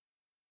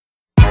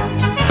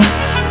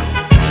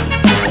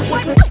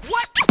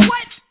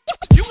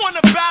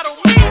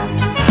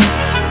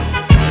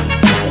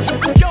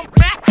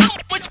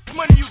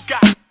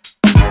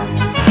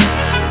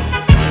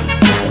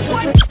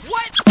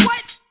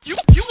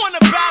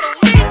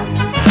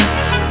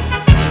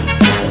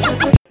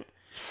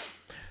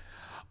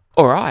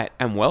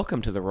And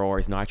welcome to the Raw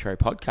is Nitro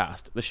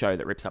podcast, the show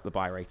that rips up the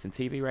buy rates and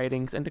TV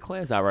ratings and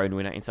declares our own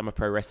winner in some of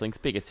pro wrestling's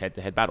biggest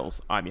head-to-head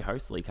battles. I'm your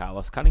host, Lee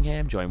Carlos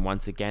Cunningham, joined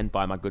once again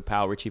by my good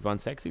pal Richie Von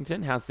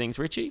Sexington. How's things,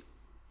 Richie?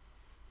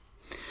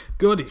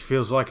 Good. It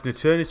feels like an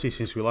eternity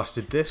since we last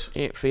did this.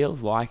 It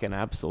feels like an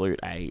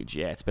absolute age.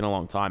 Yeah, it's been a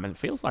long time, and it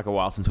feels like a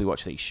while since we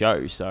watched these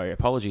shows, so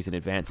apologies in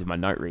advance if my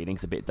note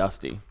reading's a bit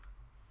dusty.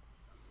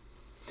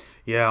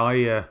 Yeah,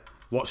 I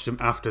watched them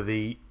after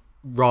the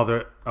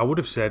rather, I would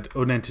have said,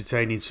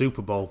 unentertaining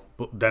Super Bowl,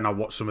 but then I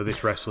watched some of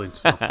this wrestling,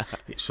 so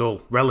it's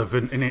all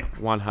relevant, isn't it?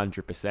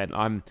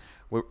 100%.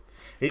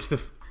 It's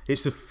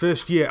the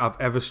first year I've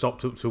ever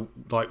stopped up to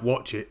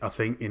watch it, I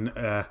think, in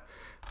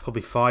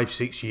probably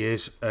 5-6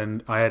 years,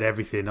 and I had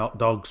everything: hot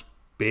dogs,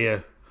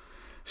 beer,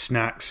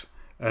 snacks,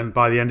 and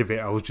by the end of it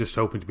I was just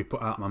hoping to be put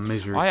out of my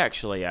misery. I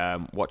actually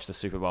watched the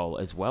Super Bowl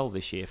as well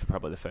this year for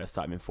probably the first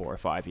time in 4 or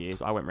 5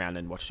 years. I went round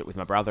and watched it with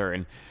my brother,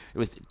 and it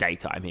was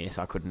daytime here,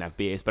 so I couldn't have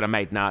beers, but I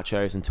made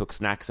nachos and took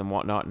snacks and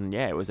whatnot, and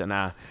yeah, it was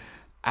an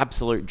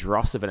absolute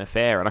dross of an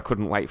affair, and I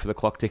couldn't wait for the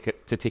clock to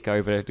tick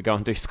over to go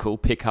and do school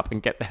pickup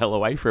and get the hell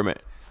away from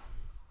it.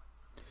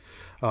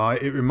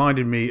 It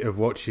reminded me of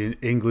watching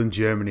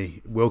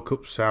England-Germany, World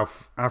Cup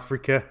South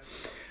Africa.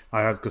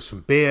 I had got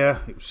some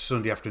beer. It was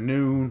Sunday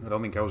afternoon. I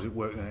don't think I was at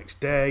work the next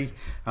day.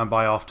 And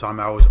by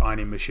half-time, I was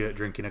ironing my shirt,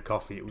 drinking a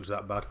coffee. It was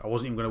that bad. I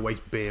wasn't even going to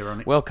waste beer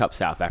on it. World Cup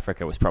South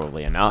Africa was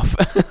probably enough.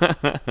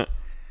 That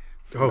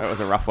was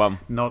a rough one.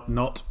 Not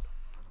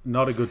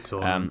a good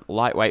tournament.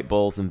 Lightweight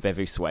balls and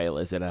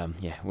Vuvuzela's.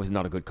 It was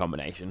not a good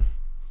combination.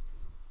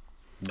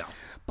 No.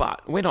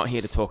 But we're not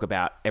here to talk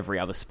about every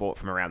other sport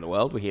from around the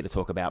world. We're here to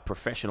talk about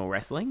professional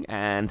wrestling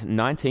and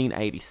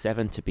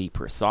 1987 to be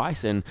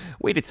precise. And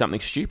we did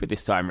something stupid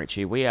this time,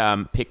 Richie. We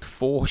picked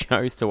 4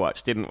 shows to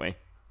watch, didn't we?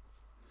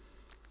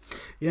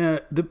 Yeah,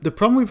 the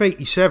problem with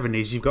 87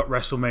 is you've got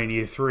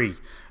WrestleMania 3.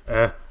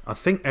 I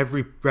think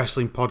every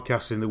wrestling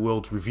podcast in the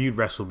world's reviewed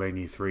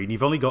WrestleMania 3, and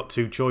you've only got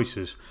 2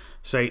 choices.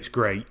 Say it's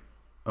great,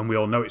 and we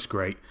all know it's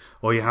great,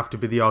 or you have to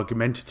be the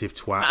argumentative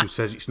twat who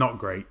says it's not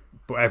great,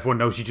 but everyone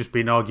knows you're just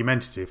being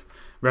argumentative.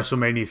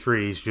 WrestleMania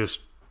 3 is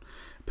just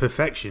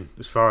perfection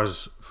as far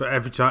as for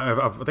every time.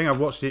 I think I've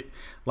watched it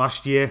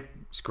last year.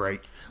 It's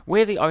great.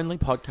 We're the only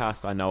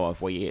podcast I know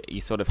of where you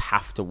sort of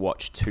have to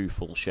watch 2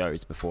 full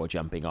shows before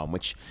jumping on,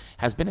 which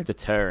has been a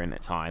deterrent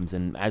at times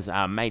and has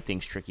made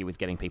things tricky with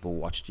getting people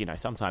watched,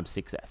 sometimes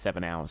 6 or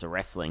 7 hours of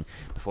wrestling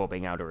before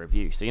being able to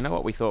review. So you know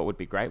what we thought would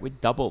be great? We'd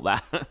double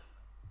that.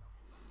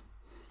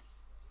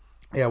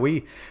 Yeah,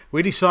 we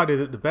decided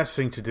that the best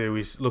thing to do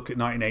is look at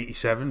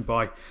 1987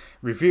 by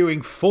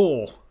reviewing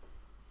 4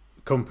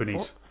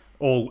 companies,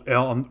 all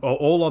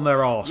on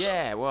their arse.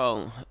 Yeah,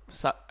 well,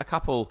 so a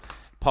couple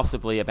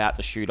possibly about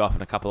to shoot off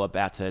and a couple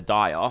about to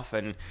die off,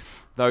 and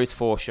those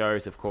 4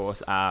 shows, of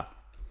course, are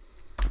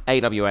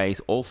AWA's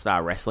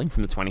All-Star Wrestling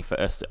from the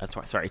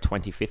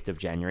 25th of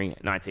January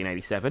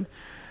 1987,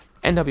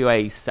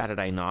 NWA's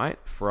Saturday Night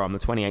from the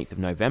 28th of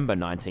November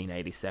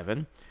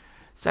 1987,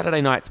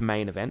 Saturday Night's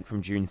Main Event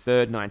from June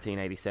 3rd,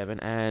 1987,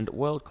 and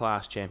World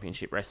Class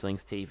Championship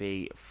Wrestling's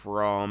TV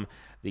from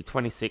the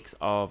 26th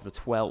of the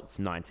 12th,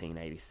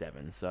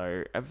 1987.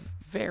 So a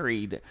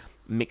varied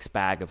mixed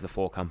bag of the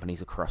 4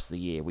 companies across the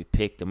year we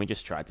picked, and we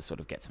just tried to sort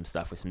of get some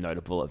stuff with some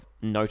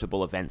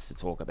notable events to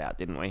talk about,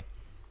 didn't we?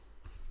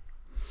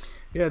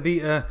 Yeah,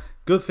 the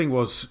good thing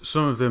was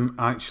some of them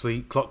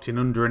actually clocked in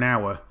under an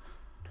hour.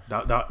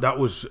 That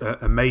was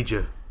a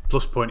major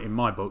plus point in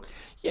my book.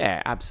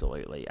 Yeah,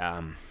 absolutely.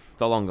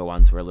 The longer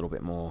ones were a little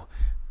bit more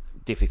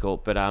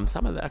difficult, but I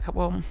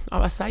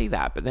say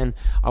that, but then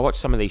I watched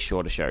some of these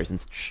shorter shows and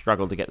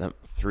struggled to get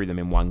through them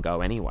in one go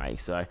anyway.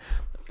 So,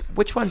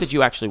 which one did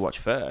you actually watch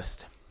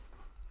first?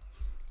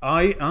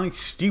 I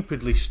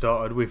stupidly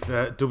started with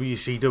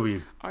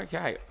WCW.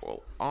 Okay,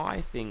 well,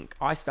 I think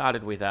I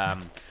started with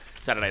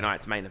Saturday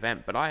Night's Main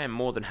Event, but I am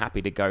more than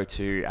happy to go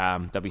to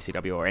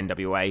WCW or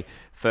NWA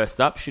first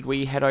up. Should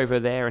we head over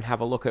there and have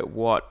a look at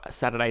what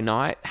Saturday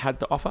Night had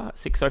to offer at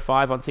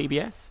 6:05 on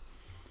TBS?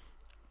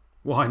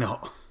 Why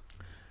not?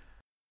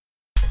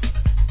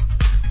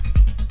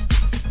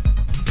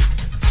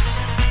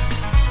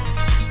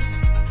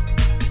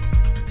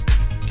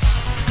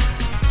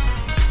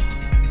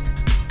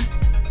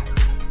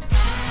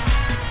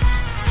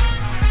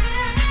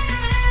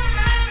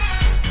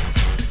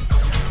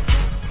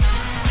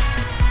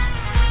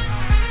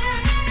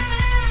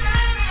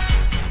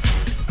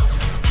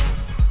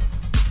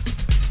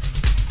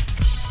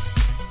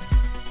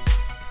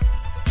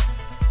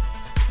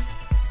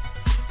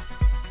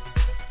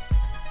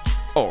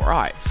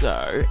 Alright,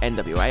 so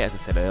NWA, as I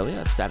said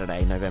earlier,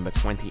 Saturday, November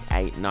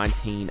 28,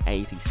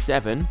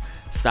 1987,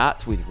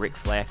 starts with Ric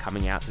Flair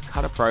coming out to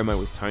cut a promo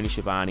with Tony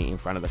Schiavone in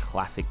front of the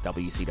classic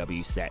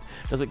WCW set.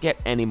 Does it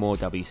get any more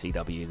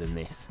WCW than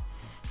this?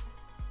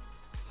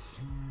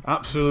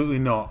 Absolutely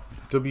not.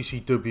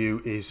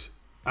 WCW is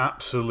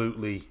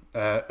absolutely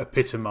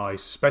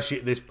epitomised, especially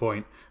at this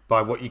point,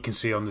 by what you can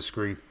see on the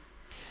screen.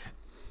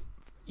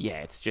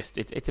 Yeah,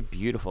 it's a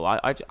beautiful.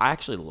 I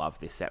actually love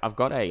this set. I've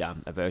got a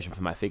version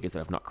for my figures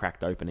that I've not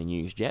cracked open and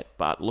used yet,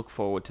 but look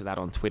forward to that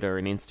on Twitter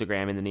and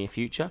Instagram in the near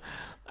future.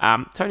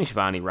 Tony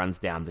Schiavone runs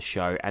down the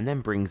show and then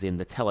brings in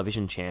the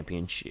television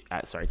champion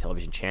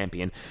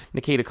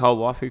Nikita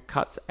Koloff, who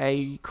cuts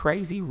a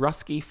crazy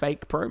Rusky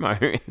fake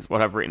promo. Is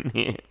what I've written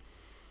here.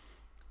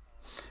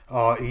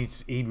 Oh,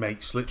 he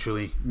makes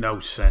literally no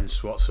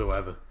sense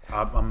whatsoever.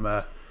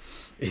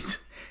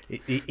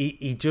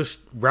 He just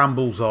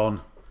rambles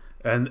on.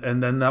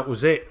 And then that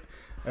was it.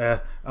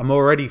 I'm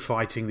already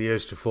fighting the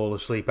urge to fall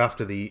asleep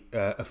after the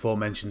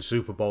aforementioned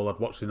Super Bowl I'd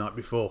watched the night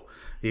before,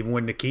 even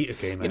when Nikita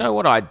came in. You know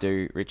what I'd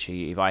do,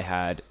 Richie, if I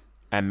had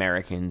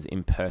Americans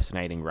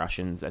impersonating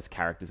Russians as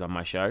characters on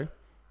my show?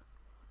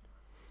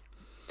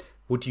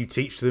 Would you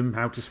teach them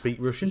how to speak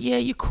Russian? Yeah,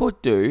 you could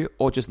do,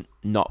 or just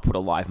not put a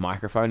live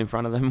microphone in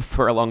front of them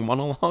for a long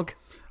monologue.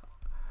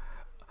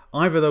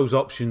 Either of those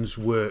options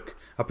work.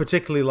 I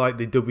particularly like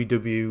the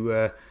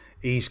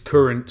WWE's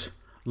current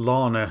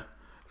Lana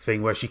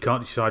thing where she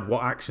can't decide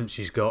what accent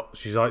she's got.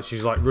 She's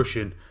like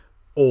Russian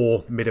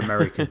or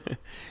mid-American.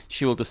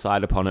 She will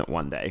decide upon it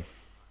one day.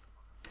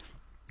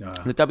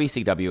 The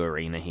WCW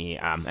arena here,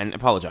 and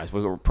apologise,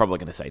 we were probably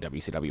going to say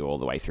WCW all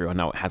the way through. I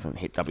know it hasn't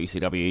hit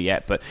WCW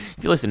yet, but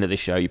if you listen to this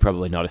show, you're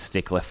probably not a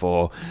stickler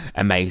for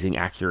amazing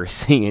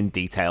accuracy and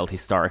detailed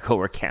historical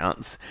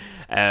recounts.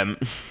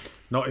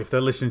 Not if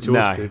they're listening to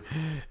us too.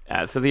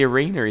 So the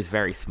arena is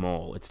very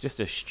small. It's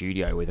just a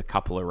studio with a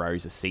couple of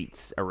rows of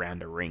seats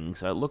around a ring.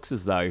 So it looks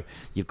as though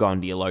you've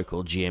gone to your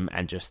local gym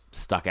and just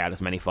stuck out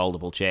as many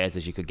foldable chairs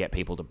as you could get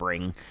people to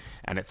bring.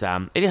 And it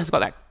has got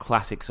that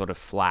classic sort of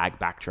flag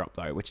backdrop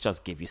though, which does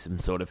give you some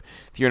sort of,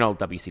 if you're an old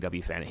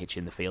WCW fan, it hits you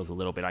in the feels a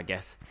little bit, I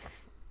guess.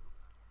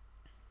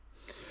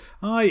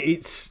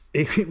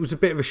 It was a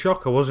bit of a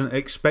shock. I wasn't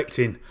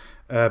expecting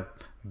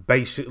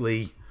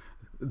basically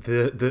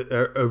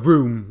a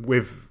room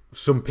with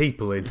some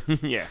people in.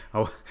 Yeah.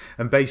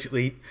 And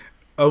basically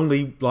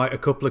only like a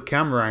couple of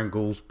camera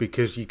angles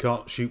because you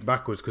can't shoot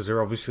backwards because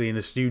they're obviously in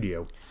a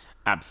studio.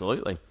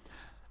 Absolutely.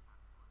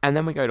 And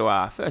then we go to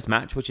our first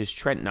match, which is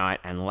Trent Knight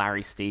and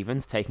Larry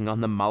Stevens taking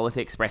on the Mullet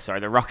Express. Sorry,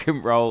 the Rock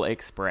and Roll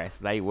Express.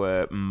 They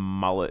were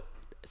mullet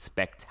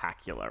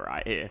spectacular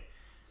right here.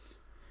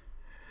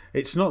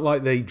 It's not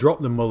like they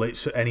dropped the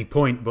mullets at any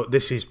point, but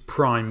this is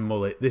prime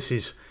mullet. This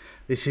is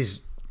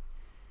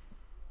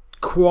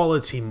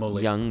quality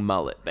mullet. Young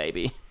mullet,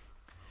 baby.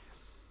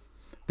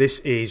 This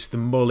is the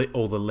mullet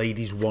all the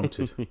ladies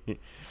wanted.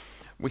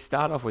 We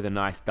start off with a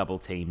nice double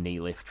team knee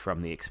lift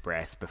from the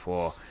Express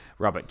before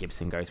Robert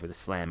Gibson goes with a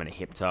slam and a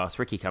hip toss.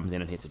 Ricky comes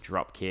in and hits a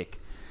drop kick.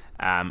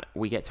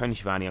 We get Tony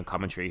Schiavone on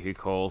commentary, who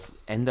calls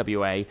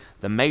NWA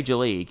the major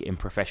league in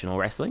professional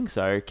wrestling.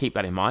 So keep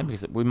that in mind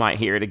because we might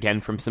hear it again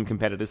from some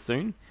competitors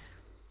soon.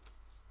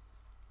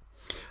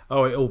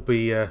 Oh, it'll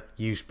be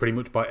used pretty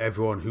much by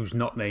everyone who's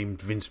not named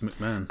Vince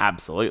McMahon.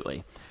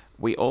 Absolutely.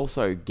 We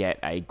also get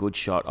a good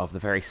shot of the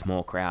very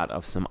small crowd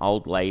of some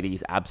old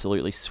ladies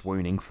absolutely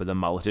swooning for the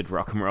mulleted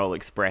Rock and Roll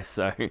Express.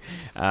 So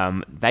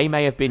they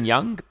may have been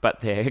young,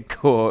 but their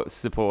core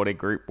supporter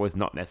group was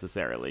not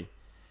necessarily.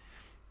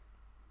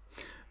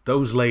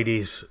 Those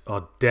ladies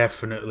are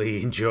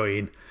definitely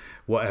enjoying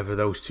whatever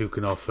those two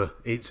can offer.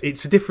 It's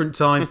a different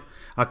time.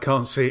 I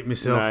can't see it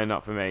myself. No,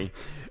 not for me.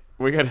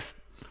 We got to...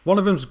 One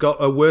of them's got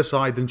a worse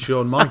eye than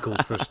Shawn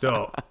Michaels for a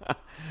start.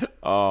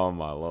 Oh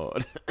my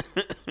lord!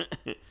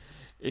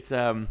 It's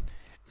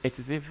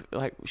as if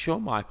like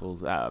Shawn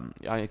Michaels. I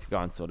need to go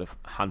and sort of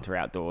hunter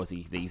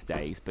outdoorsy these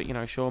days, but you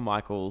know Shawn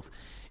Michaels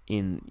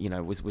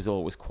was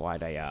always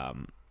quite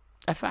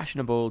a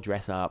fashionable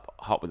dress up,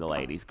 hot with the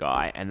ladies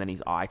guy, and then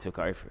his eye took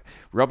over.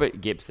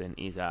 Robert Gibson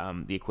is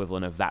the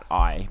equivalent of that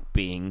eye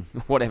being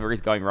whatever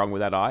is going wrong with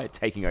that eye,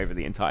 taking over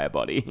the entire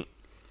body.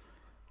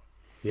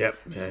 Yep,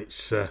 yeah,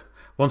 it's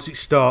once it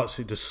starts,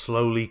 it just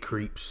slowly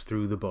creeps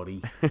through the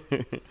body.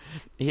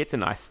 He hits a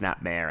nice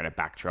snapmare and a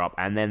backdrop,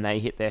 and then they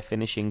hit their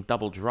finishing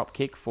double drop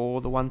kick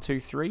for the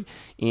 1-2-3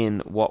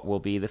 in what will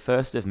be the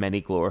first of many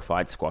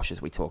glorified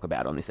squashes we talk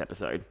about on this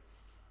episode.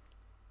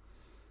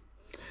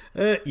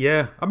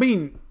 Yeah, I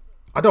mean,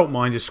 I don't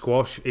mind a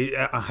squash.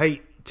 I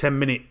hate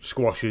 10-minute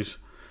squashes.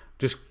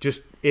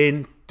 Just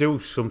in, do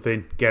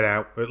something, get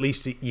out. At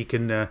least you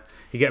can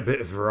you get a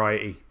bit of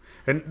variety.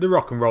 And the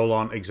Rock and Roll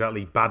aren't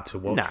exactly bad to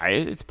watch. No,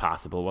 it's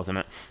passable, wasn't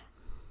it?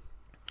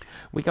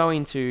 We go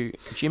into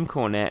Jim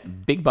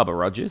Cornette, Big Bubba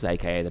Rogers,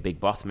 a.k.a. the Big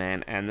Boss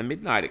Man, and the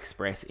Midnight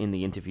Express in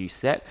the interview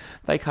set.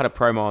 They cut a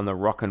promo on the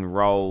Rock and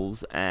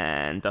Rolls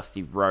and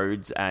Dusty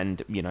Rhodes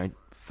and,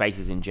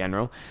 faces in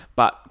general.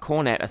 But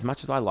Cornette, as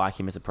much as I like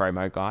him as a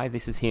promo guy,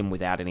 this is him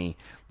without any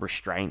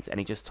restraints, and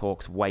he just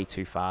talks way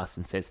too fast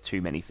and says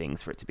too many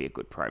things for it to be a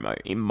good promo,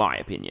 in my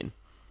opinion.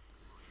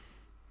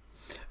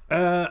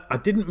 I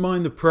didn't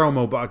mind the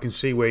promo, but I can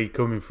see where you're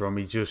coming from.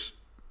 It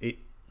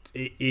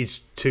is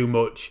too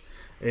much,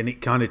 and it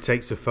kind of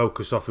takes the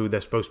focus off who they're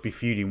supposed to be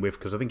feuding with,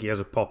 because I think he has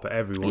a pop at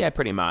everyone. Yeah,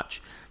 pretty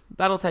much.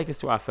 That'll take us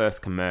to our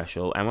first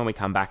commercial, and when we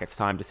come back, it's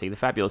time to see the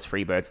fabulous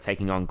Freebirds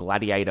taking on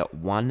Gladiator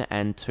 1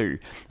 and 2.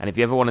 And if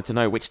you ever wanted to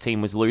know which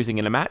team was losing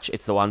in a match,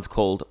 it's the ones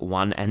called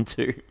 1 and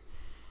 2.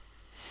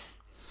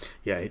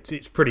 Yeah,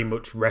 it's pretty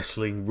much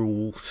wrestling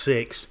rule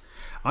 6.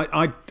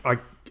 I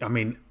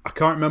mean, I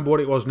can't remember what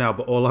it was now,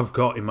 but all I've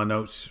got in my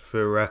notes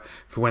for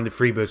when the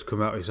Freebirds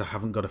come out is I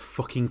haven't got a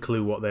fucking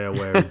clue what they are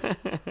wearing.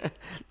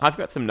 I've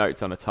got some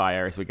notes on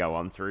attire as we go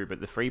on through, but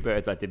the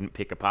Freebirds I didn't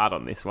pick apart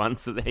on this one,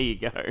 so there you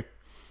go.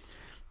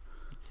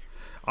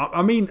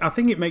 I mean, I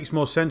think it makes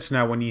more sense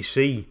now when you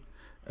see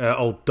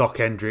old Doc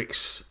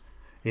Hendricks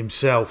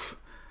himself,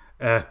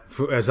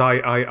 as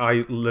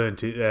I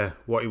learnt it,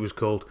 what he was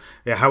called,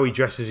 how he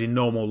dresses in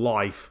normal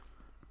life.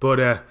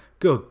 But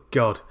good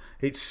God,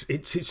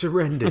 it's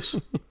horrendous.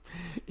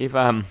 If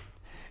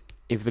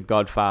the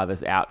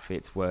Godfather's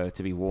outfits were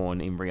to be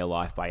worn in real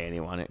life by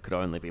anyone, it could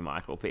only be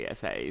Michael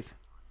P.S. Hayes.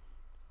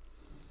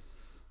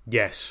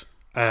 Yes,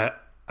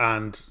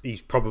 and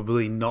he's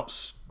probably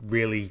not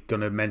really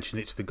going to mention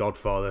it to the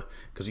Godfather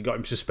because he got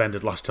him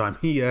suspended last time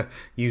he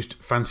used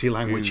fancy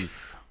language.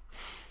 Oof.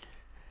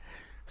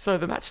 So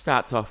the match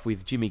starts off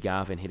with Jimmy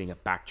Garvin hitting a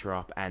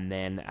backdrop, and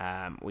then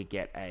we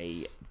get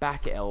a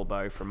back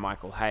elbow from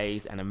Michael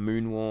Hayes and a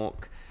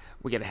moonwalk.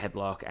 We get a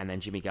headlock, and then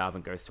Jimmy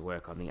Garvin goes to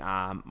work on the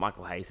arm.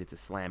 Michael Hayes hits a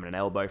slam and an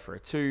elbow for a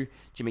 2.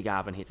 Jimmy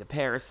Garvin hits a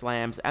pair of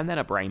slams, and then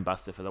a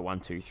brainbuster for the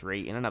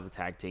 1-2-3 in another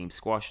tag team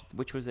squash,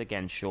 which was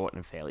again short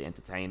and fairly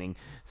entertaining.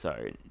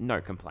 So no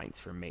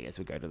complaints from me as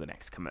we go to the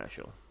next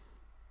commercial.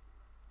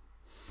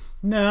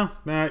 No,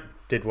 it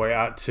did what it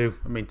had to.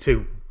 I mean,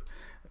 2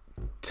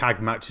 tag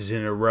matches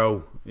in a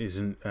row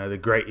isn't the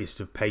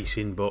greatest of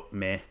pacing, but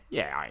meh.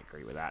 Yeah, I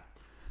agree with that.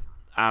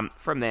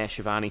 From there,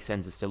 Shivani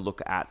sends us to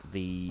look at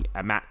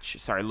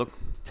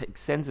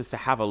sends us to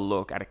have a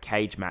look at a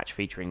cage match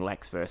featuring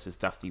Lex versus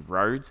Dusty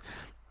Rhodes,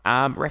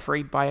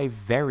 refereed by a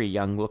very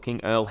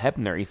young-looking Earl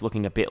Hebner. He's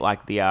looking a bit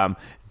like the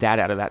dad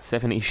out of that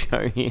 70s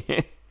show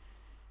here.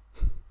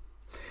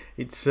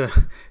 It's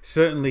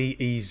certainly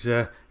he's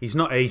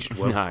not aged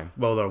well. No.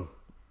 Well, though.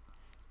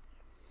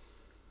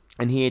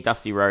 And here,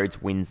 Dusty Rhodes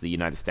wins the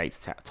United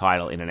States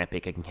title in an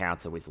epic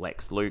encounter with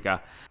Lex Luger.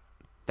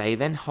 They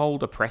then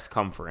hold a press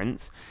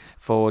conference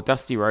for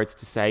Dusty Rhodes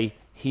to say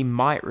he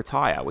might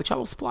retire, which I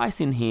will splice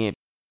in here.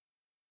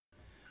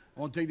 I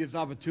want to take this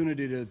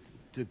opportunity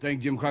to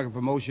thank Jim Crockett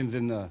Promotions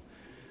and the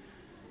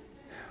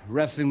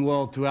wrestling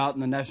world throughout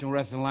and the National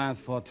Wrestling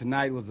Alliance for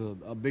tonight was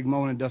a big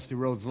moment in Dusty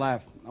Rhodes'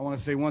 life. I want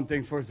to say one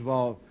thing, first of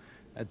all,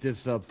 at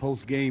this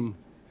post-game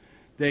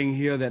thing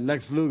here, that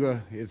Lex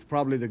Luger is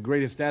probably the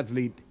greatest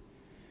athlete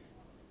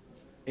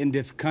in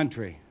this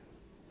country.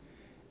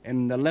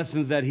 And the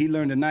lessons that he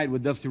learned tonight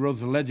with Dusty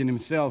Rhodes, the legend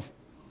himself,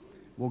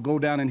 will go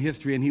down in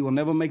history, and he will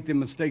never make them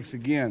mistakes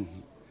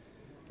again.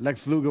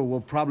 Lex Luger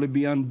will probably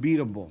be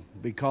unbeatable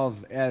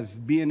because as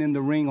being in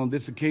the ring on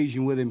this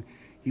occasion with him,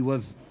 he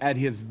was at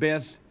his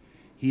best.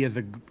 He is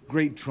a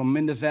great,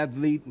 tremendous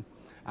athlete.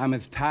 I'm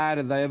as tired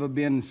as I ever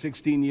been in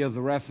 16 years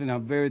of wrestling.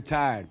 I'm very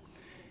tired.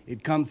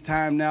 It comes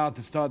time now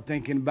to start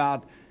thinking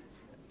about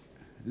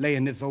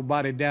laying this old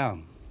body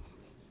down.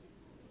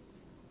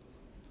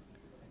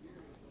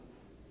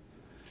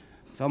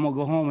 So I'm going to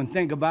go home and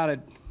think about it.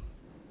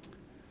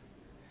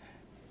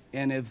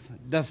 And if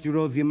Dusty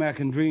Rhodes, the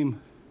American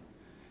Dream,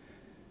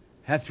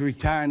 has to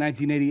retire in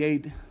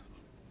 1988,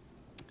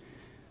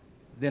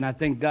 then I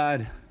thank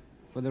God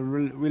for the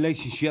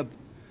relationship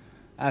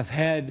I've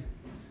had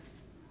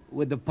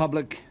with the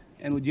public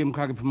and with Jim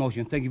Crockett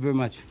Promotion. Thank you very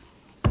much.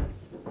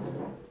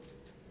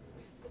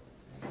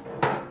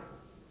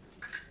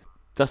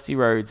 Dusty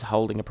Rhodes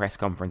holding a press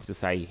conference to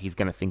say he's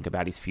going to think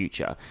about his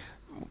future.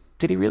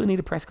 Did he really need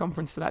a press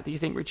conference for that, do you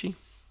think, Richie?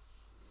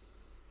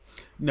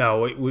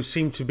 No, it would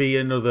seem to be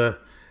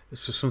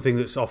something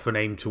that's often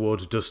aimed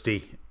towards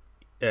Dusty.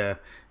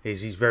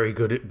 Is he's very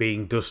good at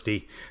being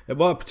Dusty.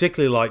 What I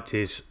particularly liked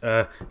is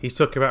he's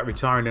talking about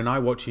retiring, and I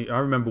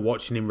remember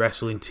watching him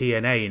wrestle in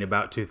TNA in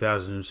about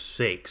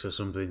 2006 or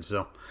something.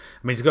 So, I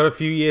mean, he's got a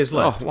few years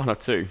left. Oh, 1 or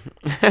 2.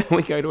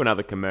 We go to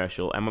another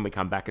commercial, and when we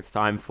come back, it's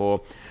time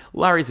for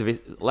Larry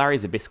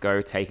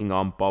Zbyszko taking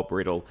on Bob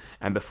Riddle.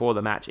 And before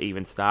the match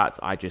even starts,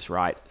 I just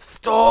write,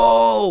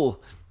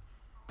 stall!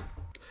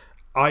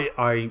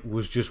 I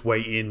was just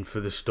waiting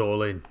for the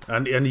stall in,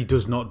 and he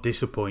does not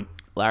disappoint.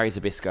 Larry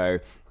Zbyszko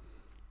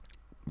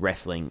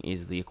wrestling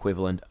is the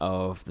equivalent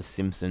of The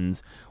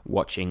Simpsons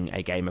watching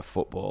a game of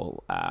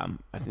football. I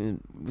can't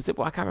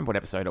remember what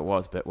episode it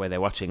was, but where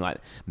they're watching like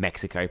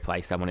Mexico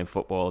play someone in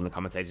football, and the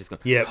commentator just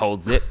goes,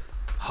 holds it,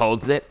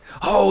 holds it,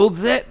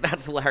 holds it.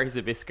 That's Larry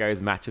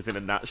Zbyszko's matches in a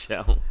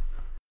nutshell.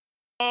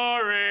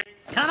 Sorry.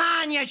 Come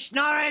on, you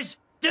schnorrers!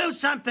 Do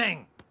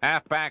something!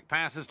 Halfback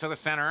passes to the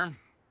center.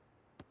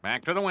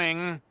 Back to the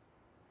wing.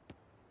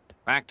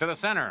 Back to the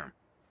center.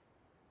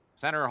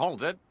 Center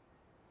holds it.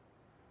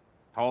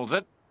 Holds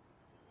it.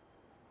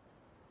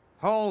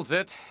 Holds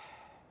it.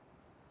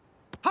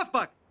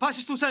 Halfback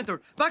passes to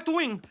center. Back to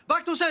wing.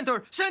 Back to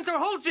center. Center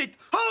holds it.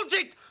 Holds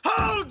it.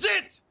 Holds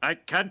it. I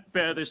can't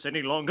bear this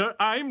any longer.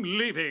 I'm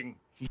leaving.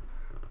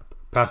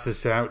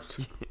 passes out,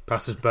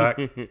 passes back,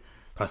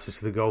 passes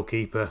to the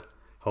goalkeeper,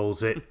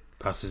 holds it,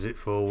 passes it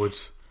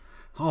forwards.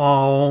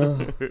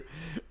 Oh.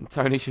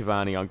 Tony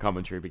Schiavone on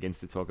commentary begins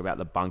to talk about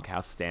the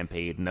bunkhouse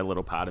stampede, and a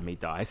little part of me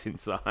dies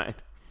inside.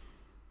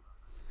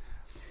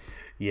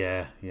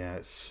 Yeah,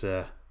 it's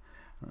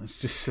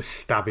just a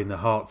stab in the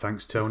heart,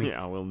 thanks, Tony.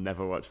 Yeah, I will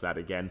never watch that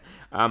again.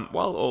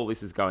 While all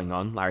this is going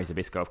on, Larry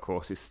Zbyszko, of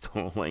course, is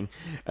stalling.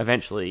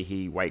 Eventually,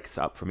 he wakes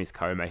up from his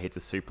coma, hits a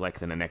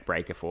suplex and a neck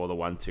breaker for the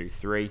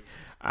 1-2-3.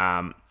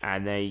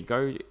 And they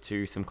go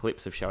to some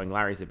clips of showing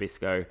Larry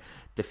Zbyszko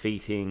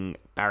defeating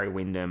Barry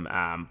Windham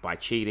by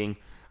cheating.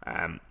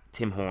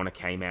 Tim Horner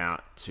came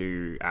out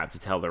to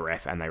tell the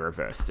ref, and they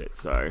reversed it.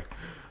 So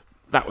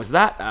that was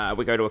that.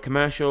 We go to a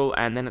commercial,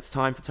 and then it's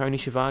time for Tony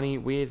Schiavone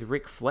with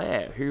Ric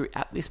Flair, who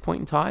at this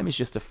point in time is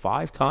just a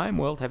 5-time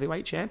World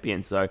Heavyweight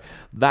Champion. So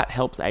that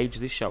helps age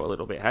this show a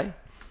little bit, hey?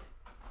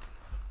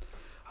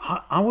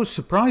 I was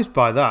surprised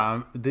by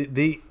that.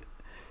 The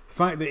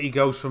fact that he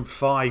goes from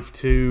 5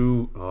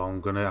 to,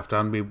 I'm going to have to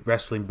hand me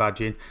wrestling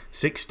badge in,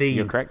 16.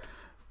 You're correct.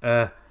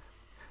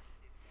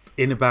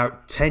 In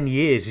about 10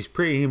 years is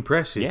pretty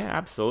impressive. Yeah,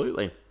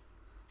 absolutely.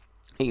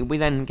 We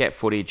then get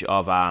footage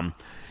of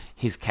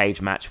his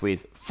cage match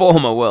with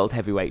former World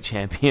Heavyweight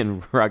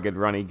Champion Rugged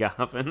Ronnie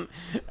Garvin,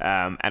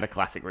 and a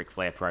classic Ric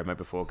Flair promo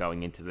before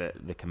going into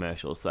the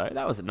commercial. So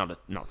that was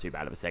not too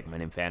bad of a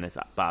segment, in fairness,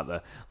 bar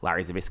the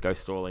Larry Zbyszko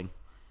stalling.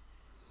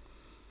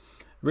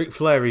 Ric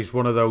Flair is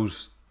one of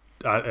those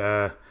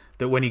that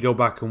when you go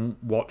back and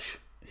watch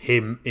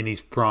him in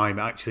his prime,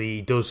 actually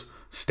he does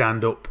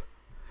stand up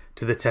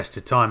to the test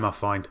of time, I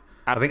find.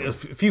 Absolutely. I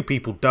think a few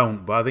people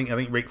don't, but I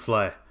think Ric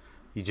Flair,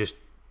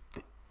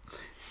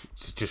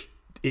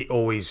 it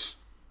always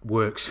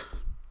works.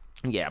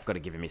 Yeah, I've got to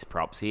give him his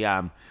props. He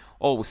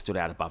always stood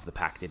out above the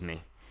pack, didn't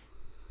he?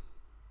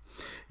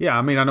 Yeah,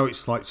 I mean, I know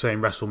it's like saying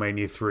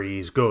WrestleMania 3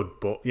 is good,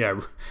 but yeah,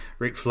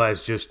 Ric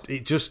Flair's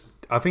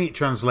I think it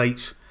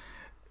translates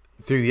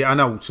through I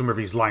know some of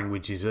his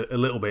language is a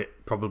little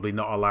bit probably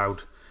not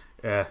allowed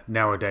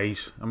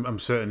nowadays. I'm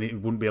certain he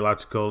wouldn't be allowed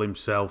to call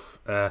himself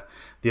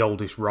the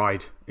oldest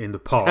ride in the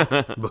park,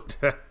 but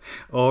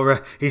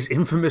or his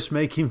infamous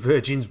 "making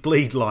virgins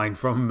bleed" line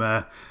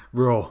from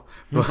Raw.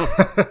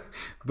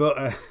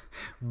 But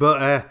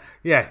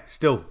yeah,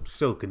 still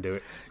can do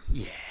it.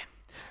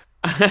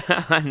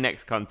 Yeah.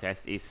 Next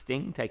contest is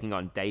Sting taking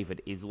on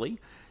David Isley.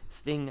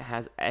 Sting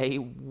has a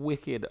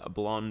wicked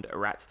blonde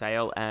rat's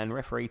tail, and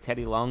referee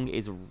Teddy Long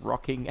is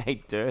rocking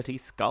a dirty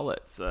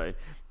skullet. So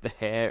the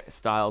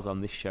hairstyles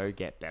on this show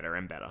get better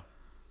and better.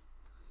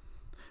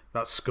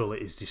 That skullet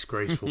is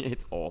disgraceful.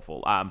 It's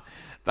awful.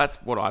 That's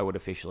what I would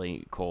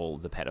officially call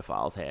the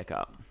pedophile's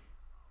haircut.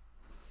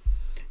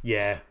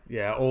 Yeah.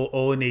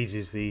 All it needs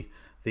is the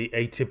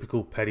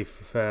atypical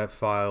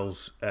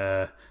pedophile's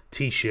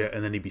t-shirt,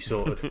 and then he'd be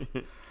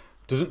sorted.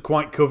 Doesn't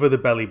quite cover the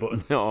belly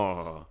button.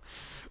 Oh,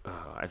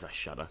 as I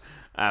shudder.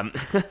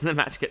 The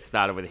match gets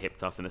started with a hip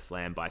toss and a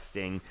slam by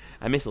Sting,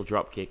 a missile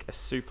dropkick, a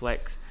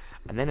suplex,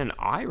 and then an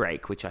eye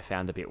rake, which I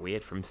found a bit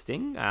weird from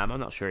Sting. I'm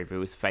not sure if it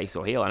was face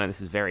or heel. I know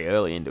this is very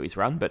early into his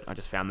run, but I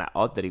just found that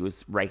odd that he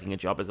was raking a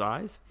jobber's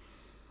eyes.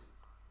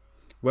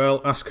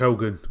 Well, ask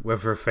Hogan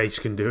whether a face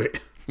can do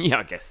it. Yeah,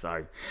 I guess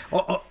so.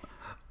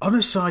 On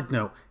a side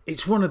note,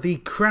 it's one of the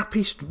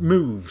crappiest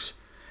moves.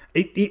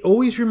 It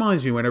always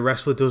reminds me when a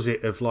wrestler does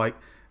it of like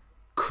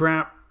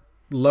crap,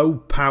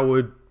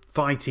 low-powered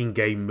fighting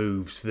game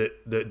moves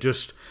that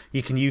just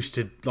you can use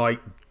to like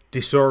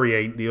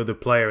disorient the other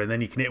player, and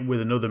then you can hit them with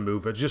another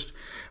move,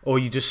 or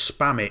you just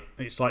spam it.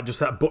 It's like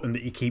just that button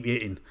that you keep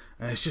hitting.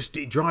 And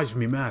it drives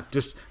me mad.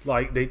 Just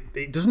like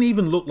it doesn't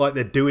even look like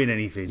they're doing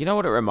anything. You know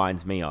what it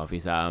reminds me of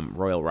is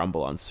Royal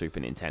Rumble on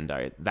Super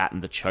Nintendo. That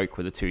and the choke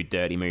were the two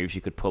dirty moves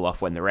you could pull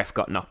off when the ref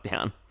got knocked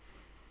down.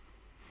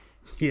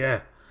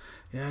 Yeah.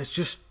 It's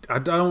just I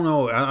don't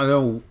know. I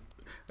know.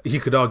 You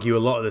could argue a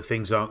lot of the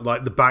things aren't,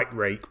 like the back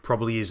rake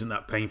probably isn't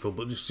that painful,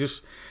 but it's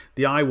just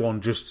the eye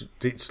one.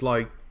 It's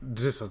like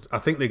I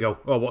think they go,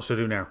 oh, what's to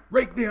do now?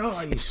 Rake the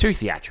eyes. It's too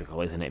theatrical,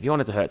 isn't it? If you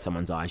wanted to hurt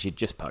someone's eyes, you'd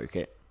just poke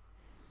it.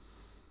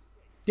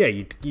 Yeah,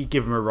 you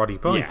give them a Roddy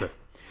Piper. Yeah.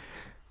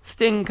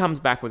 Sting comes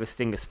back with a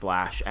Stinger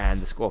Splash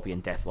and the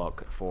Scorpion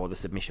Deathlock for the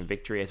submission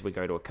victory as we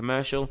go to a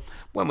commercial.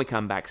 When we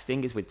come back,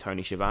 Sting is with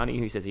Tony Schiavone,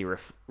 who says he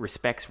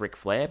respects Ric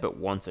Flair but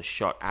wants a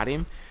shot at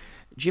him.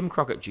 Jim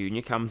Crockett Jr.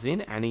 comes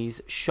in and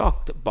he's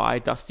shocked by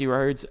Dusty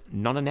Rhodes'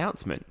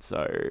 non-announcement.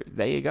 So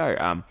there you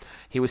go.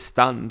 He was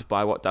stunned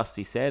by what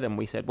Dusty said, and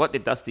we said, what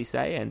did Dusty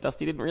say? And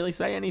Dusty didn't really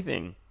say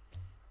anything.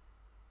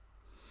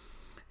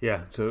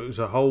 Yeah, so it was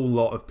a whole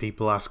lot of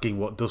people asking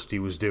what Dusty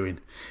was doing.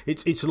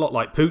 It's a lot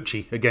like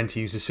Poochie, again to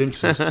use The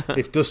Simpsons.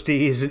 If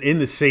Dusty isn't in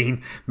the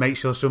scene, make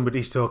sure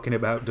somebody's talking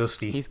about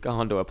Dusty. He's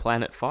gone to a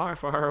planet far,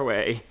 far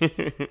away.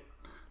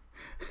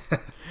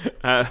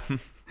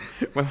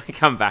 When we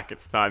come back,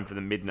 it's time for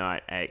the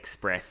Midnight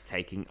Express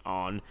taking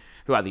on,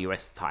 who are the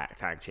US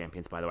tag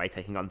champions, by the way,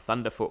 taking on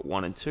Thunderfoot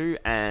 1 and 2,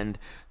 and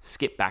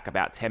skip back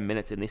about 10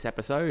 minutes in this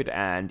episode,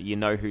 and you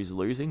know who's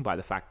losing by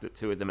the fact that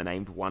two of them are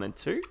named 1 and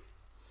 2?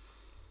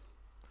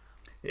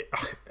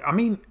 I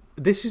mean,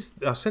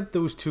 I said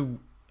there was 2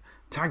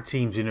 tag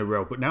teams in a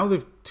row, but now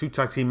they've 2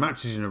 tag team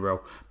matches in a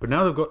row, but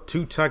now they've got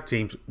 2 tag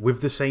teams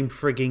with the same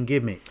frigging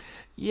gimmick.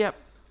 Yep.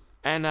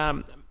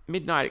 And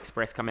Midnight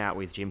Express come out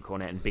with Jim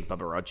Cornette and Big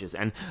Bubba Rogers.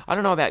 And I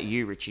don't know about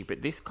you, Richie,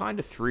 but this kind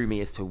of threw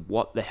me as to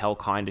what the hell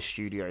kind of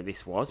studio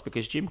this was,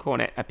 because Jim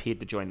Cornette appeared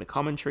to join the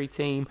commentary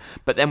team,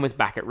 but then was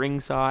back at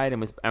ringside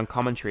and was on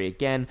commentary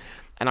again.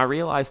 And I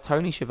realized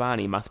Tony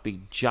Schiavone must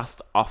be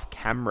just off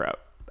camera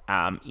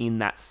in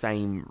that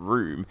same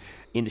room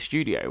in the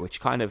studio,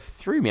 which kind of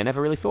threw me. I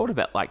never really thought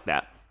about it like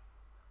that.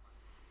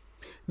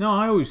 No,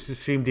 I always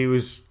assumed he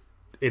was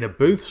in a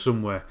booth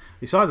somewhere.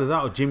 It's either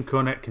that or Jim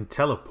Cornette can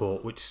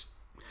teleport, which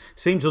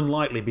seems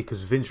unlikely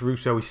because Vince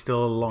Russo is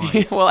still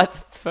alive. Well, at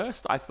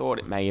first I thought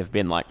it may have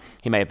been like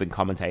he may have been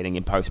commentating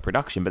in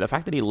post-production, but the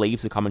fact that he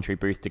leaves the commentary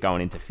booth to go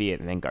and interfere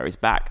and then goes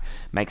back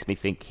makes me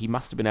think he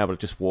must have been able to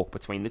just walk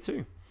between the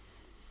two.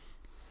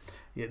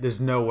 Yeah, there's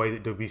no way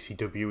that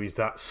WCW is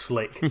that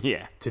slick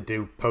to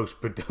do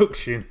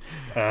post-production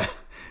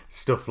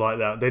stuff like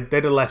that.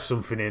 They'd have left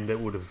something in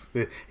that would have...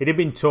 He'd have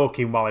been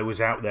talking while he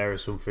was out there or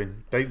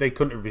something. They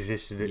couldn't have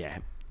resisted it. Yeah,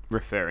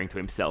 referring to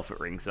himself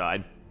at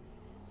ringside.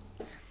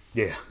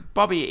 Yeah.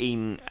 Bobby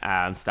Eaton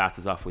starts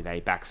us off with a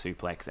back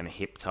suplex and a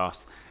hip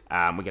toss.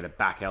 We get a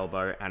back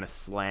elbow and a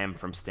slam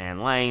from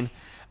Stan Lane.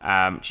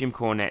 Jim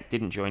Cornette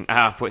didn't join...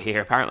 I've put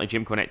here, apparently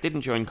Jim Cornette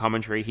didn't join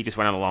commentary. He just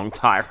went on a long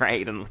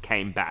tirade and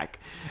came back.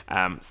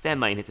 Stan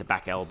Lane hits a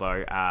back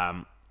elbow.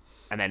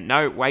 And then,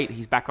 no, wait,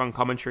 he's back on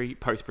commentary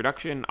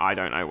post-production. I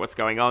don't know what's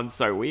going on.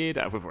 So weird.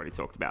 We've already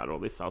talked about all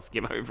this, so I'll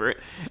skim over it.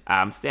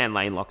 Stan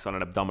Lane locks on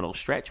an abdominal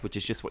stretch, which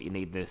is just what you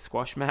need in a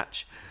squash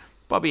match.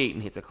 Bobby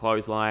Eaton hits a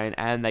clothesline,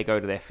 and they go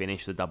to their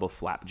finish, the double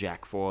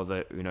flapjack for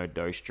the Uno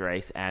Dos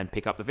Tres, and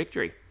pick up the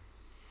victory.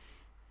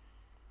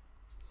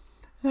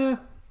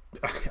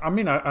 I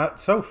mean,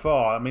 so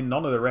far,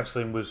 none of the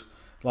wrestling was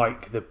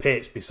like the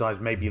pits,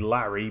 besides maybe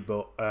Larry,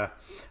 but I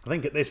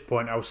think at this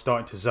point I was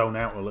starting to zone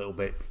out a little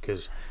bit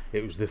because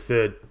it was the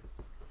 3rd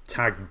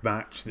tag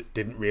match that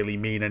didn't really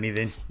mean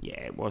anything. Yeah,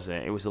 it was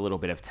a little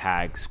bit of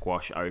tag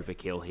squash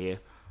overkill here.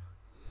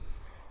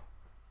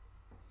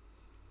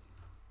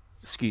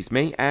 Excuse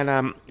me.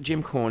 And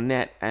Jim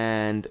Cornette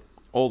and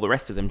all the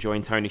rest of them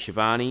joined Tony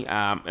Schiavone.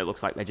 It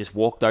looks like they just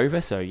walked over,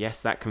 so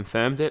yes, that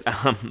confirmed it.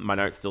 My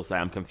notes still say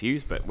I'm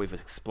confused, but we've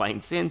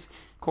explained since.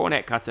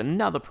 Cornette cuts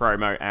another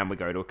promo, and we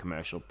go to a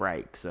commercial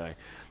break. So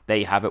there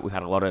you have it. We've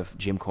had a lot of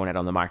Jim Cornette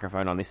on the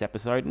microphone on this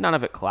episode. None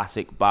of it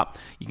classic, but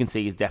you can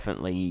see he's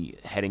definitely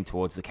heading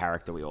towards the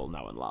character we all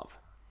know and love.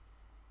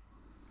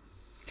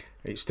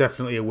 It's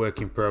definitely a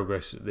work in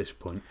progress at this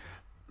point.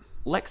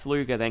 Lex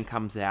Luger then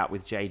comes out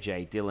with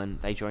J.J. Dillon.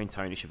 They join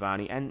Tony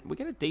Schiavone, and we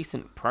get a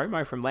decent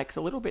promo from Lex,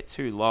 a little bit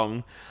too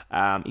long.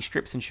 He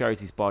strips and shows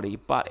his body,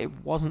 but it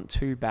wasn't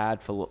too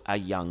bad for a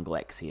young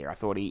Lex here. I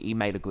thought he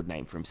made a good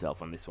name for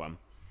himself on this one.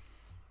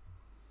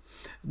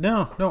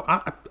 No,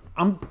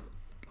 I'm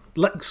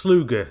Lex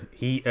Luger.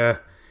 He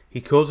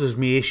causes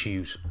me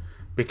issues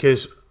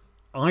because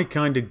I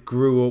kind of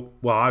grew up...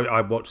 Well,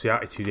 I watched the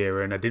Attitude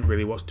Era, and I didn't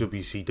really watch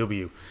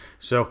WCW,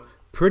 so...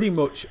 Pretty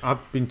much,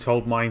 I've been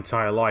told my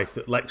entire life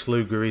that Lex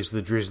Luger is the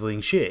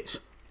drizzling shit.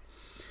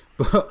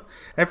 But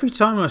every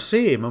time I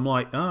see him, I'm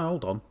like, oh,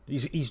 hold on,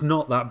 he's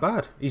not that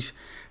bad.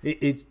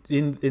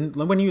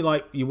 When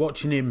you're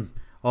watching him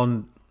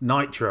on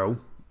Nitro,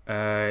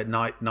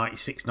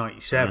 96,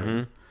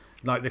 97,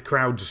 like the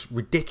crowd's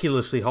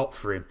ridiculously hot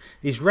for him.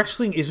 His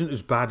wrestling isn't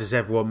as bad as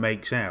everyone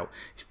makes out.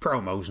 His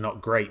promo's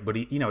not great, but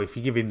if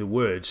you give him the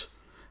words,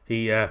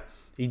 he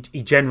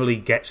generally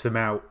gets them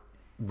out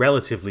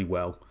relatively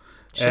well.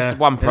 It's just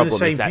one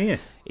problem is that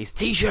his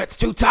t-shirt's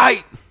too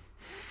tight.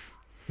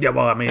 Yeah,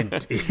 well,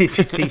 his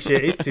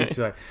t-shirt is too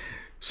tight.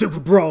 Super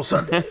Brawl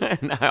Sunday.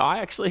 No, I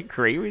actually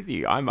agree with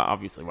you. I'm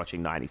obviously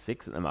watching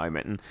 96 at the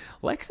moment, and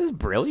Lex is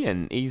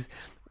brilliant. He's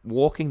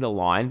walking the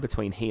line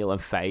between heel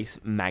and face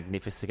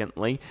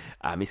magnificently.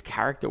 His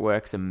character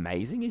work's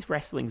amazing. His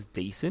wrestling's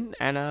decent,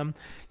 and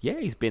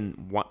he's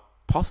been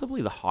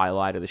possibly the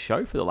highlight of the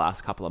show for the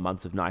last couple of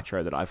months of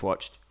Nitro that I've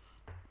watched.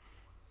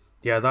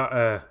 Yeah,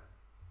 that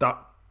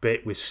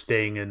bit with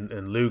Sting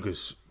and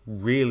Luger's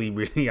really,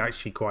 really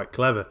actually quite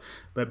clever.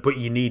 But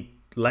you need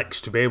Lex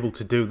to be able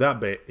to do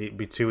that bit. It'd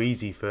be too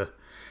easy for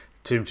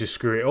him to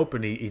screw it up,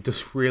 and he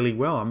does really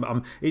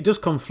well. It does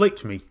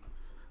conflict me.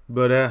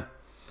 But,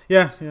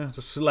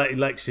 just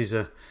Lex is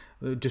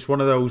just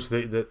one of those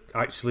that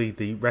actually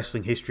the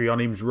wrestling history on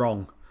him's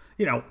wrong.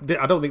 I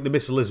don't think the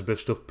Miss Elizabeth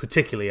stuff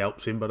particularly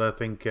helps him, but I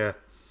think,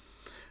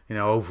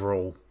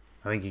 overall,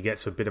 I think he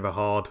gets a bit of a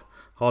hard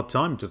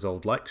time, does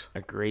old Lex.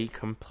 Agree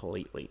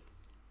completely.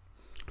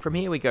 From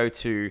here we go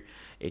to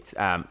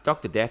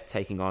Dr. Death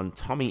taking on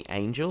Tommy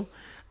Angel.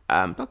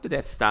 Dr.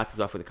 Death starts us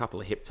off with a couple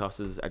of hip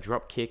tosses, a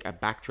drop kick, a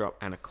backdrop,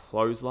 and a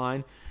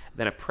clothesline,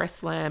 then a press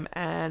slam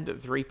and a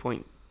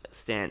 3-point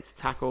stance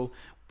tackle,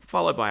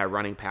 followed by a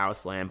running power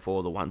slam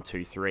for the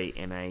 1-2-3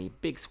 in a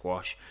big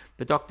squash.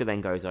 The Doctor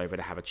then goes over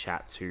to have a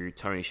chat to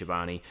Tony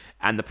Schiavone,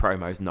 and the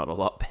promo's not a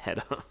lot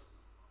better.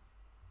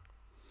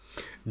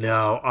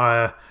 No,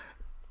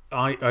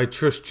 I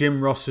trust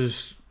Jim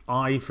Ross's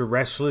eye for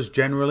wrestlers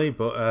generally,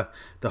 but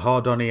the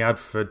hard-on he had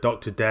for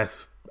Dr.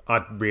 Death,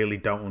 I really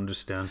don't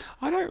understand.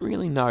 I don't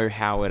really know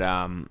how it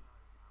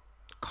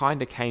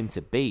kind of came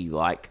to be.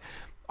 Like,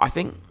 I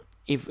think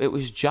if it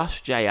was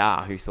just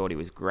JR who thought he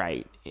was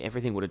great,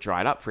 everything would have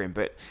dried up for him.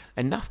 But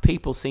enough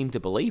people seem to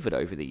believe it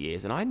over the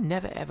years, and I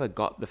never ever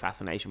got the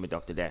fascination with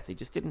Dr. Death. He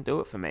just didn't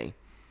do it for me.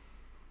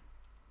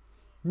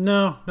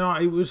 No,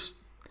 it was.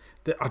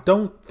 I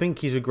don't think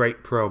he's a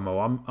great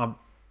promo.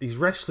 His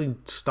wrestling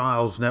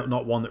style's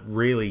not one that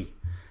really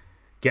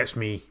gets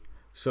me.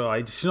 So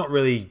it's not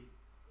really.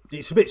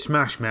 It's a bit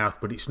smash mouth,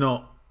 but it's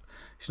not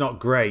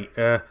great.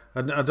 I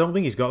don't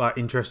think he's got that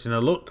interesting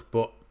a look,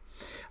 but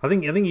I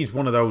think he's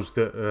one of those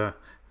that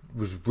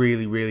was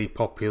really, really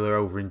popular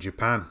over in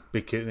Japan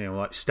because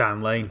like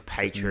Stan Lane,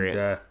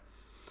 Patriot.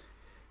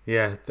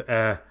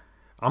 And,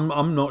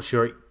 I'm not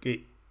sure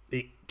it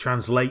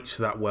translates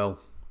that well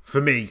for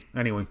me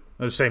anyway.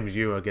 The same as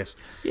you, I guess.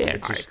 Yeah,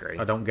 I agree.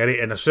 I don't get it,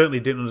 and I certainly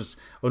didn't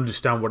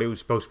understand what it was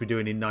supposed to be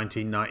doing in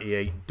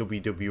 1998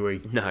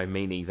 WWE. No,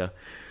 me neither.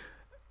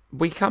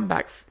 We come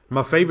back.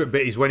 My favourite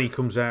bit is when he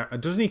comes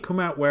out. Doesn't he come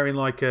out wearing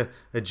like a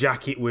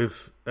jacket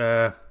with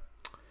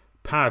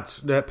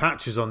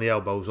patches on the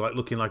elbows, like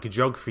looking like a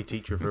geography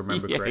teacher, if I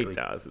remember correctly? Yeah, he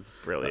does. It's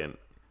brilliant.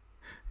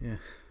 Yeah.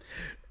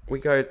 We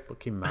go.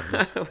 Fucking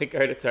madness. We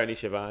go to Tony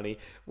Schiavone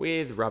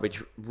with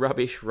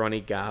rubbish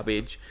Ronnie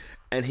Garbage,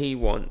 and he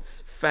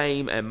wants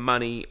fame and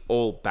money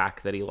all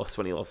back that he lost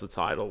when he lost the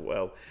title.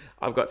 Well,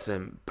 I've got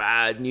some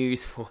bad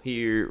news for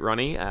you,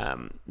 Ronnie.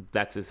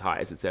 That's as high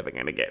as it's ever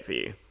going to get for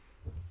you.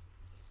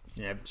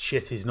 Yeah,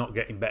 shit is not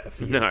getting better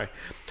for you. No.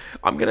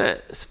 I'm going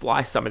to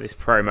splice some of this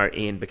promo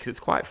in because it's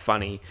quite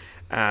funny.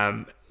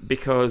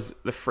 Because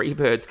the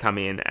Freebirds come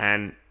in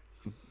and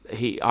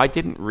I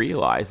didn't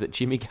realise that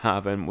Jimmy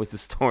Garvin was the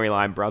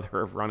storyline brother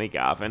of Ronnie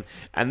Garvin,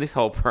 and this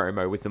whole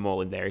promo with them all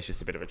in there is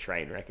just a bit of a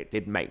train wreck. It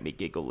did make me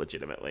giggle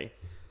legitimately.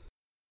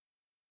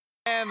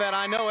 And that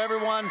I know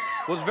everyone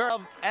was very,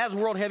 as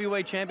world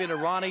heavyweight champion,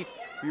 and Ronnie,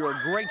 you're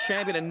a great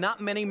champion, and not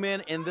many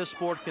men in this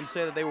sport can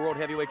say that they were world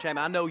heavyweight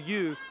champion. I know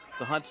you,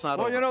 the hunt's not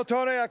over. Well, you know,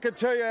 Tony, I can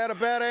tell you I had a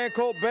bad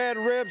ankle, bad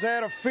ribs, I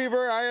had a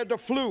fever, I had the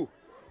flu.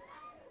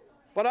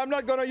 But I'm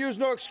not going to use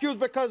no excuse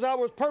because I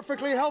was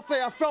perfectly healthy.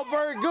 I felt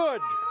very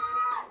good.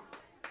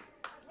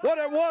 What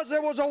it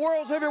was a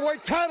world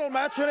heavyweight title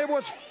match, and it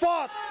was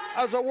fought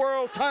as a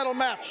world title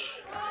match.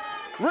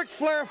 Ric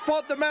Flair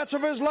fought the match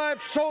of his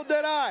life, so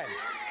did I.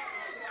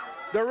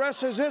 The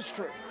rest is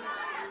history.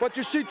 But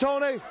you see,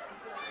 Tony,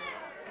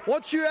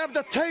 once you have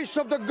the taste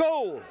of the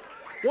gold,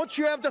 once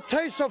you have the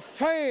taste of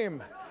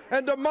fame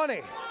and the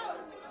money,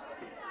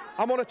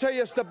 I'm going to tell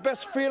you it's the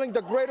best feeling,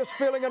 the greatest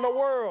feeling in the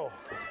world.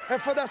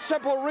 And for that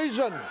simple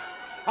reason,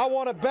 I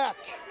want it back.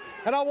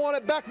 And I want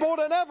it back more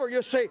than ever,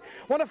 you see.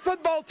 When a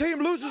football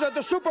team loses at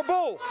the Super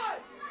Bowl,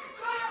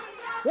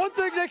 one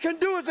thing they can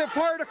do is they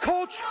fire the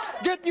coach,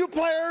 get new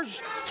players,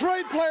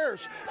 trade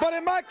players. But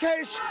in my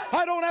case,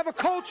 I don't have a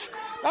coach.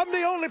 I'm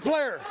the only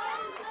player.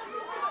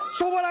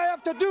 So what I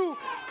have to do,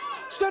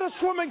 instead of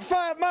swimming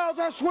 5 miles,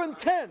 I swim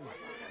 10.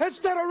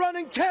 Instead of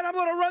running 10, I'm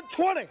going to run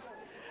 20.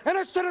 And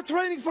instead of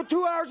training for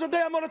 2 hours a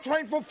day, I'm going to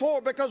train for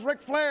 4 because, Ric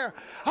Flair,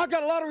 I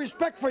got a lot of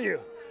respect for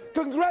you.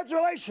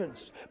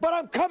 Congratulations, but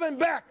I'm coming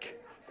back.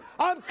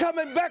 I'm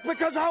coming back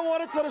because I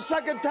want it for the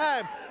second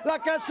time.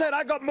 Like I said,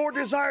 I got more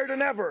desire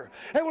than ever.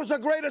 It was the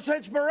greatest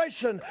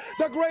inspiration.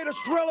 The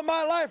greatest thrill of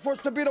my life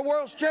was to be the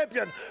world's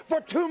champion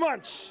for 2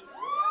 months.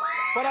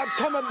 But I'm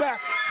coming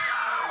back.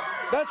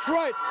 That's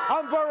right,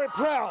 I'm very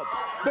proud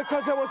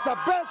because it was the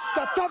best,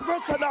 the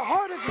toughest, and the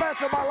hardest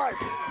match of my life.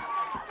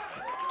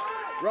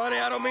 Ronnie,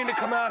 I don't mean to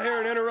come out here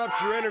and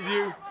interrupt your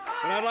interview,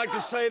 but I'd like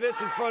to say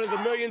this in front of the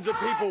millions of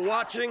people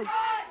watching.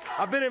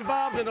 I've been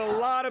involved in a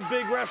lot of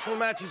big wrestling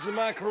matches in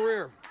my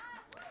career.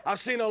 I've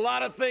seen a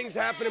lot of things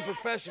happen in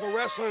professional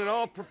wrestling and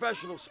all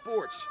professional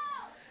sports.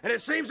 And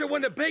it seems that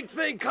when the big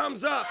thing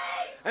comes up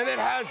and it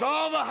has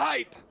all the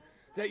hype,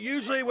 that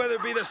usually, whether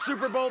it be the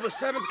Super Bowl, the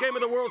 7th game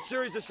of the World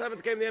Series, the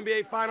 7th game of the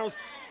NBA Finals,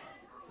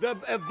 the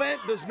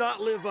event does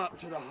not live up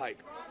to the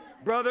hype.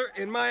 Brother,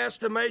 in my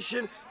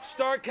estimation,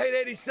 Starrcade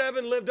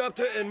 87 lived up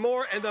to it and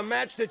more, and the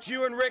match that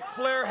you and Ric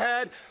Flair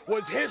had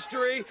was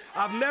history.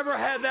 I've never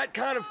had that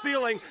kind of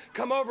feeling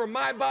come over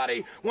my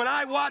body when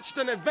I watched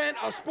an event,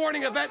 a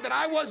sporting event that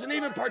I wasn't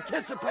even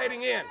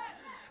participating in.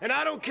 And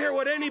I don't care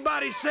what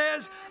anybody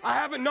says, I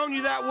haven't known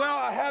you that well.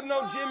 I have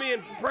known Jimmy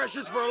and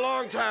Precious for a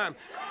long time.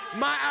 In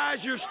my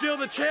eyes, you're still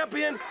the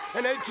champion,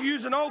 and to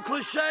use an old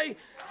cliche,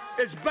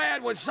 it's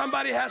bad when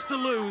somebody has to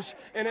lose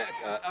in an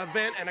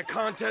event and a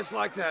contest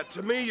like that.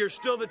 To me, you're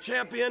still the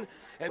champion,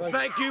 and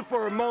thank you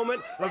for a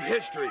moment of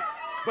history.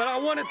 But I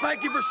want to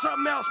thank you for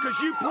something else, because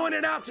you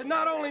pointed out to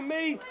not only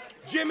me,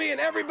 Jimmy,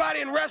 and everybody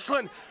in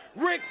wrestling,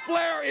 Ric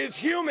Flair is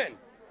human.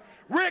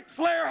 Ric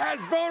Flair has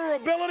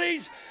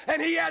vulnerabilities,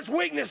 and he has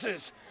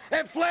weaknesses.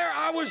 And Flair,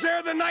 I was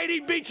there the night he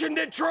beat you in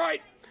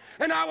Detroit.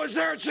 And I was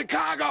there in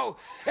Chicago,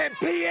 and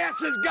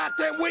PS has got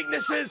them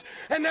weaknesses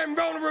and them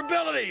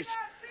vulnerabilities.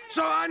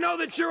 So I know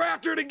that you're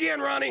after it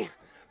again, Ronnie.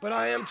 But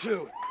I am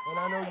too, and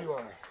I know you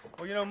are.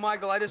 Well, you know,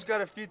 Michael, I just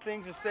got a few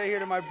things to say here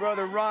to my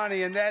brother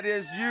Ronnie, and that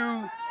is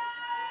you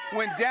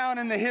went down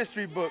in the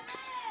history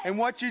books. And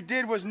what you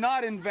did was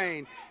not in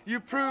vain. You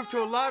proved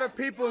to a lot of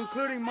people,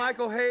 including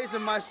Michael Hayes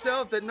and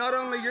myself, that not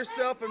only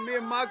yourself and me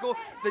and Michael,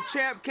 the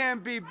champ can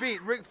be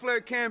beat. Ric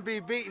Flair can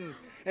be beaten.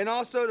 And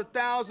also to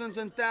thousands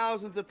and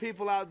thousands of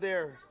people out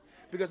there.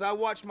 Because I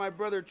watched my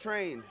brother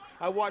train.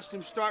 I watched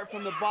him start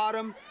from the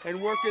bottom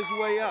and work his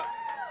way up.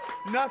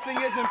 Nothing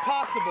is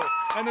impossible.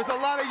 And there's a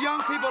lot of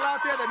young people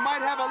out there that might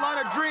have a lot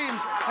of dreams,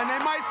 and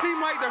they might seem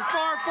like they're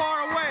far,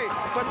 far away.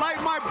 But like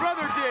my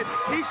brother did,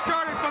 he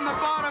started from the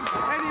bottom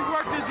and he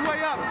worked his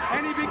way up,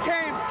 and he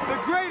became the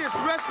greatest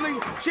wrestling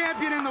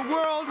champion in the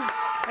world.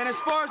 And as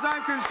far as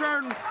I'm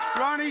concerned,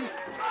 Ronnie,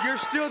 you're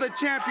still the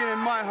champion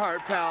in my heart,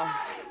 pal.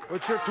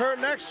 It's your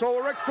turn next, so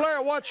Ric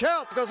Flair, watch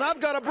out, because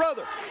I've got a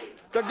brother.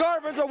 The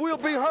Garvins will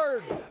be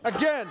heard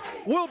again.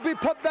 We'll be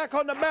put back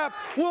on the map.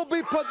 We'll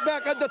be put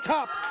back at the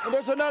top. And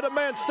there's another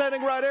man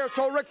standing right there,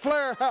 so Ric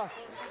Flair,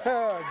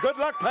 good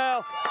luck,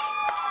 pal.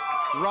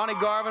 Ronnie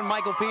Garvin,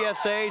 Michael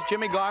PSAs,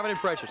 Jimmy Garvin, and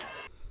Precious.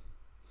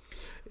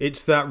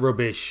 It's that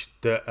rubbish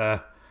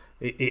that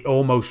it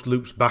almost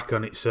loops back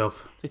on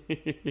itself.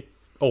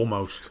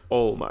 Almost.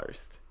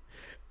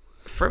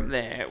 From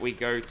there, we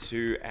go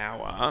to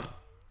our...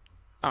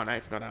 Oh, no,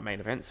 it's not our main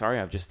event. Sorry,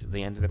 I've just at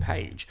the end of the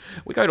page.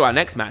 We go to our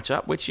next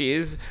matchup, which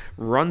is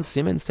Ron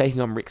Simmons taking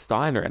on Rick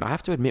Steiner. And I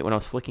have to admit, when I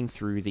was flicking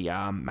through the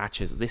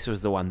matches, this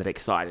was the one that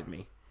excited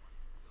me.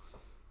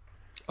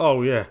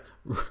 Oh, yeah.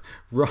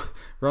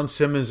 Ron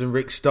Simmons and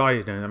Rick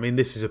Steiner. I mean,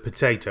 this is a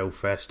potato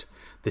fest.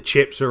 The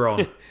chips are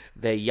on.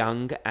 They're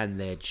young, and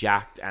they're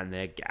jacked, and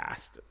they're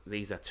gassed.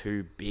 These are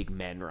two big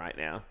men right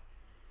now.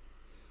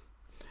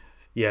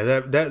 Yeah,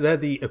 they're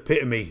the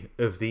epitome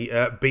of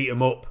the beat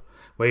 'em up.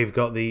 Where you've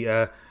got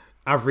the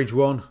average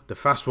one, the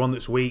fast one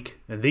that's weak,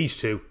 and these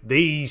two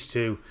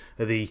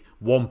are the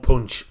one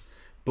punch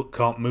but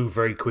can't move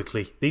very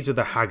quickly. These are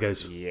the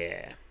haggers.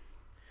 Yeah.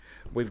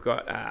 We've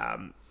got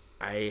a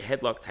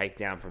headlock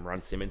takedown from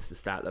Ron Simmons to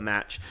start the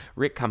match.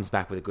 Rick comes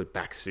back with a good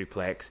back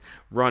suplex.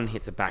 Ron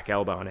hits a back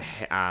elbow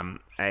and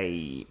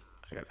a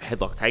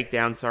headlock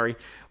takedown, sorry.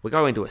 We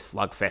go into a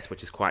slugfest,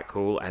 which is quite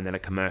cool, and then a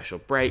commercial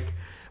break.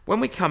 When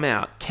we come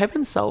out,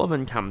 Kevin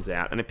Sullivan comes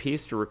out and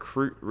appears to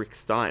recruit Rick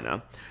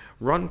Steiner.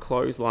 Ron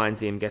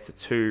clotheslines him, gets a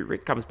 2.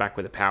 Rick comes back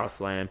with a power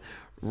slam.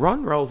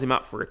 Ron rolls him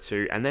up for a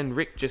 2, and then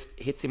Rick just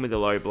hits him with a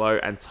low blow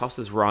and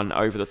tosses Ron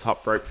over the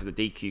top rope for the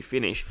DQ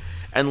finish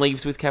and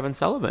leaves with Kevin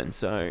Sullivan.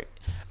 So,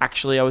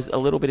 actually, I was a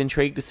little bit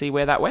intrigued to see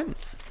where that went.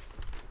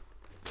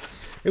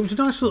 It was a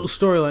nice little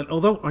storyline,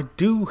 although I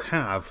do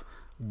have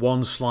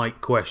one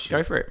slight question.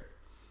 Go for it.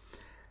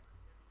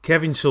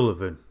 Kevin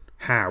Sullivan,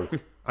 how?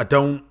 I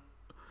don't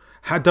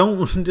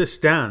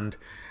understand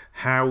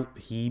how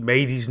he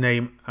made his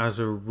name as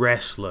a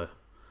wrestler.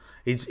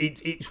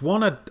 It's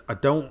one I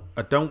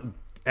don't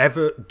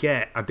ever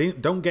get. I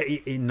don't get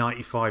it in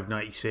 95,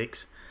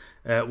 96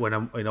 when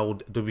I'm in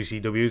old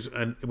WCWs,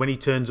 and when he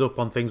turns up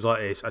on things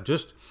like this,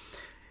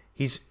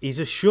 he's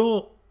a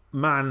short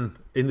man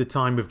in the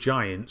time of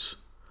giants,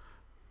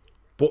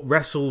 but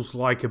wrestles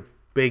like a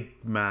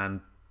big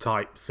man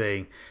type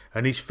thing,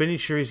 and his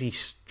finisher is he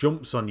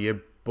jumps on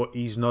you, but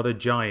he's not a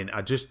giant.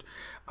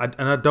 I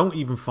don't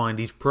even find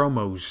his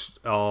promos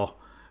are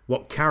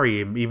what carry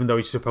him, even though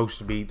he's supposed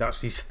to be.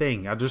 That's his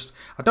thing. I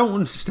don't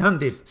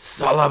understand him.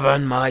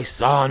 Sullivan, my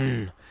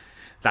son.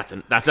 That's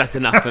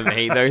enough for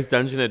me. Those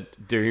Dungeon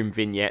of Doom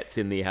vignettes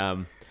in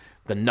the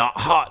not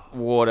hot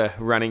water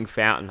running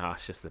fountain. Oh,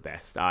 it's just the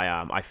best.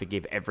 I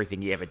forgive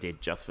everything he ever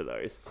did just for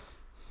those.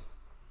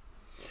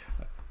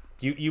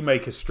 You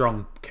make a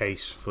strong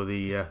case for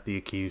the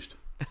accused.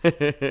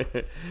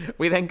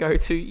 We then go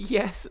to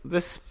the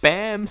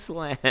Spam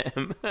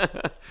Slam,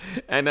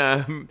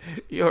 and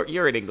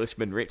you're an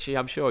Englishman, Richie.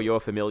 I'm sure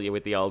you're familiar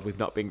with the old "we've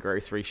not been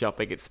grocery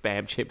shopping, it's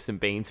spam, chips, and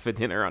beans for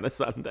dinner on a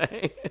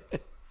Sunday."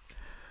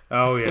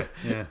 Oh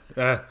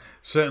yeah.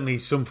 Certainly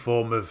some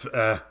form of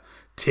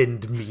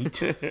tinned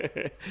meat.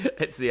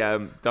 It's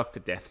the Dr.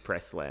 Death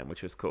Press Slam,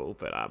 which was cool,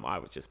 but I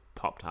was just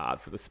popped hard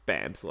for the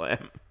Spam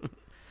Slam.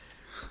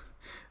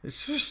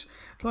 It's just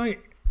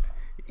like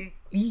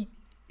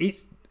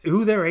it's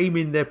who they're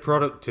aiming their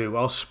product to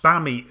are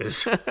spam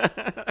eaters.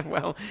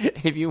 Well,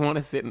 if you want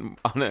to sit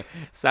on a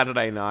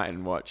Saturday night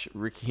and watch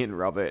Ricky and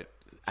Robert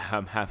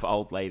have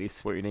old ladies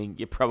swooning,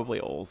 you're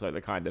probably also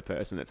the kind of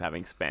person that's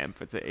having spam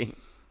for tea.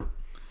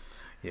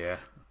 Yeah.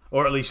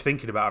 Or at least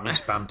thinking about having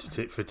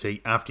spam for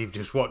tea after you've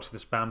just watched the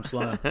Spam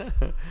Slam.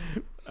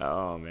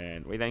 Oh,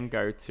 man. We then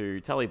go to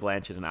Tully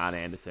Blanchard and Arn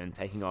Anderson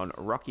taking on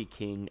Rocky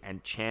King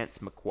and Chance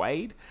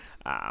McQuaid.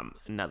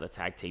 Another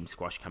tag team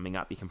squash coming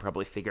up. You can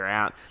probably figure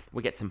out.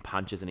 We get some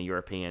punches and a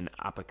European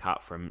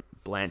uppercut from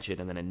Blanchard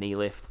and then a knee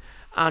lift.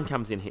 Arn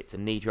comes in, hits a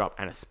knee drop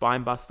and a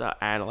spine buster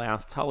and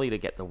allows Tully to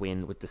get the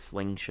win with the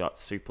slingshot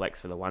suplex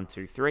for the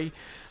 1-2-3.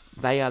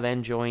 They are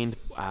then joined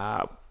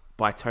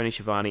by Tony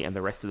Schiavone and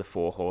the rest of the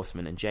Four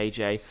Horsemen and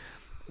JJ.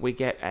 We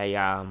get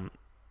a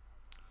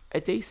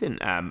a decent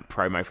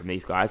promo from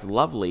these guys.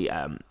 Lovely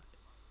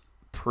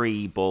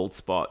pre-bald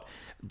spot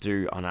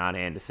do on Arn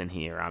Anderson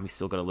here. He's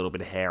still got a little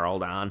bit of hair,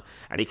 old Arn,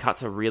 and he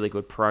cuts a really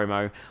good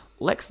promo.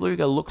 Lex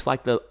Luger looks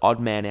like the odd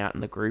man out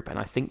in the group, and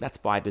I think that's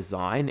by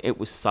design. It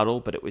was subtle,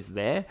 but it was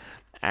there.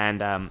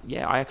 And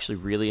I actually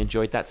really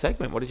enjoyed that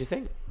segment. What did you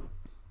think?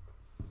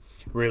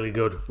 Really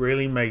good.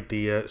 Really made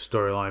the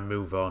storyline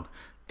move on.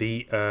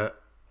 The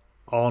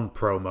Arn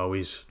promo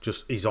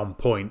is on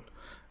point.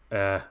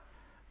 I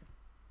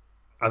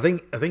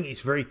think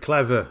it's very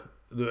clever.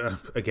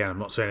 Again, I'm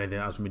not saying anything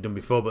that hasn't been done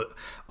before, but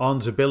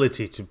Arn's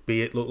ability to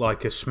look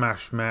like a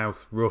smash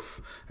mouth,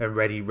 rough and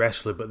ready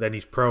wrestler, but then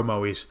his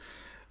promo is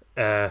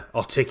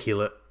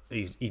articulate.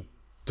 He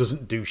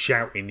doesn't do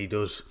shouting. He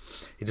does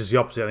the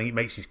opposite. I think it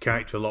makes his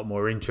character a lot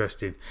more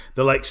interesting.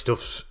 The Lex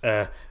stuff's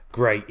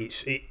great.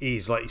 It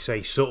is, like you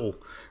say, subtle.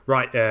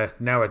 Right,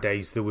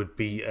 nowadays there would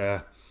be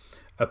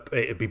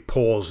it'd be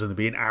pause and there'd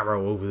be an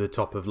arrow over the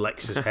top of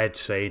Lex's head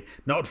saying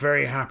 "not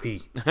very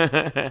happy,"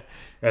 and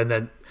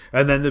then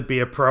there'd be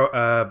a poll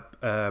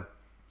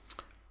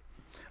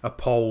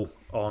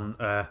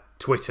on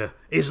Twitter: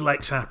 "Is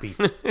Lex happy?"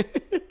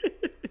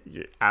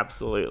 You're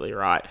absolutely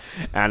right.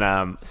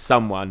 And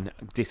someone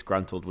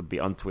disgruntled would be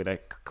on Twitter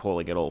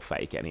calling it all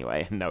fake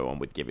anyway, and no one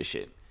would give a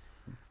shit.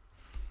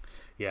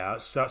 Yeah,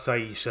 that's how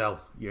you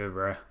sell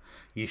your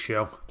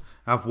show.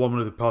 Have one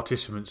of the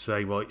participants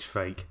say, well, it's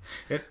fake.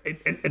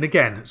 And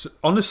again,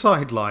 on the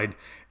sideline,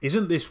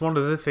 isn't this one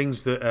of the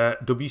things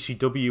that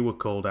WCW were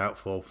called out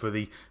for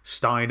the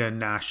Steiner,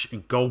 Nash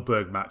and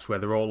Goldberg match, where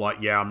they're all like,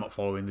 yeah, I'm not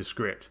following the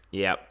script?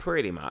 Yeah,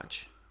 pretty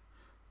much.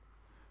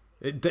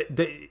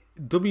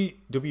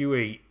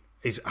 WWE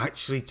is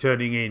actually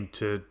turning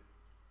into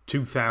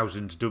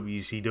 2000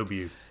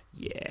 WCW.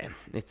 Yeah,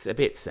 it's a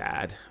bit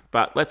sad.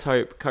 But let's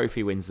hope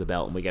Kofi wins the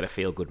belt and we get a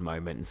feel-good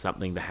moment and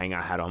something to hang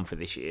our hat on for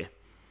this year.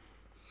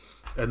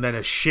 And then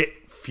a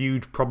shit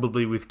feud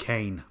probably with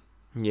Kane.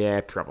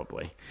 Yeah,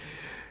 probably.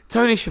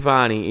 Tony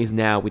Schiavone is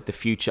now with the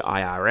future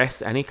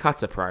IRS and he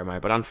cuts a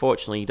promo, but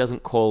unfortunately he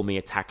doesn't call me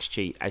a tax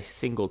cheat a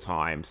single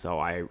time, so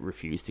I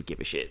refuse to give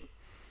a shit.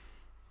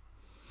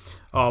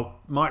 Oh,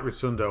 Mike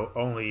Rotundo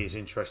only is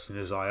interesting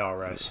as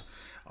IRS.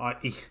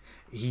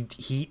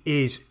 He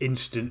is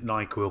instant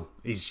NyQuil.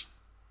 He's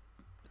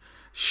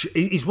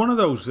one of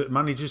those that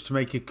manages to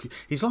make it.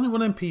 He's like one of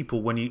them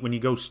people when you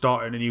go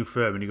start in a new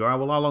firm and you go, oh,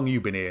 well, how long have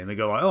you been here? And they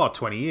go like,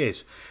 20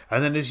 years.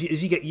 And then as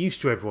you get used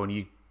to everyone,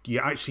 you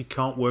actually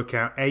can't work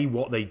out A,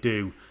 what they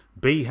do,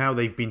 B, how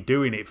they've been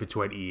doing it for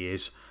 20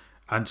 years,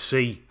 and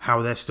C,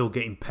 how they're still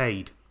getting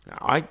paid.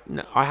 I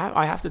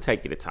have to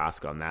take you to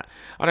task on that.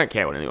 I don't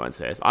care what anyone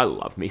says. I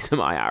love me some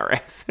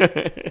IRS.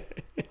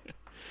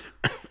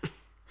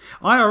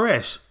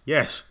 IRS,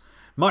 yes.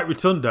 Mike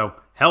Rotundo,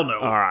 hell no.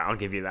 All right, I'll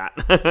give you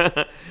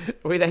that.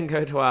 We then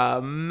go to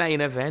our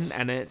main event,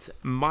 and it's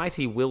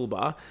Mighty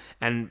Wilbur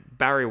and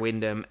Barry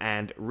Windham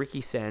and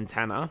Ricky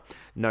Santana,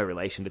 no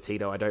relation to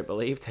Tito, I don't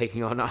believe,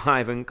 taking on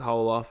Ivan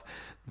Koloff,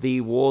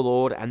 the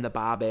Warlord, and the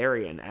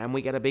Barbarian. And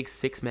we get a big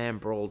six-man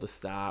brawl to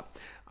start.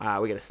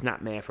 We get a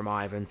snapmare from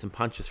Ivan, some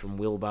punches from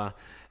Wilbur,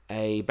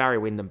 a Barry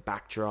Windham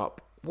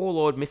backdrop.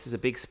 Warlord misses a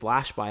big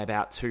splash by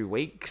about 2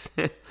 weeks,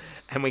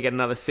 and we get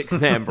another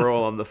six-man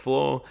brawl on the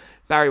floor.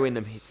 Barry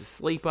Windham hits a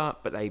sleeper,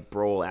 but they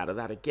brawl out of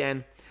that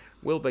again.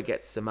 Wilbur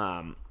gets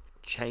some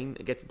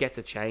gets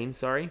a chain,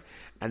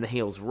 and the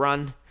heels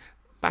run.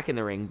 Back in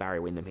the ring, Barry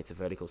Windham hits a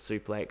vertical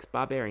suplex.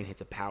 Barbarian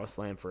hits a power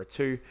slam for a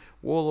 2.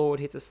 Warlord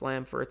hits a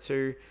slam for a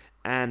 2.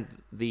 And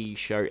the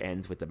show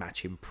ends with the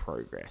match in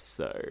progress.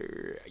 So,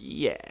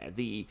 yeah,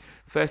 the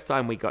first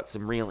time we got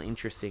some real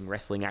interesting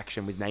wrestling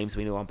action with names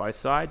we knew on both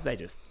sides, they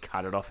just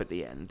cut it off at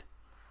the end.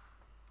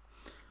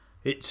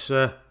 It's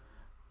a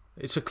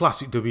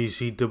classic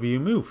WCW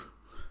move.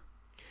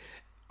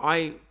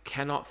 I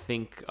cannot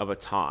think of a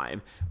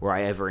time where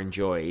I ever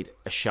enjoyed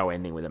a show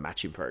ending with a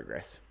match in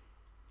progress.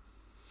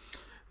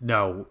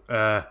 No.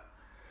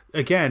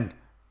 Again,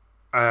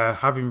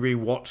 having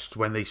rewatched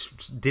when they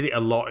did it a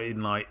lot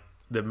in like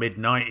the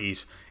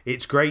mid-90s,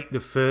 it's great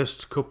the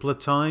first couple of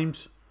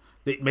times.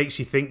 It makes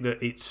you think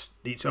that it's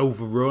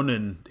overrun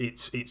and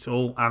it's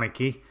all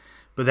anarchy.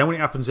 But then when it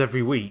happens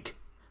every week,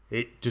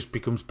 it just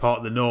becomes part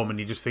of the norm, and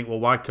you just think, well,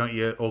 why can't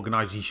you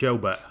organise your show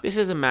better? This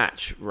is a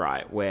match,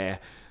 right, where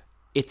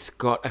it's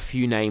got a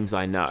few names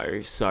I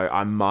know, so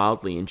I'm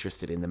mildly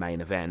interested in the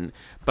main event,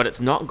 but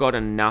it's not got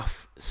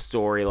enough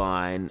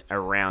storyline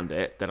around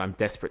it that I'm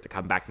desperate to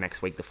come back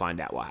next week to find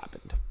out what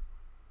happened.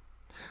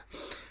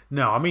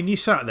 No, I mean, you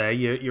sat there,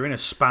 you're in a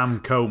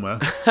spam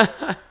coma,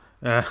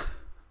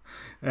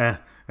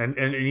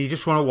 and you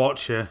just want to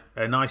watch a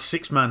nice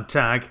six-man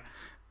tag,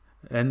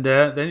 and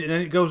then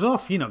it goes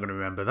off. You're not going to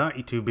remember that.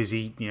 You're too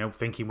busy,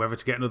 thinking whether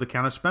to get another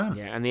can of spam.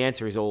 Yeah, and the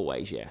answer is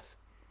always yes.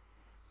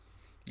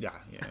 Yeah.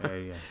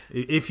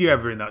 If you're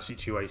ever in that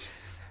situation.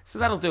 So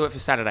that'll do it for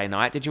Saturday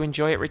night. Did you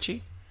enjoy it,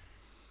 Richie?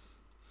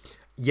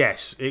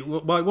 Yes. It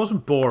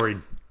wasn't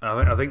boring.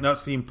 I think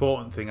that's the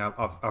important thing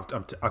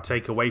I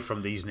take away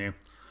from these now.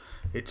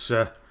 It's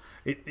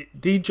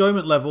The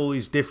enjoyment level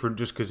is different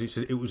just because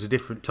it was a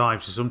different time.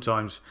 So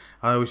sometimes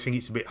I always think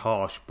it's a bit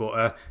harsh,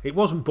 but it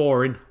wasn't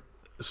boring.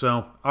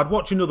 So I'd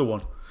watch another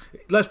one.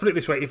 Let's put it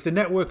this way: if the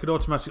network had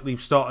automatically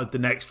started the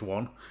next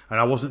one and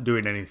I wasn't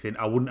doing anything,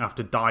 I wouldn't have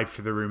to dive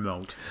for the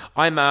remote.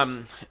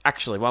 I'm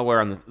actually, while we're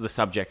on the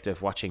subject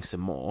of watching some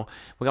more,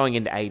 we're going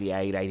into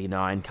 88,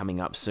 89 coming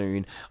up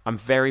soon. I'm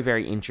very,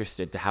 very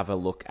interested to have a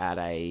look at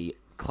a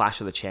Clash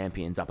of the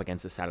Champions up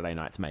against the Saturday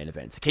night's main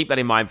event. So keep that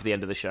in mind for the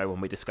end of the show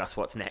when we discuss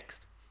what's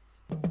next.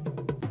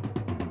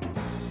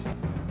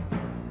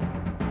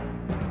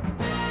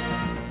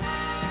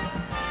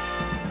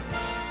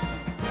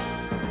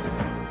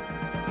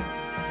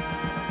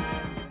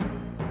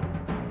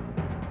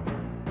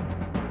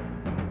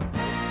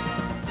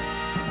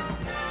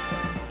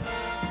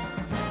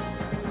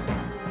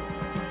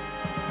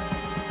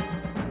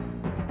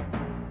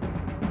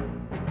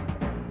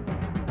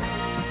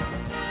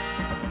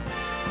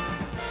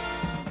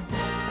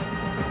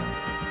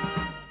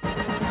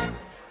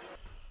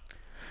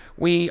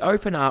 We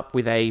open up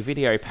with a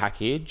video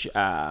package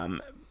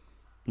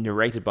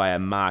narrated by a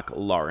Mark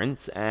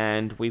Lawrence,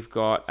 and we've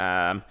got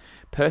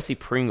Percy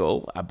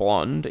Pringle, a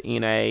blonde,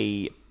 in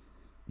a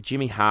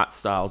Jimmy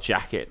Hart-style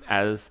jacket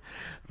as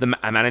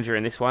a manager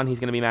in this one. He's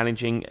going to be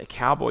managing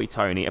Cowboy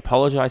Tony.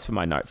 Apologise for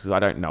my notes, because I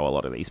don't know a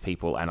lot of these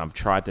people, and I've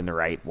tried to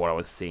narrate what I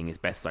was seeing as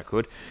best I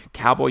could.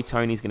 Cowboy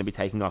Tony's going to be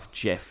taking off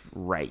Jeff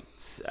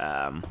Rates.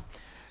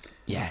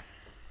 Yeah,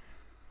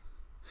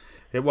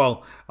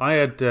 well, I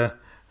had...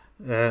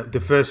 the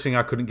first thing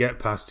I couldn't get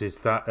past is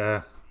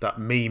that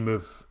meme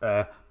of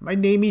my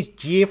name is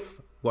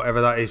Jeff,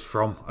 whatever that is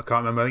from. I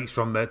can't remember. I think it's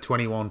from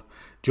 21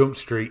 Jump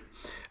Street.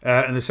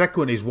 And the second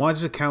one is, why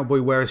does a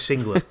cowboy wear a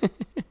singlet?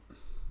 I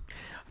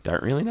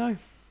don't really know.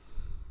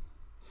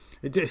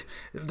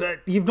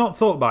 You've not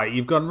thought about it.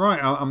 You've gone,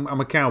 right, I'm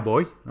a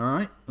cowboy. All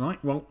right.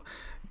 Well,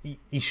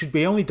 he should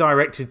be only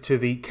directed to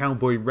the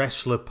cowboy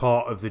wrestler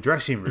part of the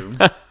dressing room.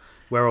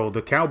 Where all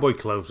the cowboy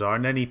clothes are,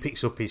 and then he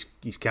picks up his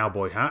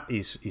cowboy hat,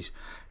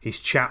 his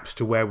chaps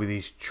to wear with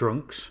his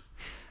trunks,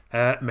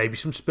 maybe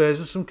some spurs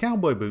and some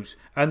cowboy boots,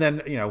 and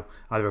then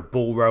either a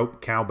bull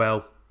rope,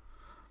 cowbell,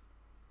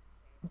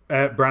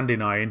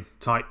 branding iron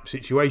type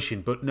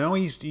situation. But no,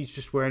 he's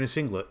just wearing a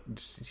singlet.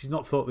 He's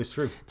not thought this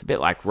through. It's a bit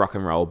like rock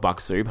and roll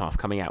Buck Zumhoff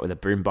coming out with a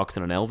boombox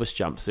and an Elvis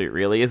jumpsuit,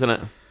 really, isn't it?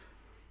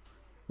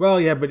 Well,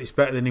 yeah, but it's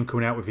better than him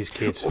coming out with his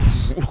kids.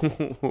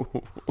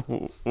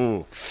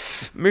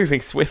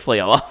 Moving swiftly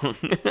along.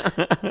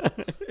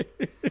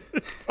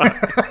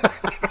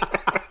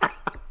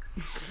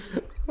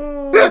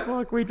 Oh,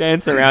 fuck, we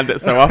dance around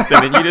it so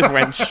often, and you just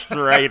went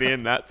straight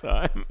in that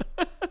time.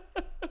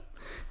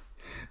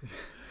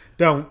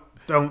 Don't.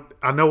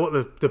 I know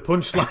what the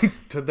punchline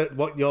to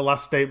what your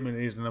last statement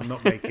is, and I'm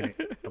not making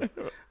it.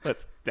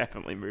 Let's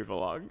definitely move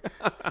along.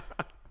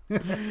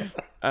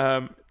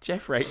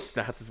 Jeff Rates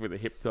starts us with a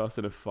hip toss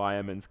and a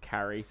fireman's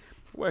carry,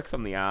 works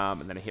on the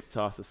arm, and then a hip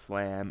toss, a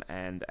slam,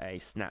 and a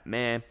snap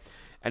mare,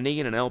 a knee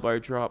and an elbow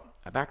drop,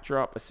 a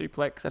backdrop, a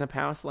suplex, and a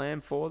power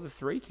slam for the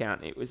 3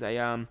 count. It was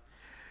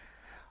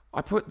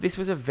this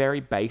was a very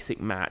basic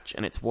match,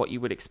 and it's what you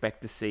would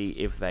expect to see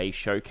if they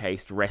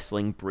showcased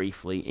wrestling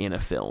briefly in a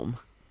film.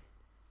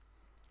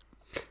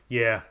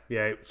 Yeah,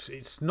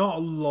 it's not a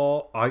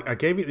lot. I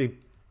gave it the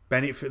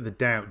benefit of the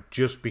doubt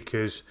just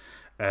because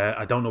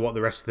I don't know what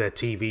the rest of their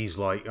TV's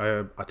like.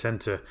 I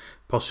tend to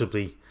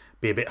possibly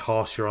be a bit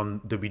harsher on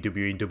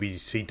WWE and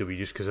WCW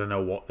just because I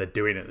know what they're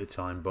doing at the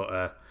time.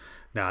 But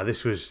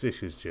this was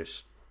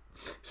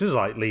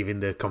like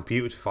leaving the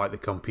computer to fight the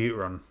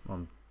computer on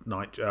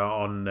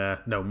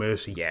No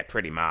Mercy. Yeah,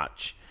 pretty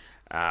much.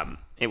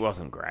 It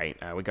wasn't great.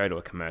 We go to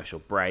a commercial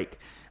break.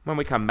 When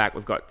we come back,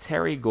 we've got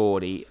Terry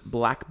Gordy,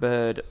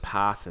 Blackbird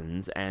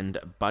Parsons, and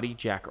Buddy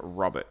Jack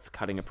Roberts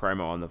cutting a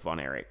promo on the Von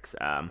Erichs.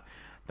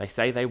 They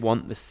say they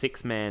want the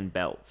 6-man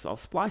belts. I'll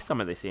splice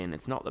some of this in.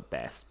 It's not the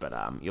best, but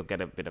you'll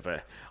get a bit of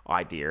an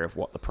idea of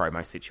what the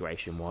promo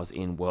situation was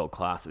in World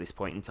Class at this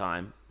point in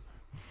time.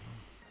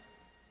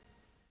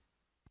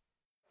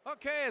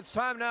 Okay, it's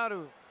time now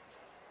to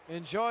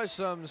enjoy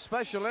some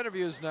special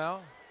interviews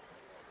now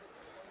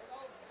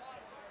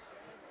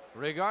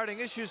regarding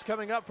issues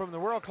coming up from the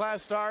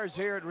world-class stars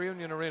here at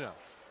Reunion Arena.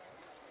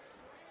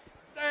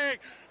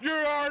 You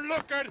are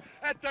looking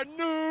at the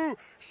new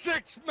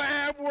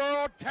 6-man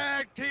World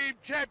Tag Team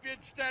Champion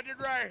standing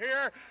right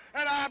here,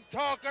 and I'm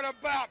talking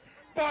about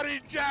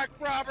Buddy Jack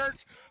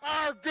Roberts,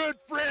 our good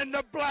friend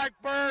the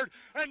Blackbird,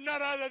 and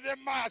none other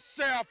than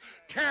myself,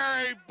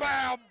 Terry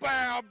Bam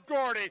Bam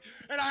Gordy.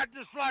 And I'd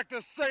just like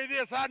to say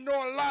this, I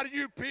know a lot of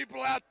you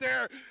people out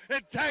there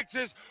in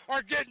Texas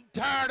are getting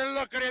tired of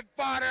looking at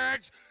Von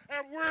Erichs,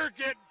 and we're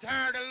getting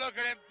tired of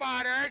looking at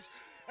Von Erichs.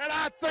 And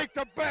I think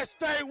the best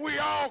thing we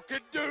all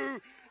can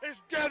do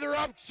is gather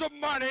up some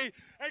money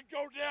and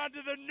go down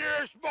to the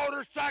nearest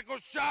motorcycle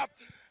shop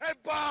and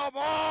buy them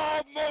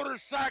all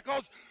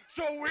motorcycles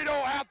so we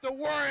don't have to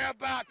worry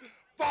about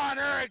Von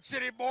Erichs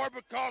anymore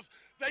because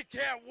they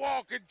can't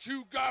walk and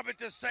chew gum at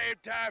the same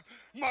time,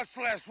 much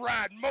less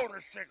ride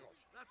motorcycles.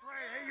 That's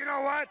Hey, you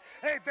know what?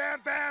 Hey, Bam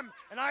Bam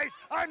and Ice,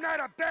 I'm not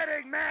a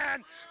betting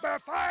man, but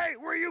if I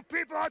were you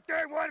people out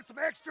there and wanted some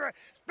extra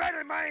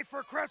spending money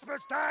for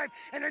Christmas time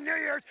and the New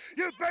Year's,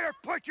 you better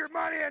put your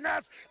money in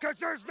us, because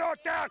there's no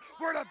doubt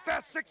we're the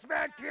best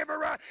six-man team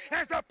around.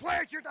 As the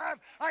players, you have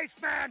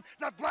Iceman,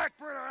 the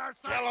Blackbird on our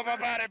side. Tell them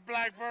about it,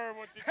 Blackbird.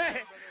 What you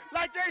hey,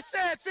 like they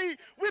said, see,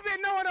 we've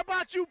been knowing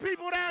about you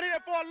people down here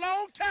for a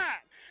long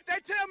time. They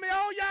tell me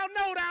all y'all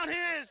know down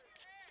here is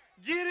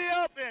giddy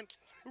up and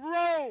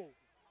roll.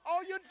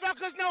 All you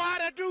suckers know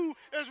how to do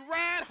is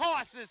ride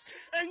horses.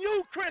 And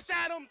you, Chris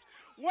Adams,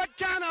 what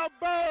kind of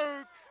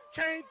bird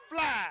can't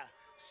fly?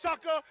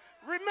 Sucker,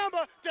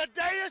 remember,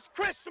 today is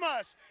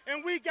Christmas,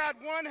 and we got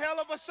one hell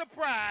of a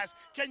surprise.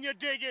 Can you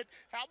dig it?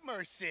 Have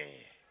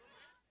mercy.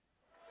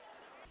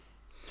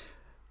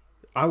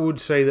 I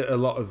would say that a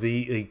lot of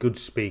the good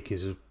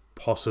speakers have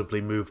possibly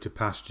moved to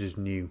pastures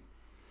new.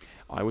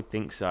 I would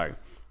think so.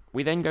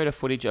 We then go to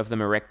footage of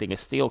them erecting a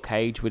steel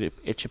cage,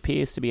 which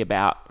appears to be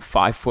about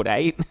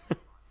 5'8".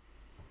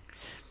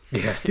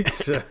 Yeah,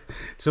 it's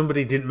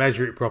somebody didn't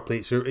measure it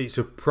properly. It's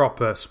a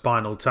proper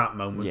Spinal Tap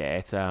moment. Yeah,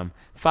 it's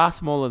far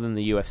smaller than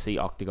the UFC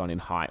octagon in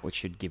height, which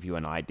should give you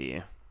an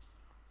idea.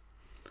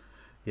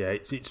 Yeah,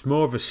 it's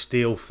more of a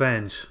steel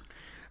fence.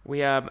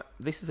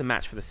 This is a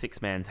match for the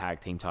 6-man tag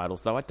team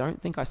titles, though I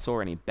don't think I saw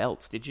any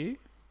belts. Did you?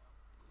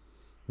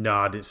 No,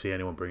 I didn't see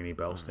anyone bring any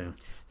belts down.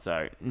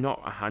 So,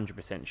 not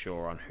 100%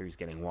 sure on who's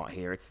getting what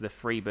here. It's the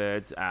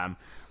Freebirds,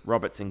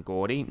 Roberts and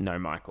Gordy, no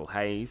Michael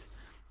Hayes,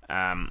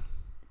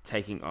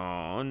 taking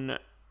on...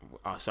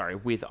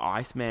 with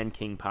Iceman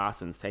King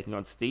Parsons, taking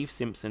on Steve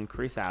Simpson,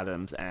 Chris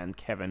Adams, and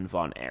Kevin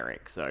Von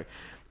Erich. So,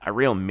 a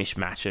real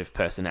mishmash of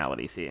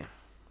personalities here.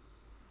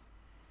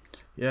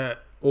 Yeah,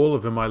 all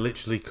of them I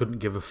literally couldn't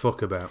give a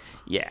fuck about.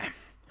 Yeah.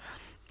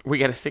 We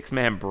get a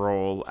 6-man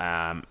brawl,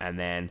 and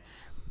then...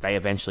 they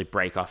eventually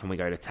break off and we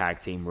go to tag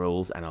team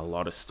rules and a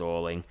lot of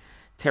stalling.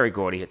 Terry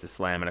Gordy hits a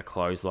slam and a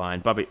clothesline.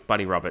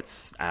 Buddy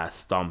Roberts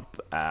stomp.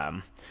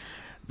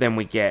 Then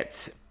we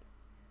get...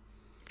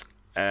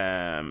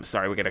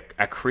 we get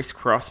a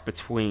crisscross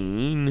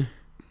between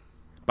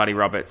Buddy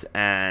Roberts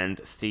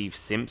and Steve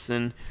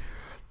Simpson.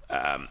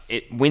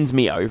 It wins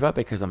me over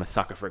because I'm a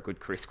sucker for a good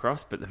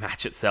crisscross, but the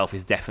match itself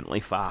is definitely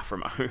far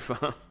from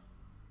over.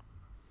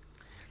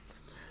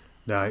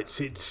 No,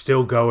 it's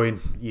still going.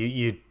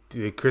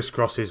 The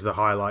crisscross is the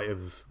highlight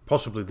of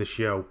possibly the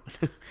show.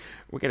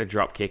 We get a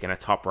drop kick and a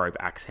top rope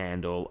axe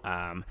handle.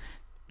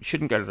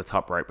 Shouldn't go to the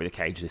top rope with a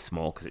cage this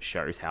small because it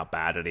shows how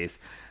bad it is.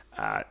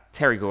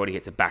 Terry Gordy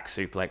hits a back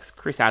suplex.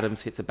 Chris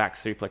Adams hits a back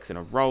suplex and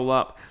a roll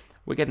up.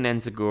 We get an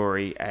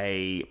Enziguri,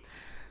 a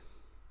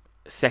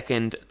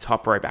second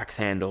top rope axe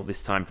handle,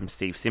 this time from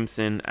Steve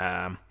Simpson.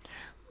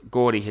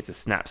 Gordy hits a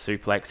snap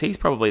suplex. He's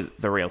probably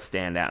the real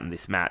standout in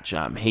this match.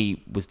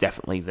 He was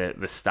definitely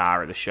the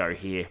star of the show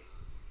here.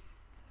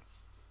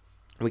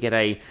 We get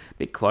a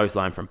big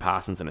clothesline from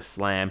Parsons and a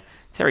slam.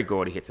 Terry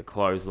Gordy hits a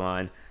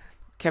clothesline.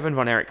 Kevin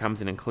Von Erich comes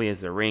in and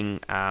clears the ring.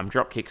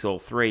 Drop kicks all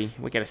three.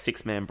 We get a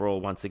 6-man brawl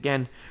once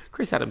again.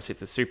 Chris Adams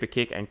hits a super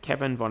kick, and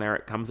Kevin Von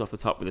Erich comes off the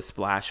top with a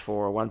splash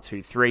for a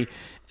 1-2-3.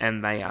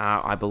 And they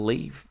are, I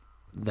believe,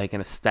 they're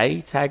going to stay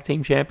tag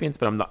team champions,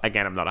 but I'm not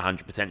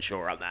 100%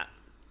 sure on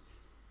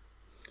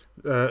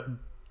that.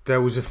 There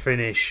was a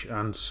finish,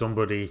 and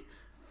somebody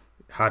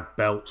had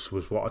belts,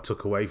 was what I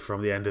took away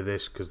from the end of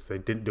this, because they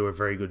didn't do a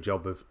very good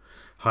job of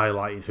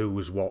highlighting who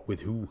was what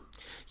with who.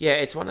 Yeah,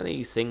 it's one of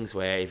these things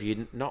where if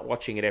you're not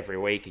watching it every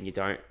week and you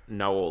don't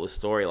know all the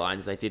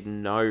storylines, they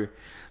didn't know,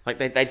 like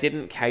they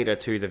didn't cater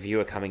to the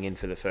viewer coming in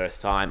for the first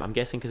time. I'm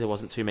guessing because there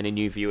wasn't too many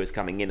new viewers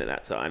coming in at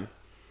that time.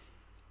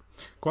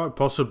 Quite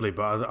possibly,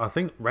 but I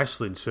think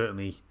wrestling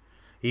certainly,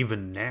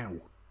 even now,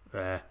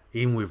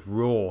 even with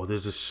Raw,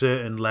 there's a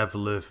certain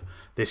level of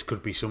this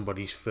could be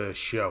somebody's first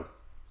show.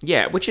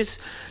 Yeah, which is,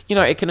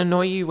 it can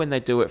annoy you when they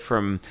do it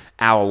from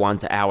hour 1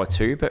 to hour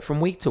 2, but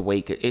from week to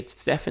week,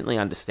 it's definitely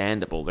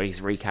understandable. These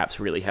recaps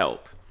really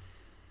help.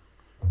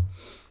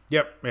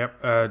 Yep.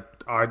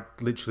 I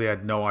literally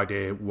had no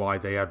idea why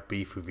they had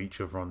beef with each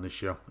other on this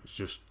show. It's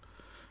just,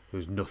 there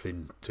was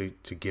nothing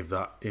to give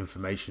that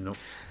information up.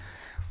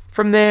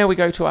 From there, we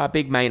go to our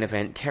big main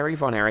event. Kerry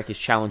Von Erich is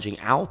challenging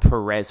Al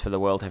Perez for the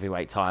World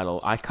Heavyweight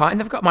title. I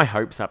kind of got my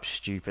hopes up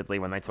stupidly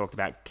when they talked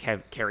about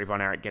Kerry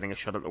Von Erich getting a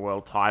shot at the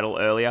world title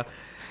earlier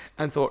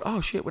and thought,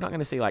 oh shit, we're not going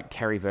to see like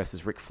Kerry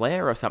versus Ric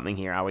Flair or something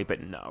here, are we?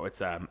 But no,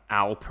 it's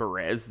Al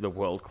Perez, the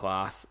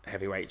world-class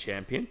heavyweight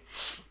champion.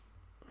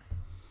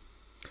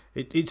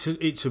 It's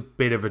a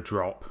bit of a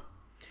drop.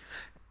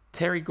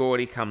 Terry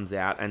Gordy comes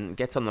out and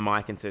gets on the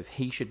mic and says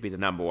he should be the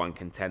number 1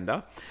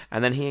 contender.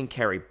 And then he and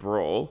Kerry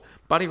brawl.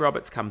 Buddy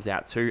Roberts comes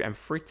out too, and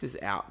Fritz is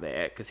out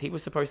there because he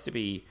was supposed to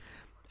be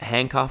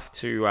handcuffed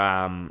to...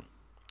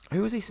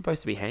 who was he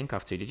supposed to be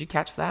handcuffed to? Did you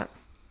catch that?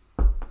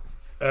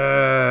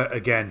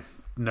 Again,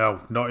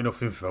 no, not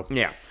enough info.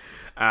 Yeah.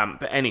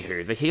 But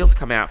anywho, the heels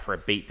come out for a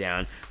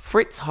beatdown.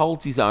 Fritz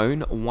holds his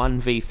own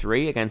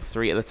 1v3 against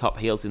 3 of the top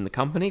heels in the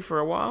company for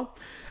a while.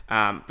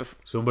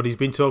 Somebody's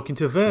been talking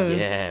to Vern.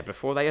 Yeah,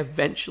 before they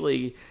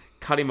eventually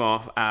cut him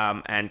off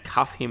and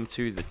cuff him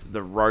to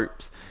the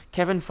ropes.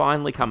 Kevin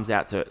finally comes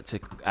out to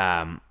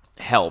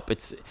help.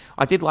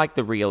 I did like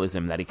the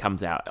realism that he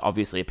comes out,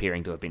 obviously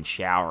appearing to have been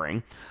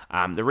showering.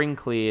 The ring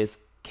clears.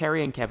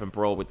 Kerry and Kevin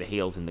brawl with the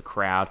heels in the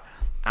crowd.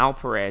 Al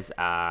Perez,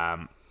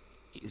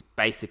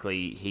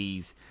 basically,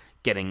 he's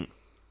getting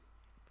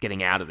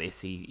out of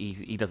this.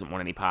 He doesn't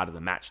want any part of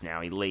the match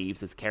now. He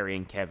leaves as Kerry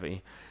and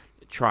Kevin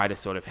try to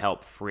sort of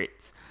help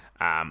Fritz.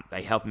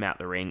 They help him out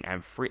the ring,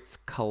 and Fritz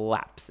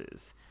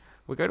collapses.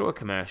 We go to a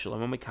commercial,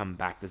 and when we come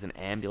back, there's an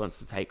ambulance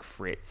to take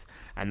Fritz,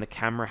 and the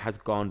camera has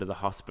gone to the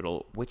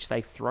hospital, which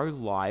they throw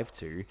live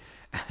to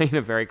in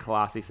a very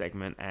classy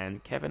segment,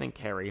 and Kevin and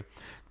Kerry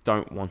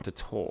don't want to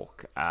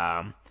talk.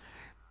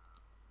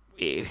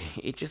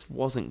 It just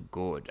wasn't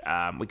good.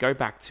 We go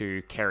back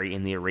to Kerry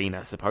in the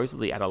arena,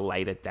 supposedly at a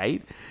later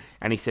date,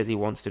 and he says he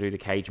wants to do the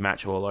cage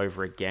match all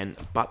over again,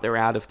 but they're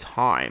out of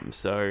time.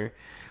 So,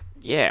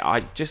 yeah,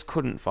 I just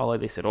couldn't follow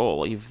this at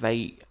all. If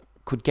they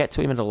could get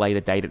to him at a later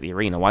date at the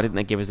arena, why didn't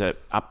they give us an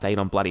update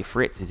on bloody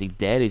Fritz? Is he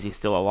dead? Is he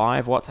still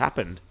alive? What's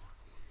happened?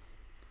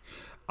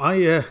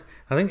 I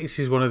think this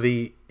is one of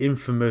the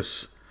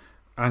infamous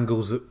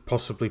angles that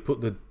possibly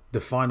put the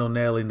final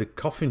nail in the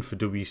coffin for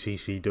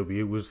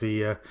WCCW, was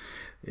the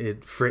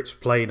Fritz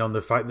playing on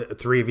the fact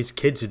that 3 of his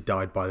kids had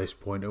died by this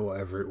point, or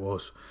whatever it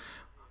was.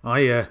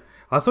 I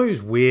thought it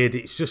was weird.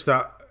 It's just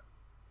that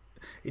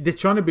they're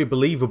trying to be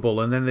believable,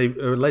 and then they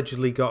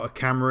allegedly got a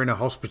camera in a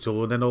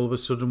hospital, and then all of a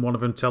sudden one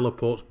of them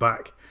teleports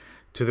back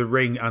to the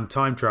ring and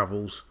time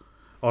travels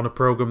on a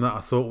program that I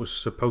thought was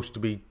supposed to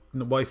be,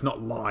 well, if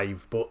not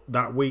live, but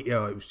that week.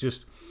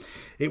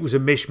 It was a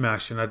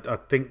mishmash, and I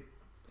think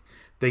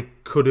they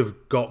could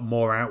have got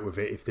more out of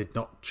it if they'd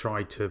not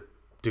tried to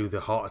do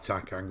the heart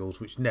attack angles,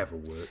 which never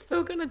worked. They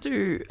were going to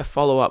do a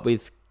follow-up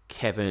with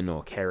Kevin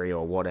or Kerry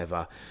or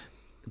whatever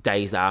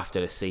days after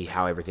to see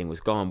how everything was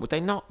gone. Would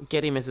they not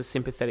get him as a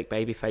sympathetic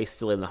babyface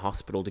still in the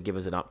hospital to give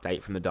us an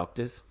update from the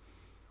doctors?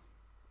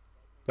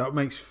 That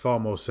makes far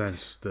more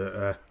sense.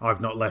 That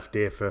I've not left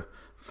here for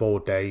 4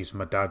 days.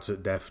 My dad's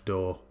at death's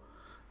door.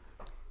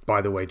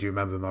 By the way, do you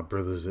remember my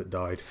brothers that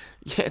died?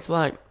 Yeah, it's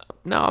like,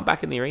 no, I'm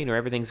back in the arena.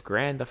 Everything's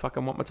grand. I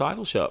fucking want my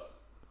title shot.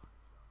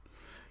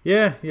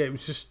 Yeah, it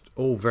was just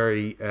all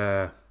very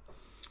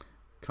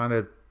kind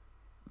of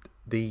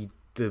the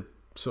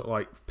sort of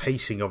like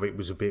pacing of it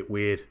was a bit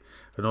weird,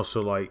 and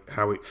also like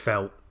how it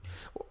felt.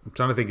 I'm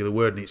trying to think of the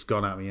word, and it's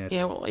gone out of my head.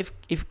 Yeah, well,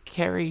 if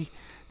Kerry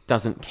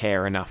doesn't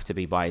care enough to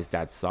be by his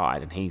dad's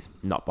side, and he's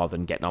not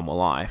bothered getting on with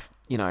life,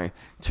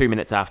 2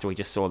 minutes after we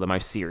just saw the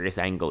most serious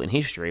angle in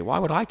history, why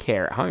would I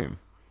care at home?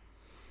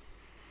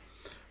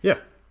 Yeah.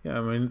 I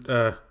mean,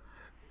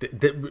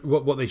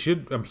 what they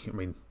should,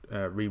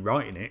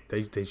 rewriting it,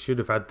 they should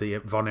have had the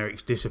Von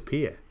Erichs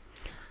disappear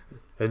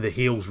and the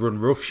heels run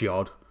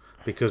roughshod,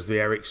 because the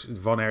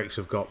Von Erichs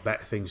have got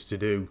better things to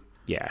do.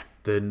 Yeah.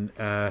 Than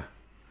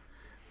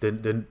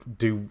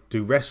do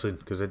wrestling,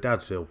 because their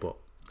dad's ill, but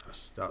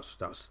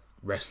that's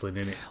wrestling,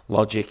 innit?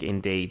 Logic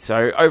indeed.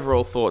 So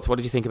overall thoughts, what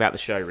did you think about the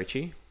show,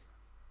 Richie?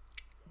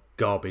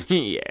 Garbage.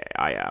 Yeah,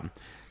 I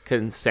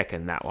can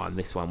second that one.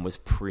 This one was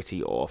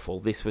pretty awful.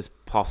 This was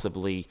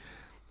possibly,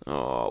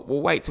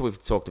 we'll wait till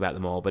we've talked about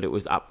them all, but it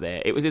was up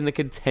there. It was in the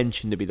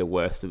contention to be the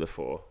worst of the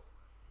 4.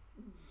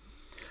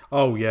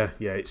 Oh yeah,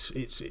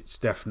 it's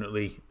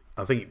definitely.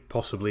 I think it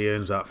possibly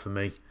earns that for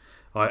me.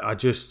 I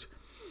just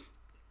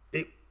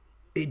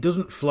it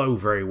doesn't flow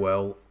very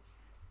well.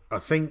 I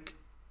think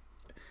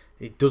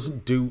it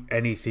doesn't do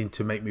anything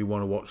to make me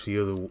want to watch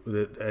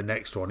the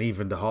next one.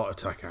 Even the heart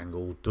attack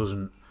angle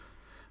doesn't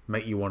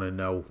make you want to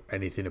know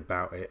anything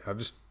about it.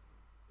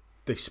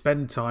 They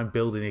spend time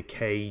building a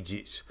cage.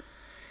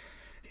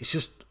 It's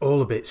just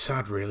all a bit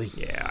sad, really.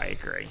 Yeah, I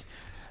agree.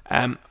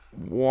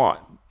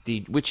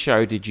 Which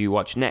show did you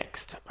watch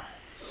next?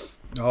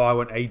 Oh, I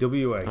went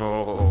AWA.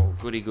 Oh,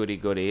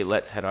 goody.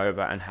 Let's head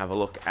over and have a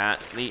look at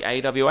the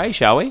AWA,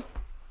 shall we?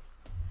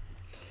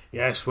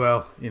 Yes,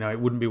 well, it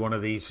wouldn't be one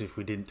of these if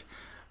we didn't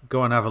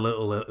go and have a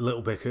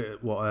little bit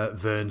at what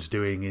Vern's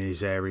doing in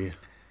his area.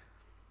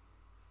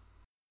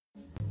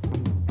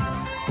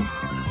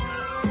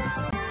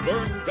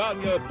 Vern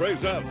Gagne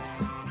presents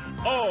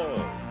All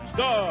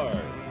Star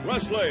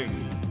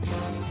Wrestling.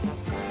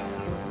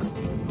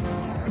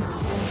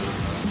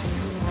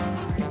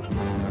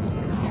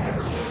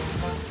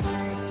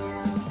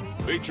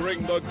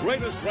 Featuring the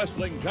greatest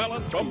wrestling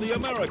talent from the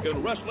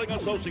American Wrestling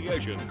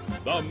Association,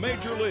 the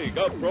Major League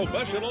of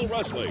Professional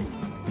Wrestling.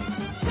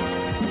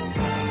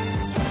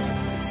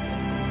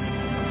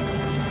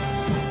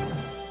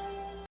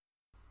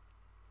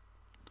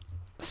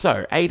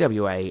 So,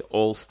 AWA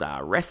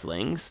All-Star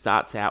Wrestling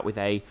starts out with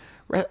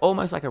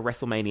almost like a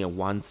WrestleMania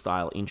 1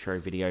 style intro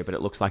video, but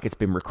it looks like it's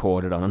been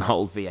recorded on an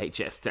old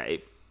VHS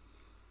tape.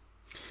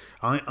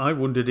 I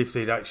wondered if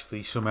they'd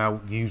actually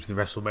somehow used the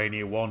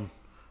WrestleMania 1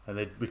 and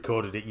they'd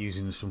recorded it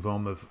using some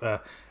form of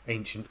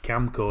ancient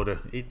camcorder.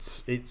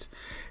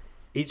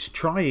 It's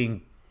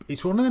trying.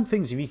 It's one of them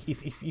things.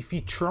 If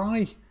you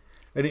try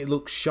and it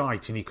looks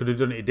shite, and you could have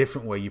done it a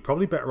different way, you're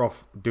probably better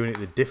off doing it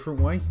the different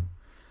way.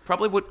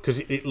 Probably would, because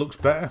it looks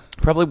better.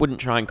 Probably wouldn't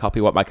try and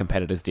copy what my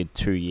competitors did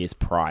 2 years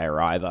prior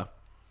either.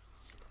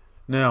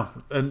 No,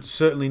 and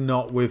certainly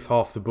not with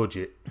half the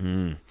budget.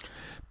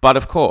 But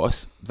of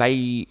course,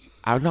 they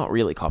are not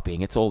really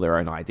copying. It's all their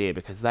own idea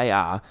because they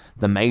are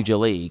the major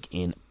league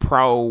in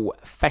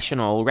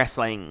professional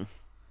wrestling.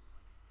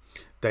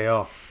 They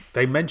are.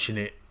 They mention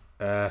it.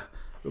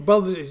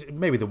 Well,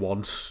 maybe the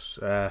once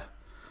a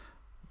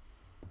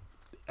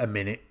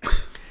minute.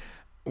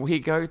 We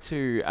go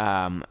to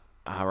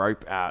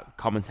our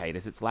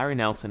commentators. It's Larry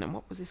Nelson, and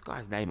what was this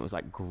guy's name? It was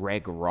like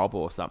Greg Robb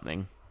or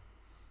something.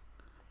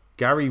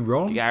 Gary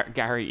Ron?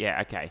 Gary,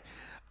 yeah, okay.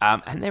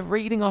 And they're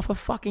reading off a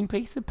fucking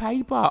piece of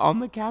paper on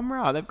the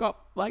camera. They've got,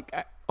 like,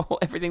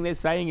 everything they're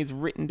saying is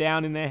written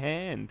down in their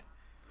hand.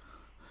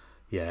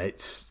 Yeah,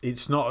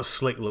 it's not a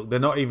slick look. They're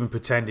not even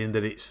pretending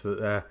that it's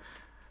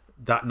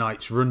that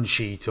night's run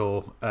sheet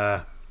or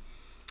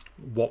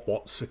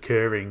what's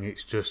occurring.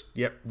 It's just,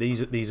 yep,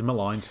 these are my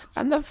lines.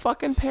 And the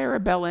fucking pair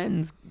of bell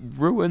ends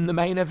ruin the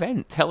main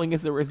event, telling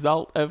us the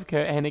result of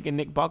Kurt Hennig and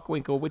Nick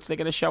Bockwinkel, which they're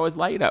going to show us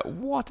later.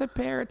 What a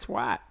pair of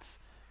twats.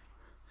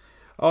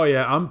 Oh,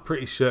 yeah, I'm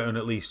pretty certain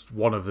at least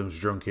one of them's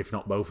drunk, if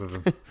not both of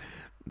them.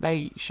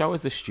 They show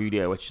us the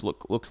studio, which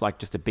looks like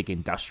just a big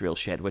industrial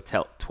shed with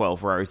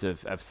 12 rows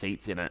of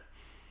seats in it.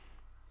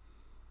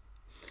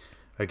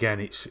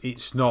 Again,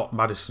 it's not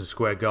Madison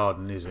Square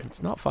Garden, is it?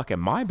 It's not fucking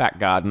my back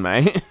garden,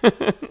 mate.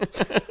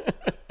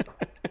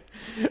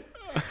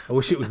 I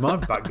wish it was my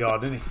back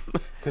garden,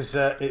 because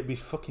it'd be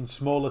fucking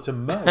smaller to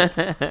mow.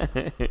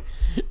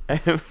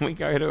 We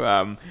go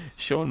to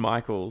Shawn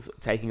Michaels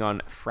taking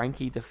on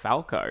Frankie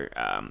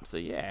DeFalco. So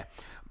yeah,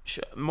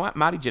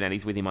 Marty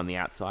Jannetty's with him on the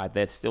outside.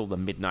 They're still the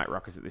Midnight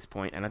Rockers at this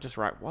point, and I just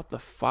write, what the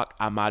fuck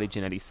are Marty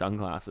Jannetty's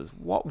sunglasses?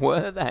 What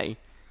were they?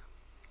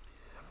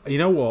 You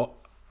know what?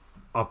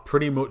 I've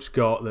pretty much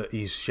got that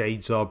his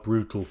shades are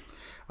brutal.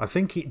 I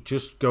think it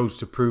just goes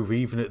to prove,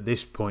 even at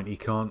this point, he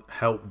can't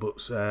help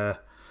but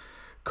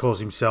cause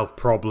himself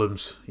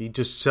problems. He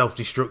just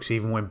self-destructs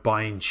even when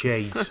buying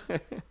shades.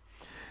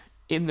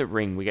 In the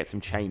ring, we get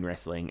some chain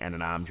wrestling and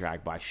an arm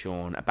drag by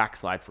Shawn, a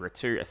backslide for a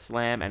 2, a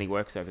slam, and he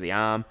works over the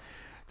arm.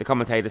 The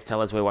commentators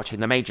tell us we're watching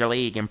the major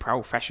league in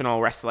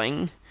professional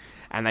wrestling,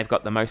 and they've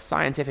got the most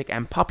scientific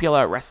and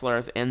popular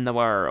wrestlers in the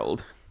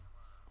world.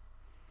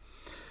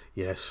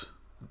 Yes.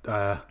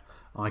 I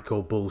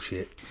call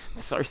bullshit.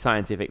 So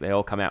scientific, they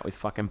all come out with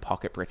fucking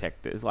pocket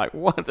protectors. Like,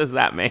 what does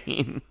that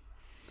mean?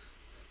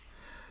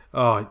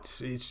 Oh, it's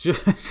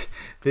just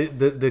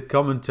the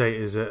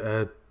commentators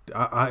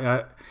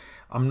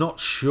I'm not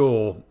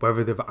sure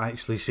whether they've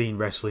actually seen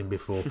wrestling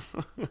before.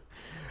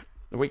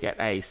 We get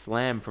a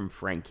slam from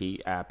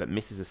Frankie, but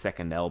misses a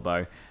second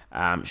elbow.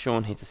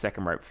 Shawn hits a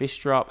second rope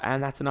fist drop,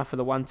 and that's enough for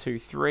the 1, 2,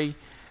 3.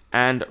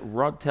 And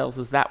Rod tells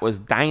us that was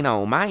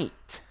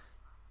Dynamite.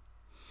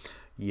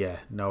 Yeah,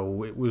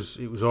 no, it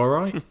was all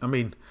right. I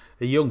mean,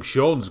 the young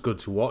Shawn's good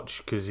to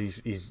watch because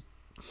he's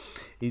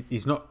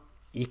not.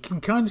 You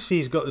can kind of see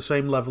he's got the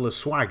same level of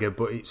swagger,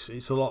 but it's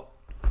a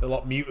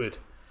lot muted.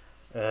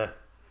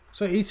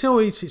 So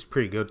it's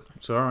pretty good.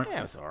 It's all right. Yeah,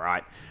 it was all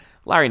right.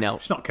 Larry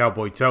Nelson. It's not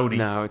Cowboy Tony.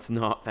 No, it's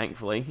not,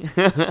 thankfully.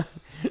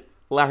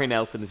 Larry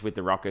Nelson is with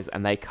the Rockers,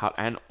 and they cut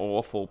an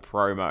awful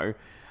promo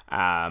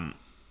on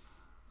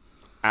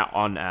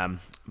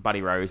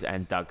Buddy Rose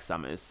and Doug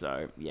Summers.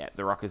 So, yeah,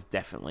 the Rockers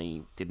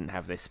definitely didn't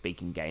have their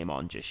speaking game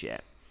on just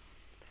yet.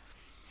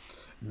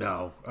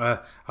 No. I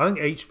think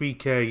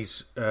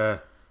HBK's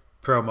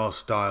promo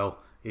style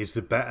is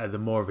the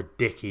more of a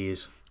dick he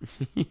is.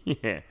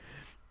 Yeah.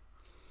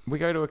 We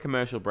go to a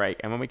commercial break,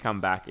 and when we come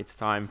back, it's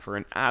time for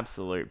an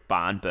absolute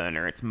barn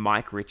burner. It's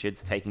Mike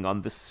Richards taking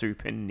on the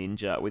Super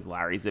Ninja with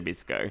Larry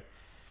Zbyszko.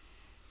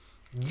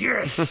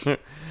 Yes!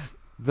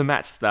 The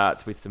match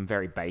starts with some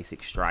very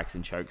basic strikes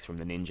and chokes from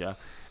the Ninja,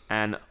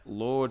 and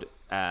Lord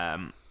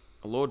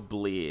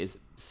Blears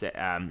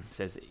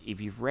says,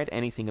 if you've read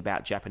anything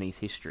about Japanese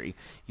history,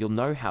 you'll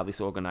know how this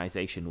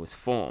organization was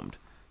formed.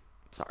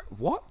 Sorry,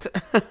 what?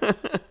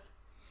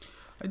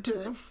 What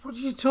are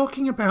you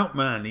talking about,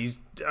 man?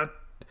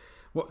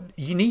 What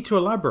you need to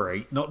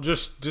elaborate, not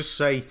just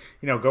say,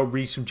 go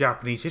read some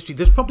Japanese history.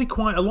 There's probably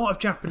quite a lot of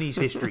Japanese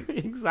history.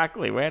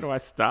 Exactly. Where do I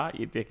start,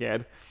 you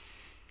dickhead?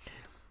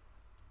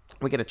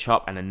 We get a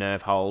chop and a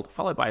nerve hold,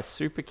 followed by a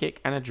super kick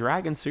and a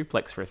dragon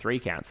suplex for a 3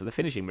 count. So the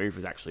finishing move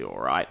was actually all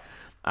right.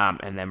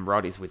 And then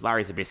Rod is with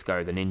Larry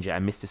Zbyszko, the Ninja,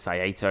 and Mr.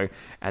 Saito,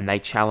 and they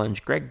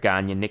challenge Greg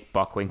Gagne, Nick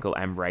Bockwinkel,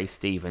 and Ray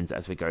Stevens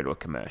as we go to a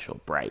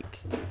commercial break.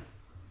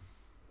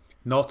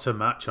 Not a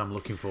match I'm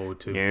looking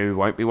forward to. No,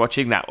 won't be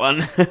watching that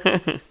one.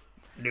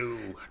 No,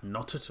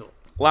 not at all.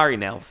 Larry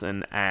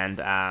Nelson and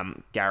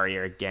Gary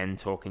are again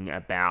talking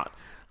about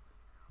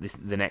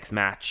the next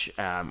match,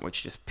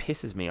 which just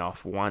pisses me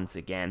off once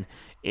again.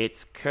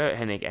 It's Kurt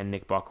Hennig and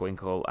Nick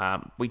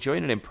Bockwinkel. We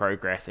join it in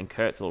progress, and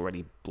Kurt's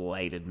already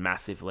bladed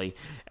massively,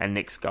 and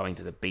Nick's going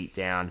to the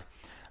beatdown.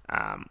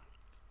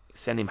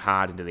 Send him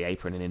hard into the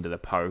apron and into the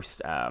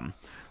post.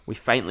 We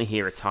faintly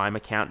hear a timer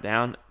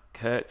countdown,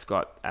 Kurt's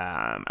got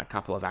a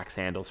couple of axe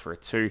handles for a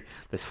 2.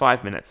 There's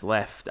 5 minutes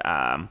left.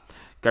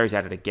 Goes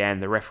at it again.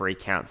 The referee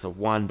counts a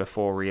 1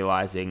 before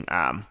realizing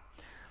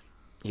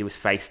he was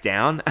face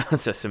down.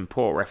 So some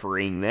poor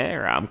refereeing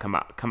there.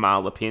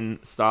 Kamal Lepin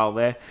style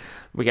there.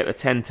 We get the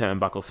 10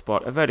 turnbuckle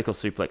spot, a vertical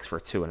suplex for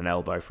a 2 and an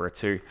elbow for a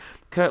 2.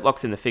 Kurt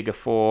locks in the figure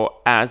 4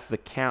 as the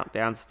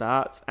countdown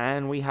starts,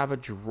 and we have a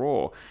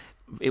draw.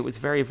 It was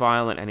very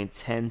violent and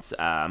intense,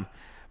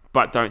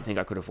 but don't think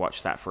I could have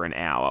watched that for an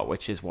hour,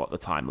 which is what the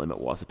time limit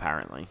was,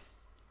 apparently.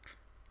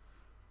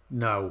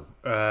 No.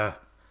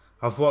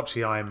 I've watched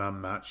the Iron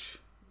Man match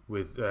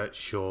with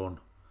Sean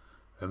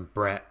and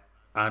Brett,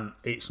 and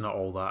it's not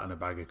all that and a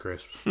bag of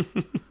crisps.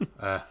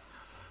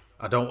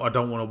 I don't want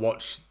to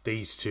watch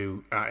these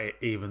two at it,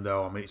 even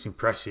though, I mean, it's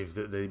impressive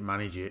that they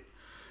manage it.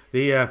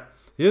 The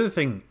other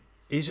thing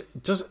is,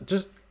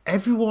 does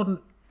everyone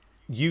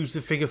use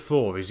the figure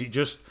 4? Is it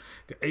just...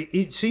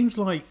 It seems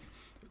like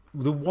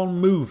the one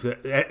move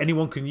that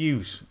anyone can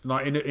use,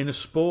 like in a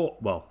sport,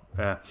 well,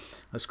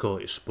 let's call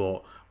it a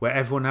sport, where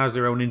everyone has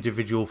their own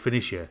individual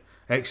finisher,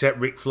 except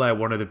Ric Flair,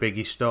 one of the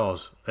biggest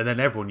stars, and then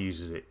everyone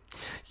uses it.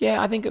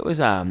 Yeah, I think it was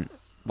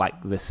like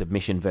the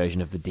submission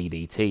version of the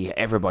DDT.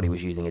 Everybody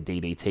was using a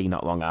DDT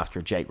not long after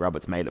Jake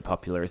Roberts made it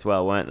popular as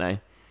well, weren't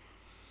they?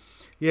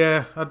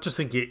 Yeah, I just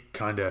think it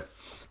kind of,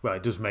 well,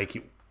 it does make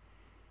it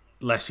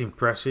less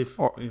impressive.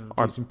 Or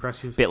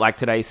impressive. A bit like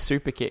today's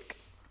super kick.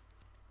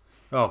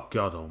 Oh,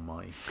 God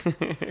almighty.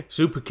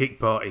 Super kick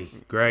party.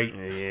 Great.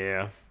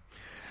 Yeah.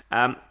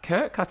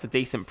 Kurt cuts a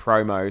decent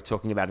promo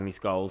talking about his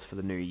goals for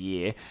the new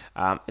year.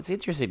 It's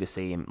interesting to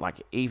see him,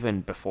 like, even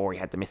before he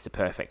had the Mr.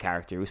 Perfect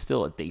character, he was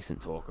still a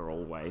decent talker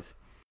always.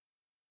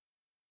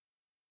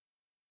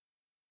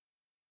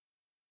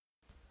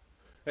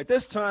 At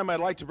this time, I'd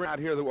like to bring out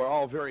here that we're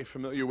all very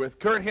familiar with.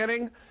 Curt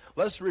Hennig,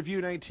 let's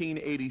review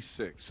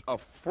 1986. A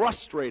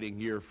frustrating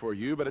year for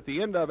you, but at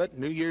the end of it,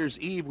 New Year's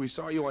Eve, we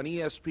saw you on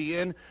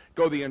ESPN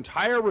go the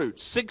entire route,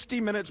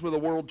 60 minutes with a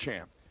world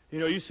champ. You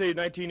know, you say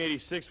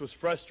 1986 was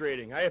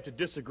frustrating. I have to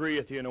disagree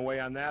with you in a way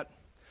on that.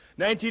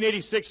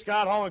 1986,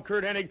 Scott Hall and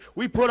Curt Hennig,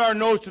 we put our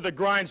nose to the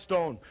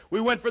grindstone.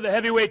 We went for the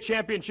heavyweight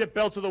championship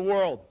belts of the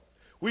world.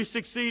 We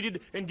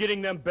succeeded in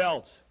getting them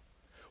belts.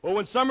 Well,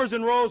 when Summers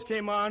and Rose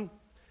came on,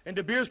 and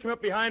De Beers came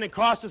up behind and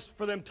cost us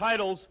for them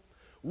titles,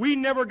 we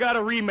never got a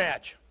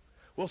rematch.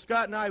 Well,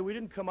 Scott and I, we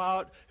didn't come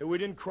out and we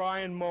didn't cry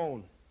and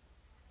moan.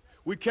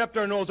 We kept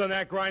our nose on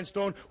that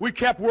grindstone. We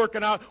kept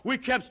working out. We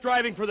kept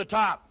striving for the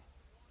top.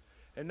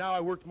 And now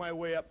I worked my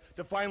way up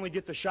to finally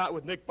get the shot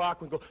with Nick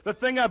Bockwinkel. The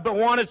thing I've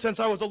wanted since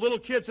I was a little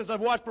kid, since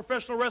I've watched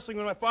professional wrestling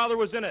when my father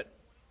was in it.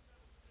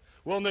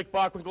 Well, Nick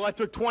Bockwinkel, I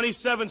took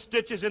 27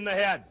 stitches in the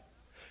head.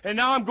 And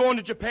now I'm going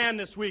to Japan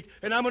this week,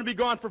 and I'm going to be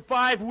gone for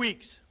 5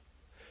 weeks.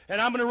 And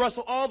I'm going to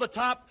wrestle all the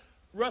top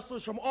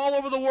wrestlers from all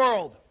over the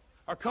world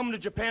are coming to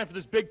Japan for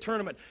this big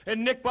tournament.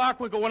 And Nick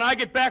Bockwinkel, when I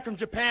get back from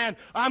Japan,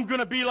 I'm going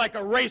to be like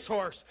a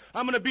racehorse.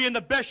 I'm going to be in the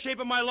best shape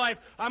of my life.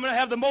 I'm going to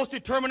have the most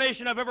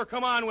determination I've ever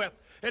come on with.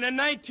 And in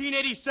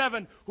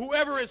 1987,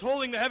 whoever is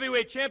holding the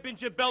heavyweight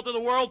championship belt of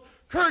the world,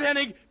 Curt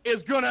Hennig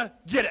is going to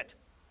get it.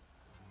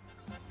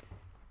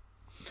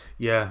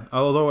 Yeah,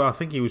 although I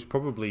think he was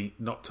probably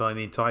not telling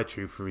the entire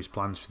truth for his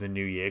plans for the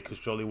new year, because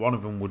surely one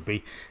of them would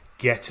be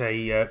get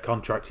a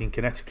contract in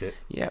Connecticut.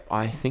 Yep,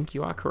 I think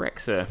you are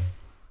correct, sir.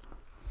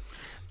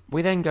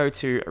 We then go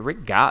to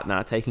Rick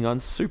Gartner taking on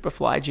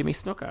Superfly Jimmy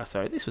Snuka.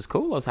 So this was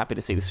cool. I was happy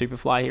to see the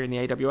Superfly here in the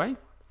AWA.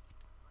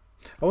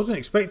 I wasn't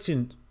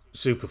expecting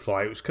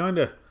Superfly. It was kind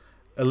of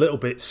a little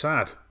bit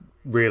sad,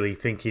 really,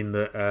 thinking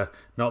that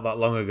not that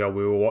long ago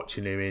we were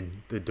watching him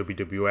in the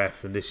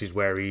WWF and this is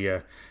where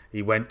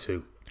he went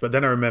to. But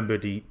then I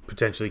remembered he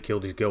potentially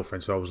killed his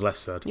girlfriend, so I was less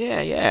sad. Yeah.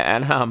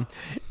 And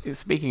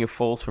speaking of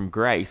falls from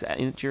grace,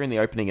 during the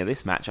opening of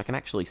this match, I can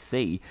actually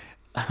see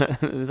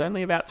there's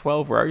only about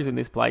 12 rows in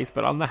this place,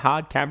 but on the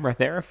hard camera,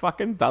 there are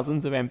fucking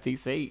dozens of empty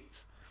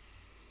seats.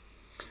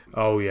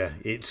 Oh, yeah.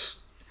 It's,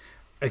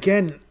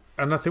 again,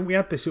 and I think we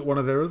had this at one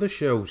of their other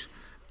shows,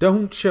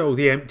 don't show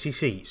the empty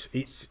seats.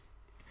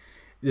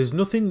 There's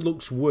nothing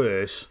looks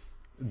worse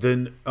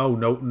than, oh,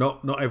 no,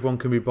 not everyone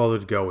can be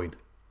bothered going.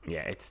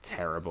 Yeah, it's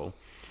terrible.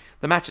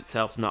 The match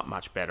itself's not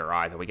much better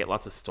either. We get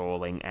lots of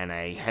stalling and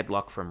a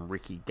headlock from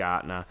Ricky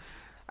Gartner.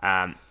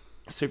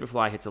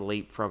 Superfly hits a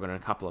leapfrog and a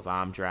couple of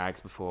arm drags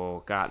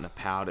before Gartner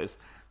powders.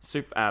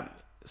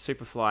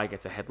 Superfly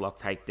gets a headlock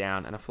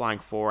takedown and a flying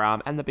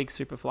forearm and the big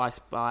Superfly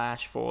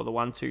splash for the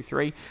 1, 2,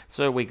 3.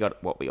 So we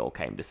got what we all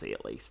came to see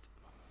at least.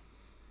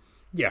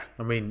 Yeah,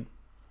 I mean,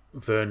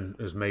 Vern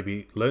has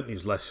maybe learnt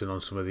his lesson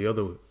on some of the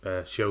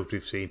other shows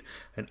we've seen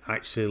and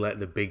actually let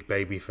the big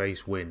baby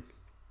face win.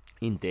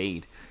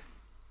 Indeed.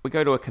 We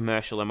go to a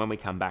commercial, and when we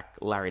come back,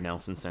 Larry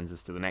Nelson sends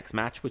us to the next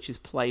match, which is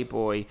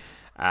Playboy,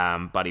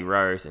 Buddy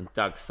Rose, and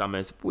Doug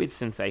Summers with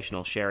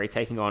Sensational Sherry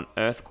taking on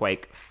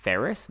Earthquake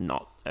Ferris,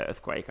 not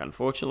Earthquake,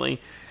 unfortunately,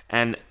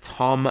 and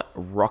Tom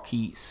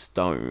Rocky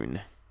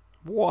Stone.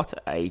 What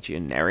a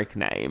generic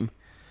name.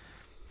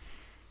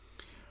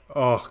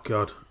 Oh,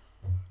 God.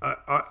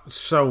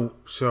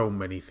 So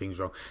many things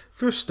wrong.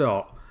 For a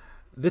start,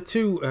 the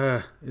two,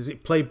 is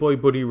it Playboy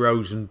Buddy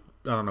Rose and,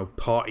 I don't know,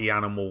 Party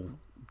Animal?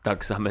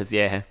 Doug Summers,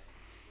 yeah.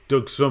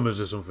 Doug Summers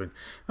or something.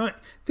 Right,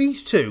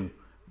 these two,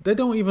 they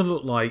don't even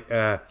look like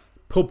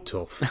pub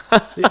tough.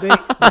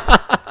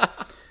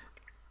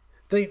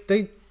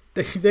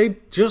 They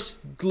just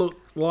look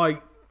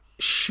like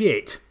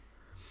shit.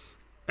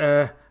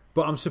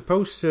 But I'm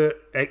supposed to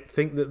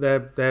think that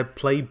they're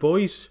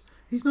playboys.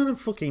 He's not a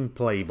fucking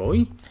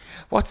playboy.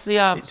 What's the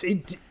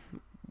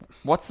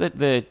what's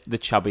the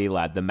chubby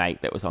lad, the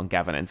mate that was on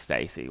Gavin and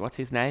Stacey? What's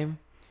his name?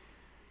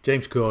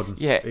 James Corden.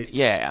 Yeah.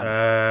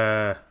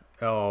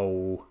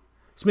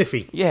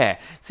 Smithy. Yeah.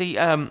 See,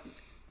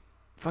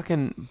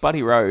 fucking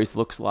Buddy Rose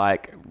looks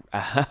like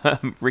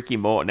Ricky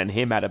Morton and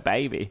him had a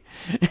baby.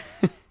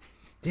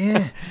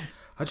 Yeah.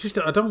 I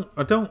don't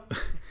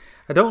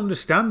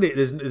understand it.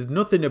 There's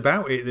nothing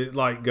about it that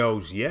like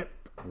goes, yep,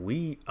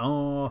 we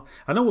are.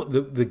 I know what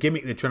the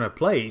gimmick they're trying to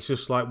play. It's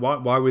just like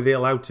why were they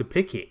allowed to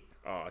pick it?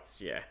 Oh,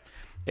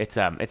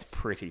 it's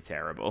pretty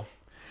terrible.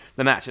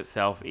 The match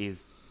itself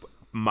is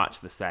much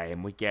the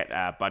same. We get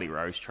Buddy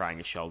Rose trying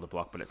a shoulder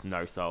block, but it's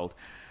no sold.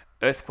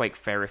 Earthquake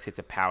Ferris hits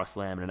a power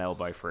slam and an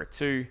elbow for a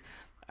 2.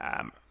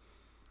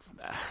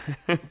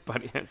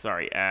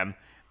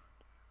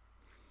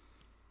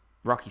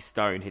 Rocky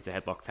Stone hits a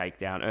headlock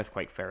takedown.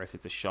 Earthquake Ferris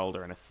hits a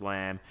shoulder and a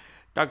slam.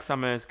 Doug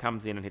Summers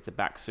comes in and hits a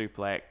back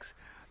suplex.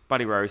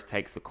 Buddy Rose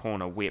takes the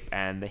corner whip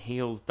and the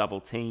heels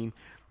double team.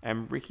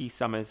 And Rocky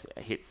Stone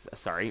hits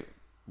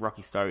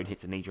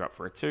a knee drop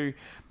for a 2.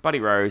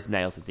 Buddy Rose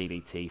nails a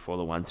DDT for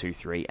the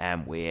 1-2-3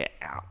 and we're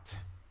out.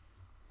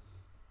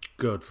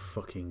 Good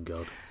fucking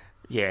God.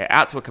 Yeah,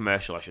 out to a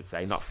commercial, I should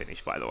say. Not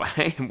finished, by the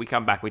way. We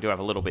come back, we do have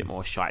a little bit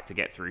more shite to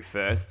get through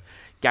first.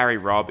 Gary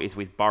Robb is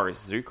with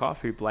Boris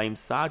Zukov, who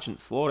blames Sergeant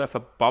Slaughter for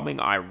bombing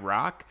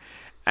Iraq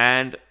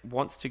and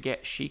wants to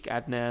get Sheikh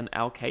Adnan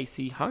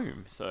Al-Kaisi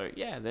home. So,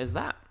 yeah, there's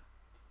that.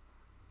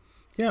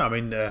 Yeah, I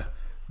mean,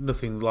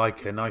 nothing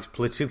like a nice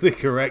politically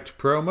correct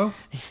promo.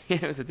 Yeah,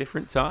 it was a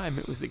different time.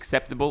 It was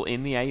acceptable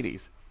in the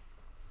 80s.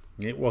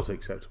 It was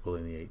acceptable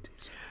in the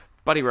 80s.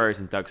 Buddy Rose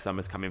and Doug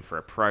Summers come in for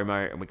a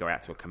promo, and we go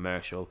out to a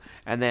commercial.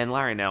 And then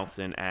Larry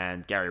Nelson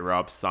and Gary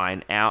Robb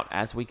sign out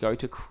as we go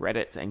to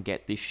credits and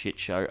get this shit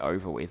show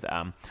over with.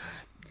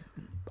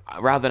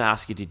 Rather than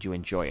ask you, did you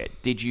enjoy it?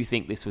 Did you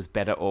think this was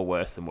better or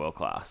worse than World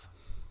Class?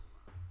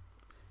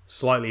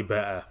 Slightly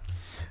better.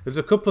 There's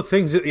a couple of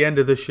things at the end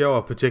of the show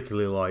I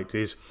particularly liked.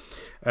 Is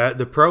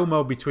the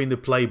promo between the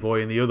Playboy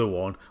and the other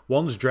one.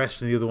 One's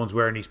dressed and the other one's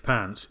wearing his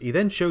pants. He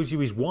then shows you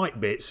his white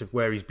bits of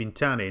where he's been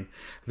tanning.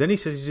 Then he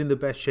says he's in the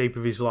best shape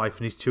of his life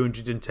and he's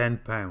 210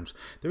 pounds.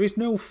 There is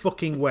no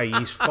fucking way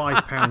he's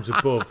 5 pounds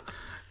above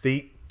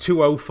the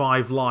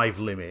 205 live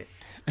limit.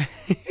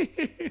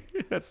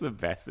 That's the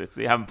best. It's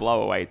the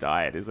blow-away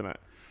diet, isn't it?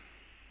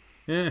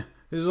 Yeah.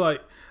 It's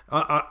like,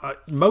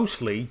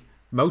 most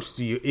of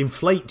you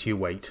inflate your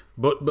weight,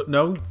 but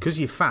no, because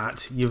you're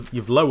fat,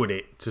 you've lowered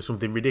it to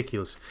something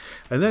ridiculous.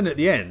 And then at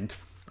the end,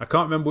 I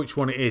can't remember which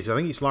one it is. I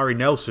think it's Larry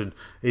Nelson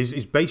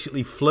is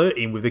basically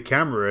flirting with the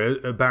camera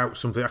about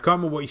something. I can't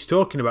remember what he's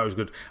talking about. It was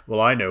good. Well,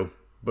 I know,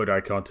 but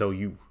I can't tell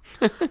you.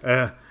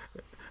 And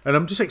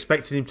I'm just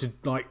expecting him to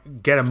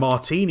like get a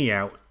martini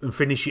out and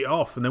finish it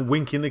off, and then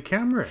wink in the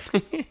camera.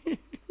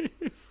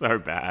 It's so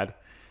bad.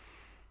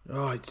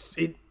 Oh,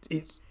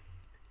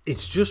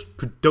 it's just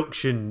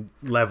production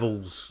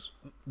levels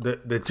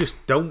that they just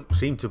don't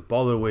seem to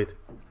bother with.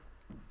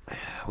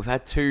 We've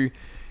had 2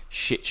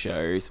 shit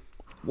shows.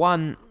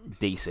 One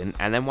decent,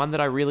 and then one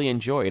that I really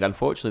enjoyed.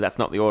 Unfortunately, that's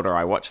not the order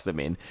I watched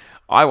them in.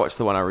 I watched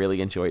the one I really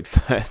enjoyed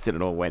first, and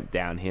it all went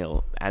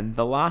downhill. And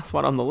the last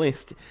one on the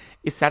list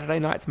is Saturday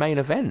night's main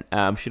event.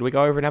 Should we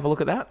go over and have a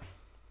look at that?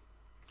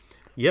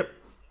 Yep.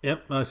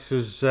 This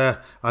is, I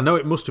know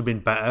it must have been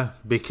better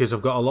because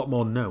I've got a lot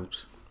more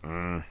notes.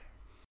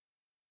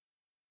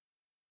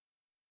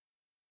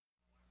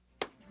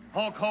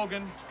 Hulk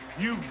Hogan,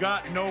 you've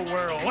got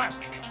nowhere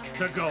left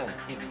to go.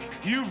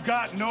 You've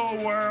got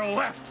nowhere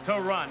left to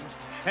run.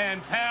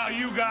 And pal,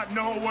 you got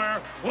nowhere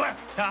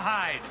left to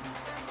hide.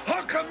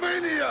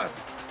 Hulkamania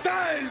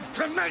dies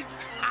tonight.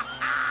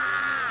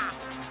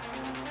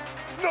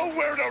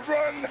 Nowhere to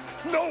run,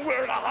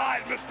 nowhere to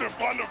hide, Mr.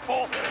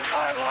 Wonderful.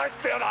 I like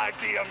that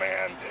idea,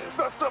 man.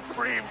 The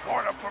Supreme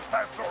Court of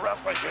Professional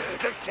Wrestling,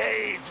 the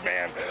cage,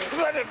 man.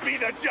 Let it be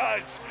the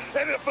judge.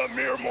 And if a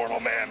mere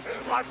mortal man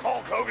like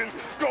Hulk Hogan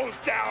goes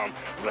down,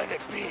 let it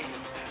be.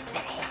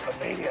 But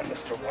Hulkamania,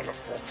 Mr.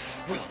 Wonderful,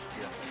 will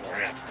live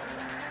forever.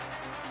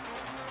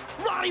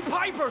 Roddy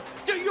Piper,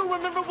 do you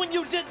remember when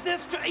you did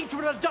this to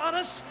Adrian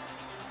Adonis?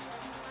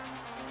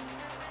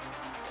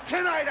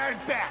 Tonight I'm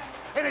back,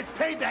 and it's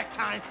payback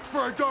time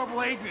for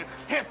Adorable Adrian.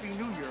 Happy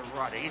New Year,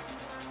 Roddy.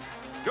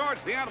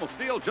 George the Animal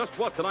Steel, just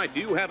what tonight do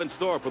you have in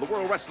store for the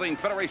World Wrestling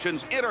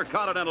Federation's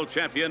Intercontinental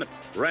Champion,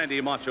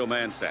 Randy Macho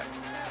Man Savage?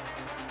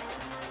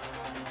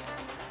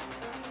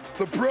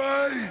 The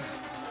prize!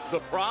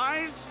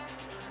 Surprise?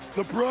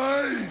 The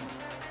prize!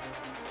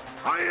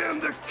 I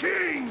am the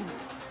king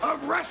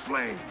of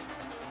wrestling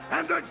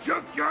and the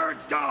Junkyard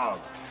Dog.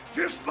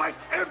 just like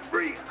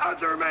every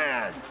other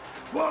man,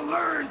 will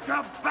learn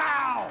to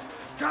bow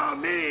to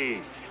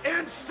me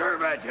in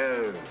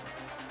servitude.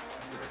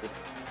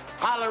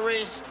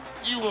 Holleries,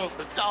 you want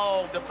the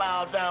dog to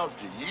bow down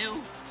to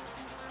you?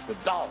 The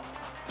dog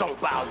don't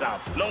bow down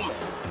to no man.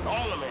 The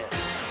only man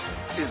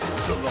is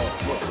the Lord.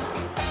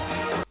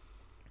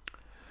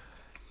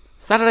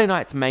 Saturday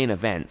night's main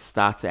event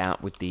starts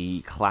out with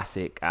the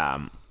classic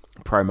promo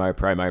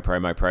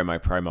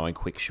in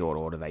quick short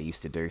order they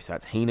used to do. So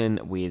it's Heenan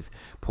with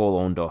Paul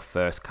Orndorff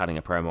first cutting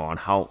a promo on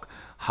Hulk.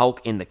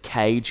 Hulk in the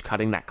cage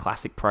cutting that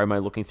classic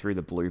promo looking through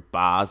the blue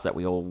bars that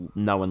we all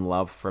know and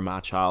love from our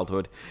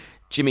childhood.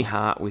 Jimmy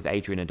Hart with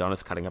Adrian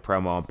Adonis cutting a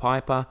promo on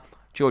Piper.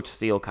 George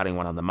Steele cutting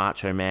one on the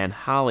Macho Man.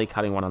 Harley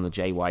cutting one on the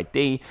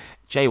JYD.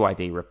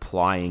 JYD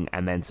replying,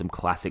 and then some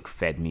classic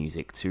Fed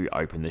music to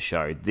open the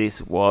show.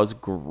 This was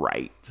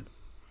great.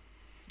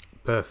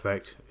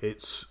 Perfect.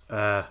 It's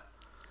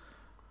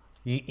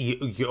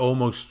you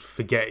almost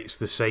forget it's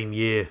the same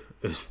year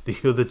as the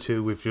other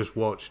two we've just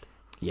watched.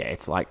 Yeah,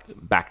 it's like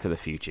Back to the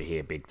Future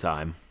here, big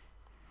time.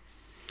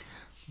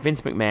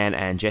 Vince McMahon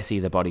and Jesse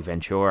the Body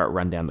Ventura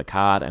run down the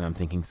card, and I'm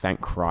thinking, thank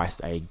Christ,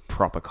 a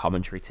proper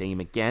commentary team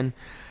again.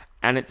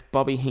 And it's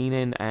Bobby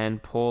Heenan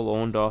and Paul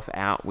Orndorff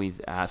out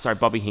with...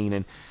 Bobby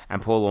Heenan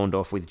and Paul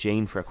Orndorff with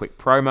Gene for a quick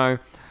promo.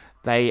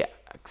 They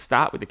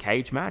start with the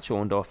cage match,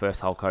 Orndorff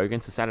versus Hulk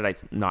Hogan. So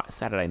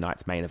Saturday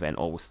night's main event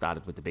always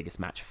started with the biggest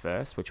match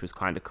first, which was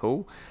kind of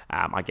cool.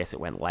 I guess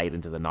it went late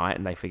into the night,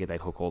 and they figured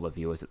they'd hook all the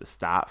viewers at the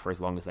start for as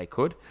long as they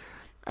could.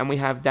 And we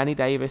have Danny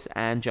Davis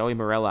and Joey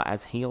Morella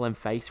as heel and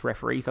face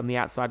referees on the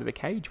outside of the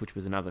cage, which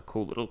was another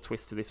cool little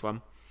twist to this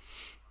one.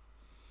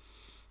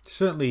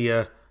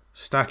 Certainly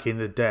stacking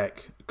the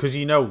deck, because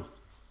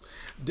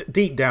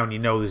deep down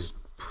there's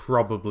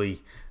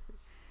probably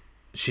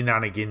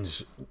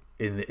shenanigans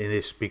in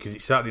this, because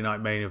it's Saturday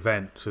night main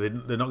event, so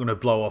they're not going to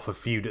blow off a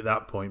feud at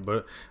that point,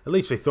 but at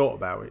least they thought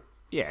about it.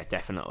 Yeah,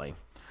 definitely.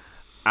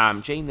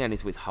 Gene then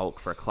is with Hulk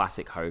for a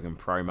classic Hogan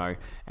promo,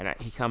 and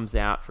he comes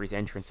out for his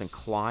entrance and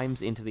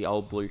climbs into the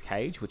old blue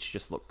cage, which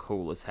just looked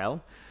cool as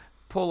hell.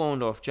 Paul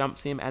Orndorff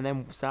jumps him and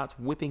then starts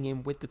whipping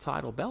him with the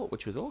title belt,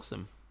 which was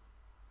awesome.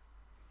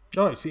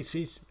 Oh,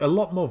 it's a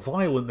lot more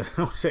violent than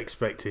I was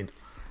expecting.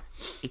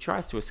 He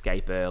tries to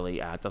escape early,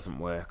 it doesn't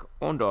work.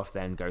 Orndorff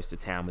then goes to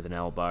town with an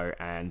elbow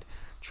and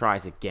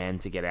tries again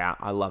to get out.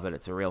 I love it.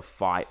 It's a real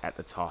fight at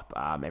the top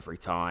every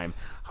time.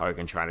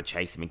 Hogan trying to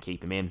chase him and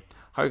keep him in.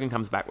 Hogan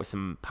comes back with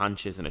some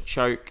punches and a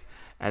choke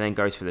and then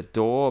goes for the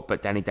door,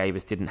 but Danny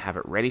Davis didn't have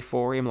it ready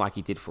for him like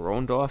he did for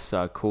Orndorff,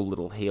 so a cool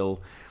little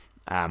heel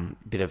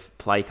bit of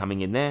play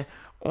coming in there.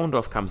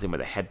 Orndorff comes in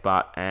with a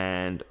headbutt,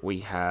 and we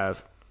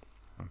have...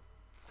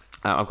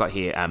 I've got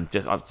here,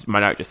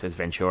 my note just says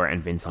Ventura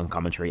and Vince on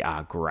commentary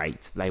are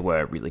great. They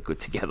were really good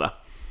together.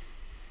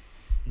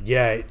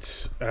 Yeah,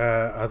 it's.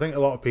 I think a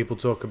lot of people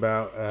talk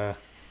about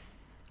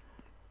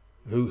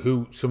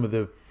who some of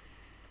the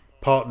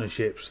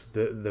partnerships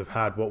that they've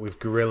had, what with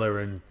Gorilla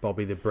and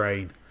Bobby the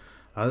Brain.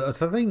 I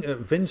think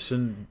Vince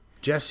and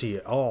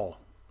Jesse are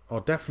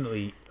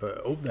definitely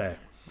up there.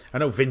 I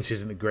know Vince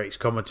isn't the greatest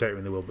commentator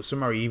in the world, but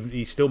somehow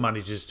he still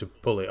manages to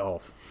pull it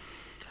off.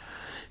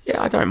 Yeah,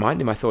 I don't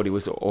mind him. I thought he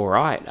was all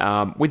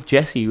right. With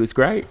Jesse, he was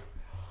great.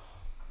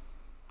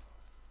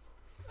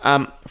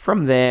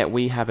 From there,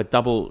 we have a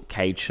double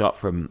cage shot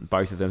from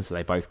both of them, so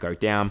they both go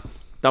down.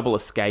 Double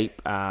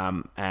escape,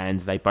 and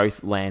they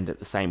both land at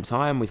the same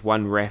time, with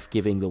one ref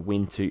giving the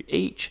win to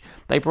each.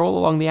 They brawl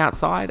along the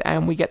outside,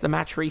 and we get the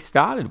match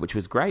restarted, which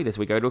was great as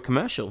we go to a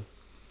commercial.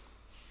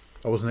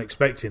 I wasn't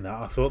expecting that.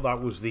 I thought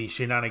that was the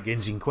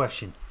shenanigans in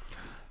question.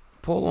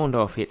 Paul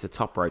Orndorff hits a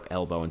top rope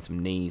elbow and some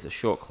knees, a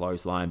short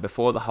clothesline,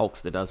 before the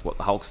Hulkster does what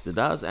the Hulkster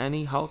does, and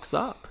he hulks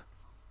up.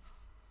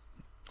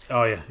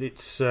 Oh yeah,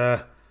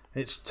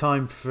 it's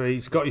time for...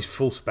 He's got his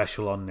full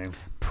special on now.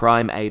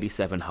 Prime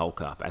 87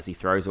 Hulk up as he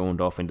throws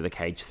Orndorff into the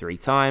cage 3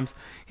 times,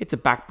 hits a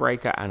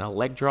backbreaker and a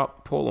leg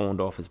drop. Paul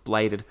Orndorff is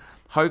bladed.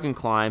 Hogan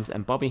climbs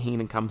and Bobby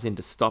Heenan comes in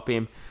to stop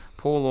him.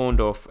 Paul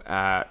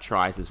Orndorff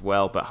tries as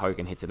well, but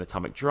Hogan hits an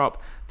atomic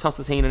drop,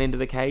 tosses Heenan into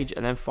the cage,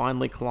 and then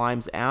finally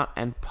climbs out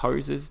and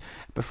poses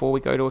before we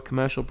go to a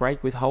commercial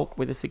break with Hulk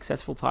with a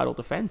successful title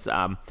defense.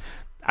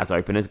 As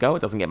openers go, it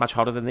doesn't get much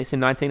hotter than this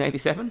in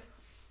 1987.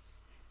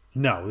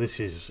 No, this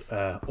is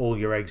all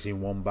your eggs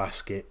in one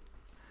basket.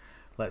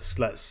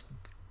 Let's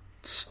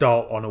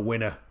start on a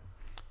winner,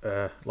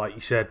 like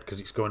you said,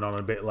 because it's going on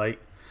a bit late.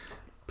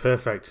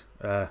 Perfect.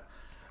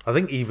 I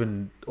think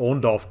even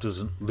Orndorff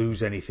doesn't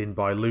lose anything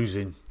by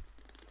losing.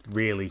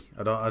 Really,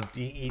 I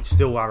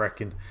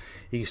reckon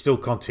he can still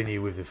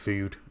continue with the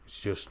feud.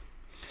 It's just,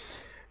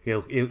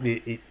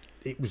 it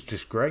was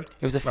just great.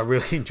 I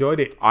really enjoyed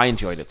it. I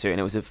enjoyed it too, and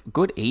it was a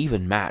good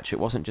even match. It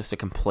wasn't just a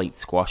complete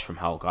squash from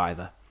Hulk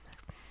either.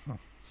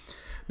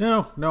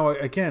 No.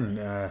 Again,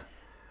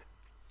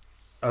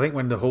 I think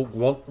when the Hulk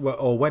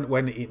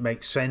when it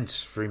makes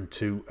sense for him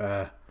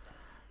to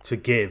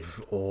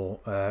give or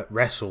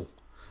wrestle,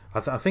 I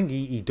think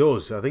he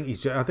does. I think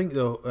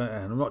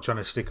and I'm not trying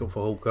to stick up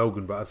for Hulk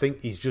Hogan, but I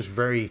think he's just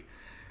very,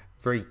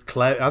 very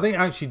clever. I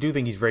actually do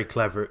think he's very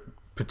clever at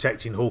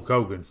protecting Hulk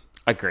Hogan.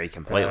 Agree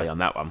completely on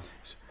that one.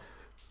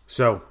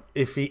 So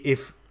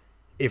if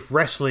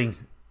wrestling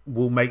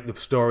will make the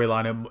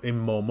storyline in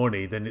more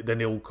money, then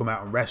he'll come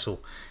out and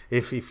wrestle.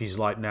 If he's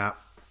like, nah,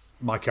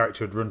 my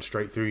character would run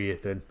straight through you,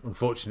 then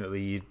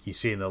unfortunately you're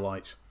seeing the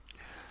lights.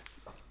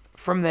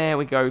 From there,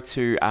 we go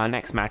to our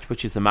next match,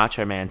 which is the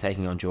Macho Man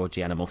taking on George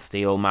the Animal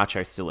Steele.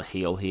 Macho's still a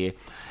heel here.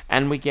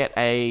 And we get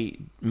a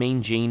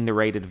Mean Gene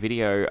narrated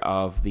video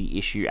of the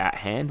issue at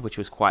hand, which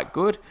was quite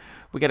good.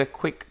 We get a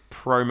quick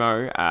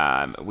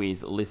promo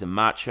with Liz and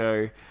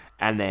Macho,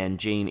 and then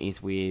Gene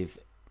is with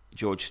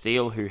George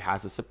Steele, who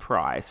has a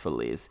surprise for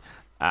Liz.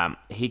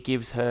 He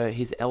gives her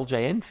his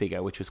LJN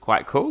figure, which was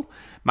quite cool.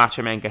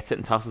 Macho Man gets it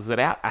and tosses it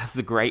out, as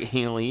the great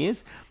heel he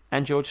is.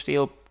 And George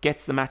Steele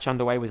gets the match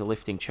underway with a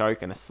lifting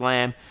choke and a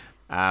slam.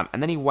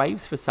 And then he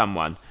waves for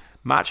someone.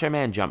 Macho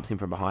Man jumps in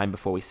from behind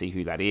before we see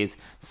who that is,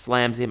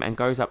 slams him and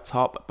goes up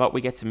top, but we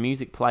get some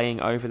music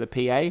playing over the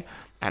PA,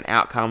 and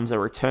out comes a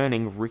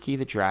returning Ricky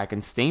the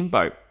Dragon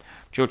Steamboat.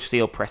 George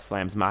Steele press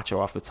slams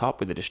Macho off the top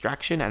with a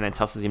distraction and then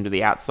tosses him to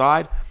the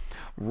outside,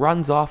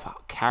 runs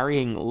off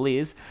carrying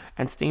Liz,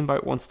 and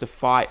Steamboat wants to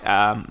fight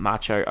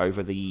Macho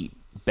over the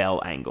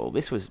bell angle.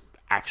 This was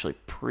actually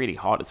pretty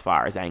hot as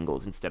far as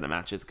angles instead of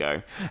matches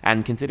go,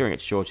 and considering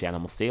it's George the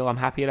Animal Steele, I'm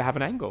happy to have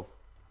an angle.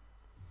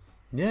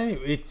 Yeah,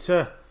 it's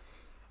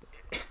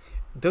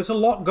there's a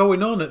lot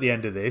going on at the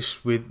end of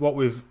this with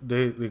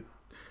the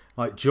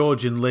like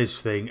George and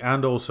Liz thing,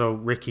 and also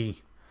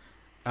Ricky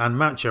and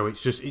Macho.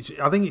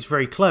 I think it's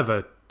very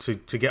clever to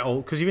get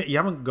all, because you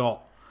haven't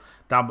got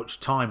that much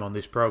time on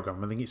this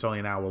program. I think it's only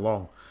an hour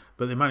long,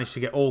 but they managed to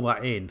get all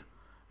that in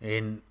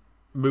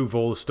move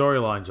all the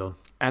storylines on.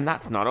 And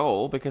that's not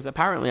all, because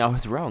apparently I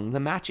was wrong. The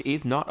match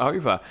is not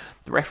over.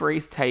 The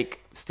referees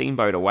take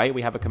Steamboat away.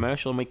 We have a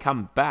commercial and we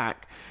come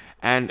back,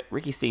 and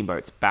Ricky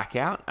Steamboat's back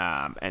out,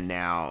 and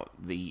now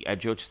the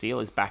George Steele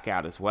is back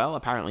out as well.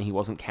 Apparently he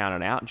wasn't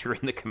counted out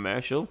during the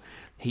commercial.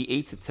 He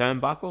eats a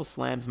turnbuckle,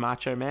 slams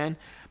Macho Man,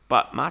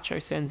 but Macho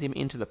sends him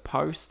into the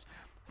post.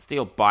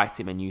 Steele bites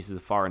him and uses a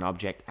foreign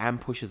object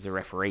and pushes the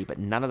referee, but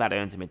none of that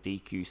earns him a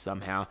DQ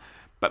somehow.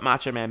 But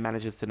Macho Man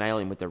manages to nail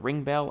him with the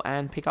ring bell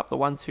and pick up the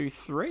 1, 2,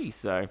 3,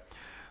 so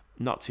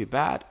not too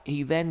bad.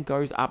 He then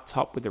goes up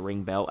top with the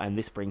ring bell, and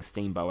this brings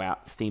Steamboat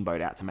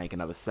out to make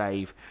another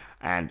save,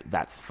 and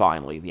that's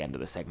finally the end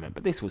of the segment.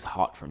 But this was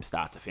hot from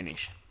start to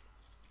finish.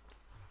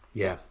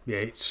 Yeah,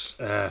 it's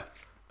a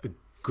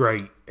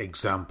great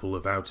example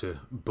of how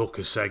to book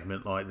a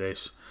segment like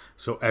this,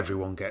 so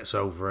everyone gets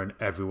over and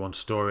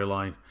everyone's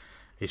storyline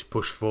is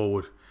pushed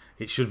forward.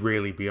 It should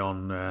really be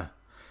on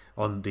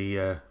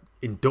the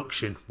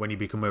induction when you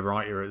become a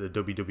writer at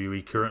the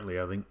WWE currently,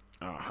 I think.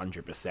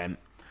 100%.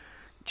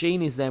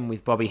 Gene is then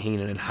with Bobby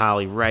Heenan and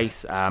Harley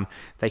Race.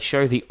 They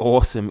show the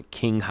awesome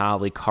King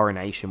Harley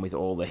coronation with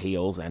all the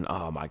heels, and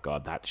oh my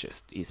god, that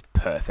just is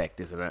perfect,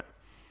 isn't it?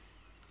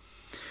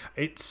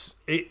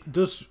 It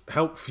does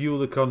help fuel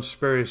the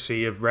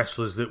conspiracy of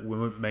wrestlers that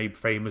were made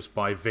famous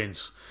by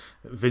Vince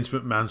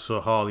McMahon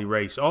saw Harley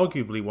Race,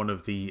 arguably one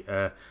of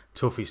the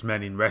toughest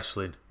men in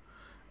wrestling,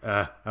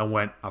 and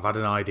went, I've had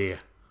an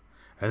idea.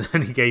 And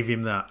then he gave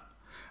him that.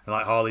 And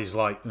like Harley's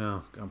like,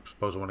 no, I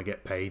suppose I want to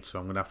get paid, so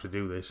I'm going to have to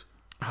do this.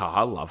 Oh,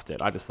 I loved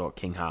it. I just thought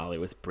King Harley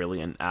was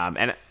brilliant. And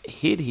it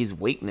hid his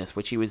weakness,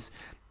 which he was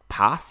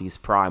past his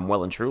prime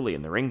well and truly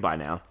in the ring by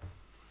now.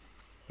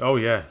 Oh,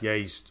 yeah.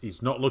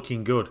 He's not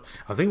looking good.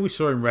 I think we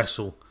saw him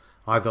wrestle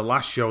either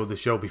last show or the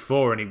show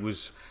before, and he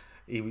was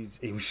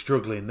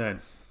struggling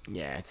then.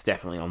 Yeah, it's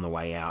definitely on the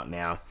way out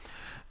now.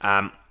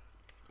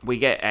 We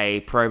get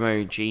a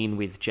promo Gene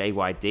with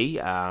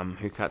JYD,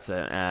 who cuts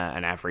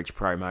an average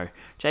promo.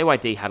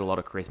 JYD had a lot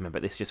of charisma,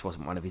 but this just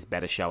wasn't one of his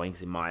better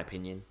showings, in my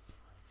opinion.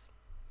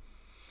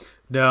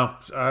 No,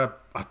 I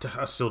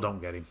still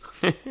don't get him.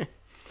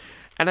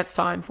 And it's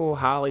time for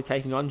Harley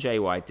taking on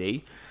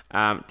JYD.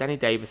 Danny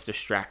Davis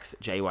distracts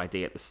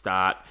JYD at the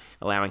start,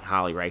 allowing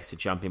Harley Race to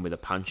jump in with a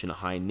punch and a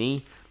high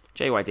knee.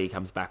 JYD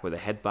comes back with a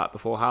headbutt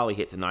before Harley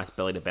hits a nice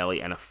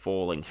belly-to-belly and a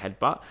falling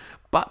headbutt.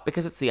 But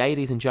because it's the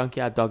 80s and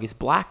Junkyard Dog is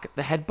black,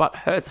 the headbutt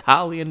hurts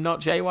Harley and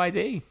not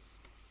JYD.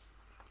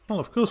 Well,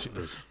 of course it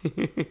does.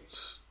 It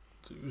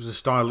was the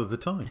style of the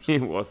time.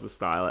 It was the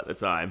style at the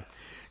time.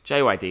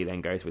 JYD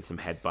then goes with some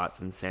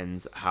headbutts and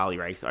sends Harley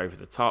Race over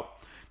the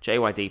top.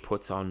 JYD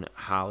puts on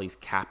Harley's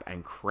cap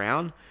and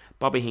crown.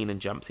 Bobby Heenan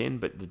jumps in,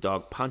 but the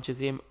dog punches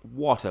him.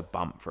 What a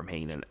bump from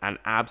Heenan. An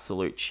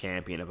absolute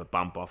champion of a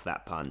bump off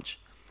that punch.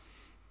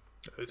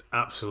 It's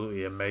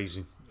absolutely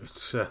amazing.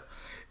 It's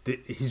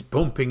his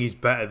bumping is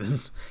better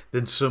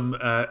than some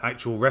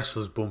actual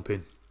wrestlers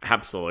bumping.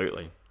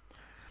 Absolutely.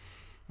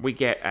 We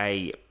get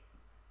a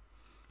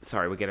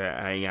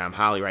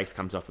Harley Race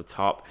comes off the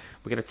top.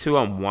 We get a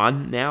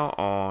 2-on-1 now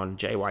on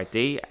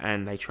JYD,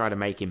 and they try to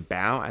make him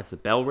bow as the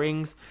bell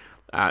rings.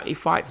 He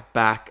fights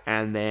back,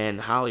 and then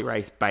Harley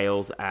Race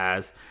bails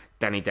as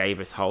Danny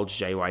Davis holds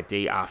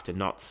JYD after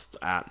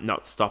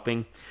not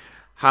stopping.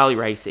 Harley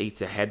Race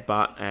eats a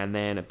headbutt, and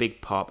then a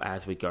big pop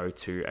as we go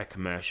to a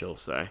commercial.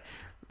 So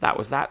that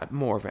was that.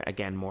 More of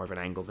an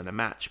angle than a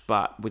match,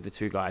 but with the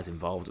two guys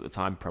involved at the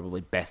time,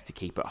 probably best to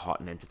keep it hot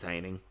and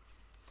entertaining.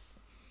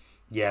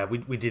 Yeah,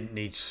 we didn't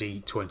need to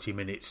see 20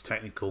 minutes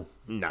technical.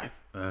 No.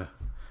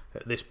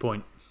 At this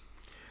point.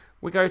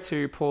 We go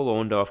to Paul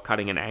Orndorff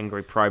cutting an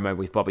angry promo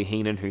with Bobby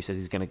Heenan, who says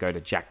he's going to go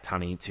to Jack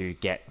Tunney to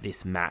get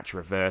this match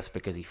reversed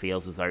because he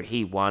feels as though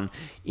he won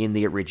in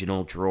the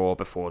original draw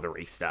before the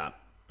restart.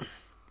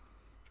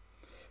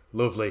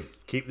 Lovely.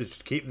 Keep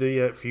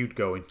the feud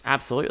going.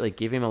 Absolutely.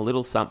 Give him a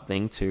little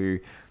something to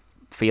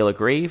feel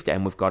aggrieved,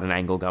 and we've got an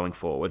angle going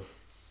forward.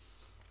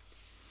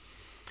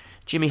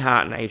 Jimmy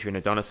Hart and Adrian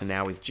Adonis are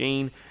now with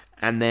Gene,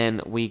 and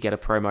then we get a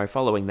promo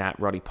following that,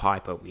 Roddy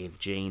Piper with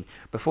Gene,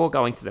 before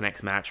going to the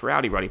next match,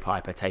 Rowdy Roddy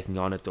Piper taking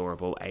on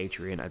adorable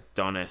Adrian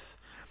Adonis.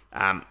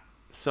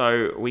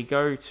 So we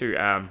go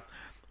to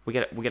we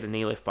get a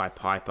knee lift by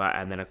Piper,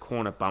 and then a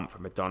corner bump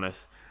from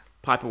Adonis.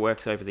 Piper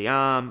works over the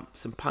arm,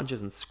 some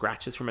punches and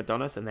scratches from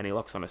Adonis, and then he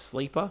locks on a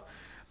sleeper.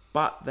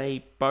 But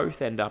they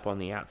both end up on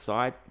the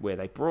outside where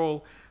they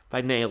brawl.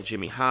 They nail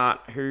Jimmy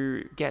Hart,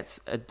 who gets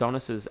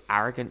Adonis's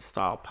arrogant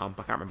style pump,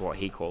 I can't remember what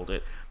he called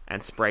it,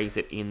 and sprays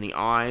it in the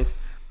eyes.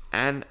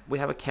 And we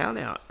have a count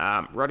out.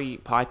 Roddy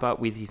Piper,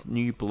 with his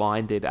new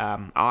blinded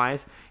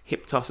eyes,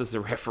 hip tosses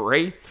the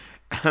referee,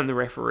 and the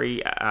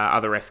referee,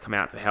 other refs come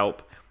out to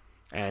help.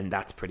 And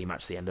that's pretty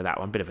much the end of that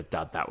one. Bit of a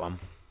dud, that one.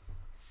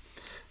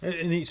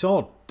 And it's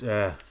odd,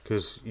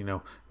 because,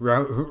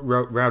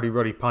 Rowdy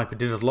Roddy Piper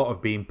did a lot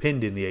of being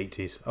pinned in the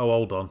 80s. Oh,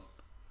 hold on.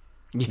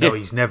 Yeah. No,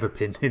 he's never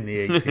pinned in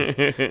the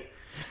 80s.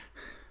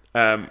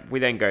 We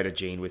then go to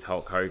Gene with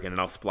Hulk Hogan, and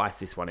I'll splice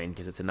this one in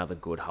because it's another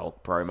good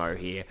Hulk promo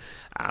here.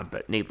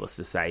 But needless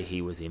to say,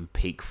 he was in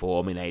peak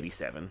form in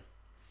 87.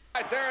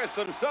 Right, there is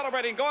some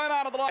celebrating going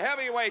on in the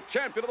heavyweight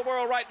champion of the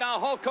world right now.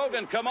 Hulk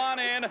Hogan, come on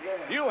in.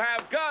 You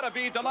have got to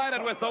be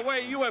delighted with the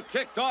way you have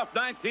kicked off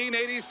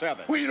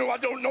 1987. Well, I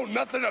don't know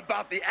nothing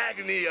about the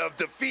agony of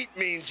defeat,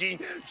 Mean Gene.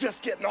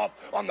 Just getting off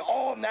on the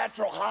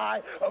all-natural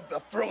high of the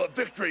thrill of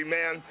victory,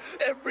 man.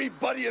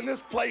 Everybody in this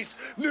place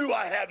knew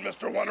I had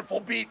Mr. Wonderful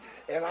beat,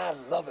 and I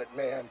love it,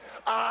 man.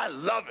 I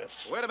love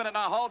it. Wait a minute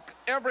now, Hulk.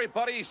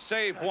 Everybody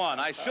save one.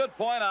 I should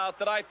point out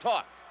that I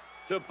talked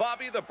to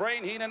Bobby the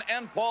Brain Heenan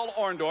and Paul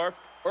Orndorff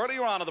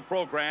earlier on in the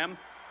program,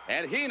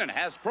 and Heenan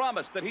has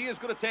promised that he is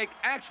going to take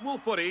actual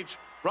footage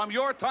from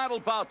your title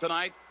bout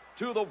tonight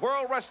to the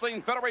World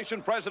Wrestling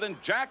Federation president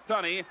Jack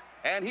Tunney,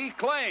 and he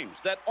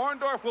claims that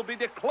Orndorff will be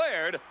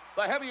declared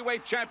the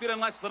heavyweight champion in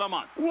less than a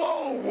month.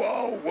 Whoa,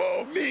 whoa,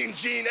 whoa. Mean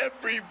Gene,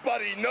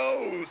 everybody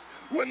knows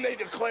when they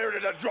declared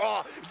it a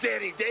draw.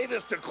 Danny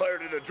Davis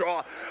declared it a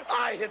draw.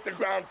 I hit the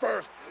ground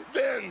first.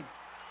 Then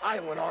I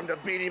went on to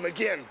beat him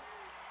again.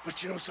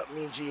 But you know something,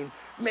 Mean Gene?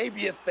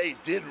 Maybe if they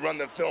did run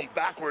the film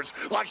backwards,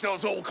 like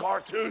those old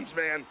cartoons,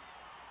 man,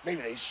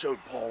 maybe they showed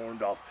Paul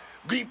Orndorff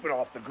leaping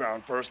off the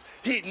ground first.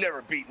 He'd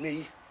never beat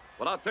me.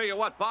 Well, I'll tell you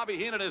what, Bobby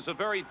Heenan is a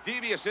very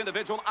devious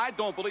individual. I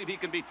don't believe he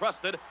can be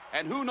trusted,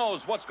 and who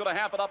knows what's going to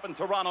happen up in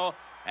Toronto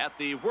at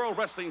the World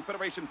Wrestling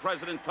Federation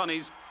President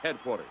Tunney's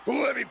headquarters.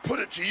 Well, let me put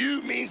it to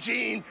you, Mean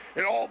Gene,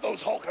 and all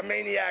those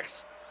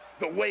Hulkamaniacs,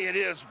 the way it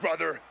is,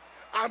 brother.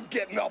 I'm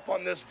getting off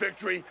on this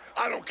victory.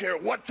 I don't care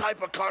what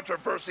type of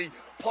controversy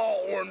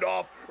Paul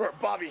Orndorff or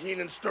Bobby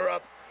Heenan stir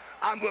up.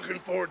 I'm looking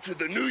forward to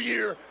the new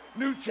year,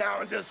 new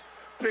challenges,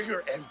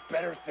 bigger and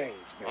better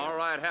things, man. All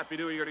right, Happy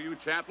New Year to you,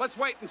 champ. Let's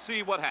wait and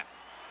see what happens.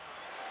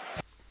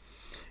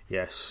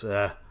 Yes,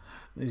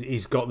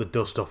 he's got the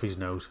dust off his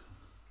nose.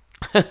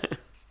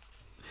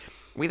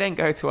 We then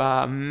go to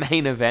our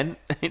main event.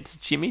 It's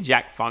Jimmy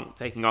Jack Funk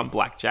taking on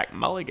Blackjack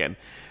Mulligan.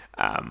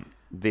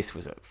 This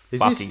was a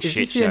fucking shit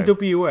show. Is this the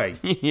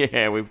NWA?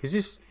 Yeah, Is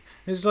this?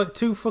 It's like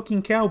two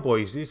fucking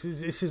cowboys. This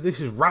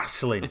is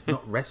wrestling,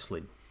 not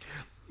wrestling.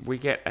 We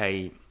get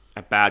a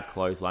bad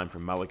clothesline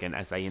from Mulligan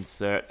as they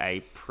insert a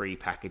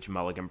pre-packaged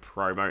Mulligan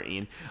promo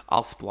in.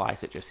 I'll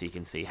splice it just so you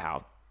can see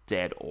how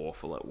dead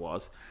awful it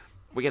was.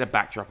 We get a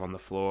backdrop on the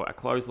floor, a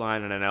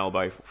clothesline and an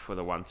elbow for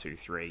the 1, 2,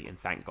 3, and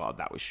thank God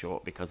that was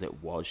short because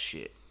it was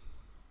shit.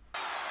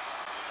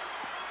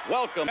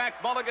 Welcome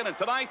back, Mulligan, and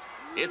tonight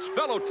it's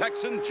fellow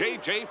Texan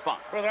J.J.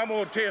 Funk. Brother, I'm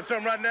going to tell you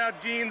something right now,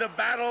 Gene. The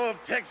Battle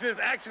of Texas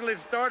actually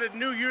started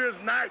New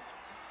Year's night.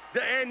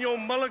 The annual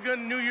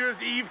Mulligan New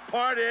Year's Eve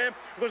party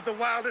was the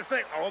wildest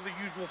thing. All the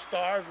usual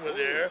stars were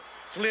there.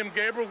 Slim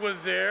Gabriel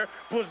was there.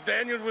 Puss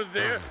Daniels was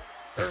there.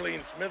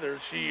 Earlene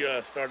Smithers, she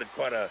started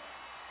quite a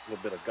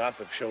little bit of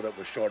gossip, showed up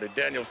with Shorty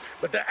Daniels.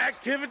 But the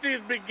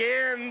activities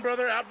began,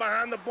 brother, out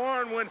behind the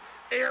barn when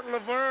Aunt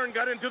Laverne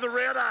got into the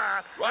red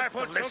eye. I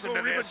punched Uncle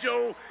Reba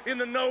Joe in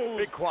the nose.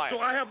 Be quiet. So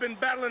I have been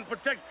battling for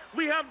Texas.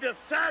 We have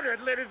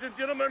decided, ladies and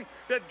gentlemen,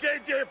 that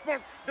J.J.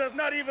 Funk does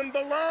not even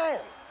belong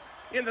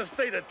in the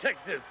state of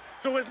Texas.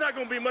 So it's not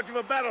going to be much of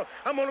a battle.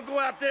 I'm going to go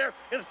out there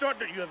and start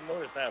to... You have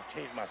noticed I've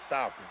changed my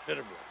style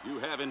considerably. You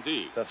have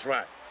indeed. That's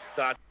right.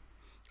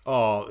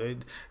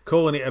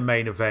 Calling it a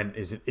main event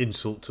is an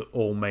insult to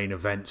all main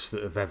events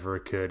that have ever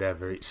occurred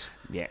ever.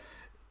 Yeah.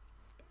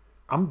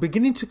 I'm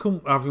beginning to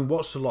come, having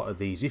watched a lot of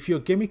these, if your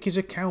gimmick is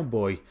a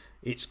cowboy,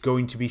 it's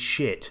going to be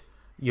shit.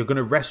 you're going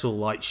to wrestle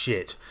like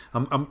shit.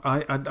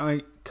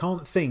 I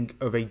can't think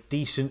of a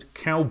decent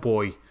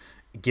cowboy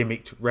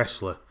gimmicked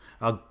wrestler.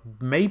 I'll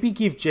maybe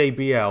give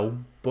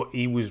JBL, but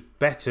he was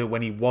better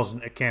when he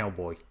wasn't a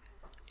cowboy.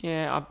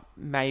 Yeah,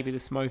 maybe the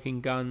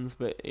Smoking Guns,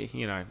 but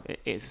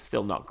it's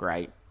still not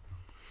great.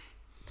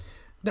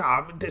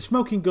 No, the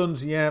Smoking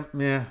Guns, yeah.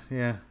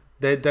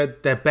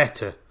 They're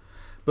better.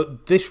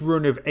 But this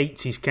run of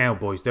 80s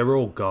cowboys, they're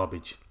all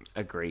garbage.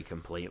 Agree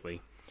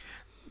completely.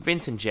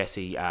 Vince and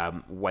Jesse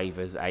wave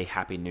us a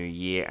Happy New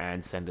Year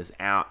and send us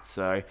out.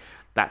 So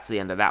that's the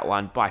end of that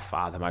one. By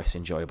far the most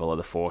enjoyable of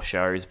the 4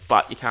 shows.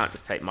 But you can't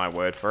just take my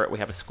word for it. We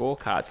have a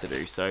scorecard to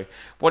do. So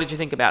what did you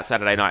think about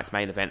Saturday night's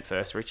main event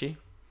first, Richie?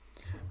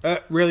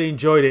 Really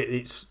enjoyed it.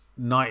 It's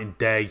night and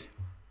day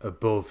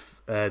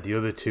above the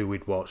other 2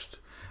 we'd watched.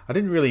 I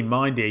didn't really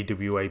mind the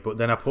AWA, but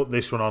then I put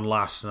this one on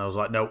last, and I was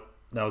like, no,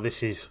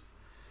 this is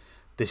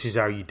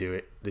how you do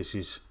it. This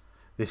is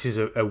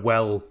a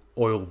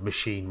well-oiled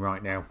machine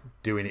right now,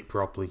 doing it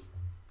properly.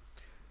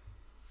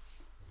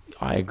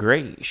 I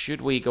agree. Should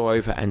we go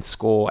over and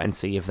score and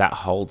see if that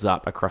holds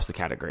up across the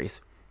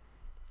categories?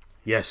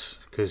 Yes,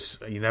 because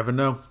you never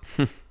know.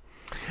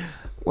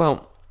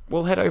 Well,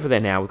 we'll head over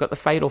there now. We've got the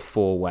Fatal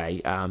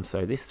 4-Way,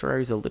 so this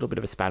throws a little bit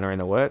of a spanner in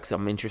the works.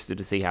 I'm interested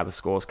to see how the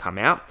scores come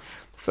out.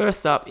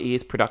 First up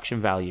is production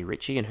value,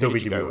 Richie, and who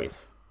did you go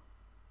with?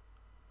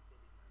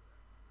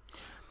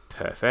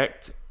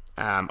 Perfect.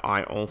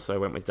 I also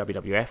went with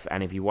WWF,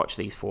 and if you watch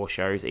these 4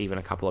 shows, even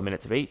a couple of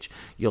minutes of each,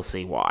 you'll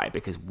see why.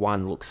 Because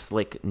one looks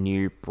slick,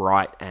 new,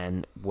 bright,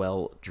 and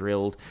well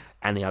drilled,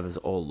 and the others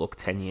all look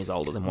 10 years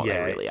older than what they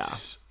really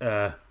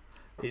are.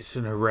 It's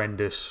an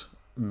horrendous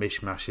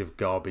mishmash of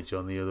garbage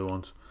on the other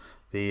ones.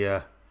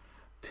 The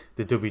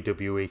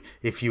WWE,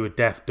 if you were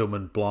deaf, dumb,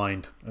 and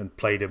blind and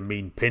played a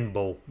mean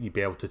pinball, you'd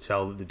be able to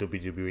tell that the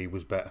WWE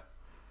was better.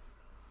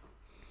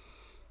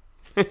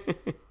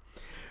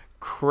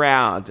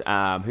 Crowd.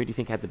 Who do you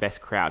think had the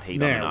best crowd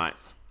heat on the night?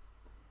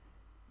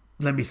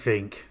 Let me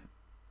think.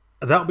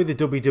 That'll be the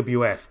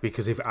WWF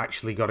because they've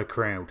actually got a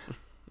crowd.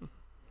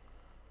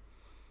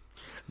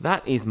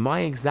 That is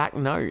my exact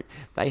note.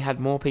 They had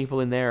more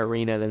people in their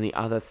arena than the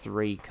other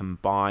 3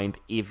 combined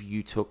if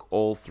you took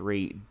all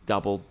 3,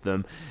 doubled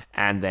them,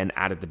 and then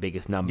added the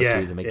biggest number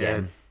to them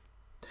again.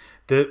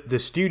 Yeah. The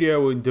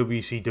studio in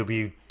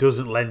WCW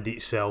doesn't lend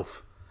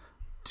itself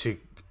to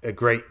a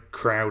great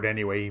crowd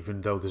anyway, even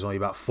though there's only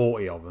about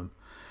 40 of them.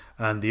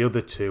 And the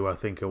other 2, I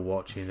think, are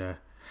watching.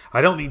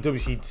 I don't think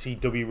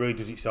WCW really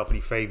does itself any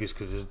favours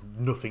because there's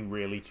nothing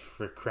really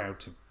for a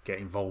crowd to get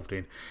involved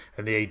in.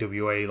 And the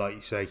AWA, like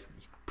you say,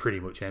 is pretty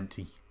much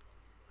empty.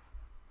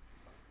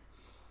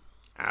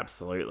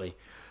 Absolutely.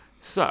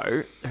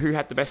 So, who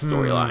had the best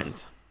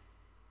storylines?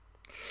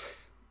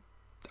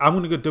 I'm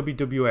going to go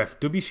WWF.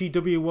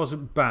 WCW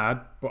wasn't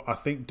bad, but I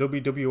think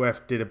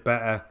WWF did a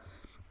better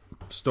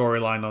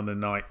storyline on the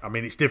night. I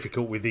mean, it's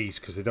difficult with these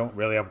because they don't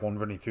really have one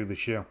running through the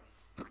show.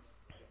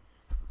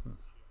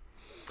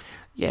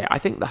 Yeah, I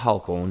think the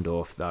Hulk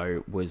Orndorff,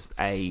 though, was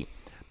a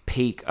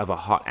peak of a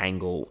hot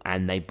angle,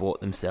 and they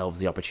bought themselves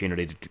the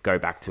opportunity to go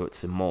back to it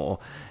some more.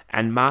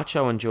 And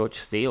Macho and George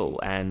Steele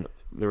and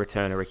the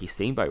return of Ricky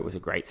Steamboat was a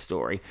great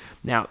story.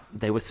 Now,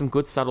 there was some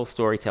good subtle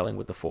storytelling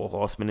with the 4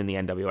 Horsemen in the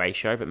NWA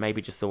show, but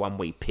maybe just the one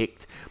we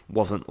picked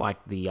wasn't like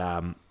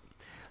the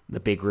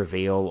big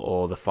reveal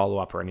or the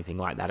follow-up or anything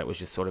like that. It was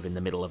just sort of in the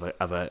middle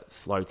of a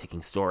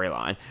slow-ticking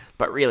storyline.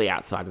 But really,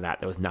 outside of that,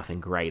 there was nothing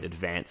great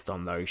advanced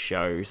on those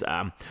shows.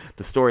 The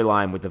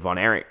storyline with the Von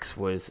Erichs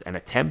was an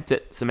attempt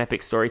at some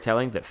epic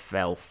storytelling that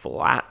fell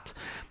flat.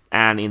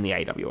 And in the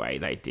AWA,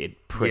 they did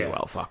pretty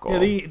well fuck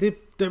all. Yeah,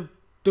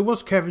 there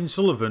was Kevin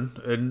Sullivan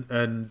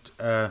and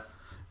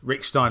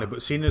Rick Steiner,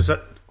 but seeing as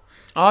that...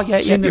 Oh, yeah,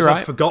 you're right.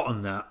 I've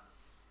forgotten that.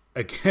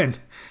 Again,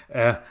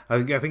 I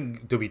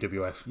think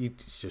WWF,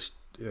 it's just...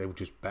 They were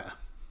just better.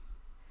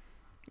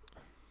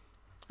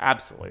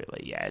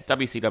 Absolutely, yeah.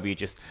 WCW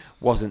just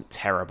wasn't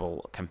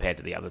terrible compared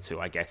to the other 2,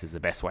 I guess, is the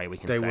best way we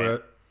can say it. They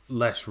were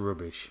less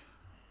rubbish.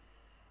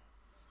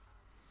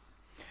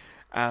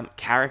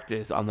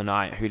 Characters on the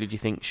night. Who did you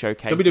think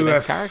showcased the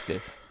best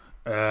characters?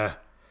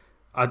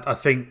 I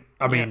think,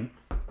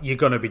 you're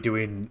going to be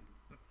doing...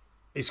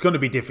 It's going to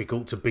be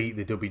difficult to beat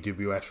the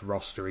WWF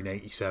roster in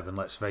 87,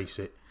 let's face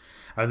it.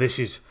 And this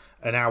is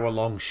an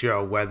hour-long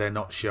show where they're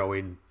not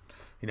showing...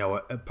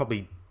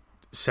 probably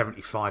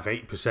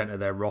 75-80% of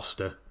their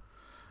roster.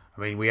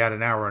 I mean, we had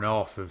an hour and a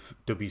half of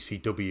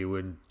WCW,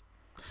 and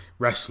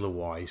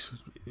wrestler-wise,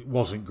 it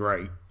wasn't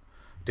great.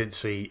 Didn't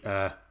see...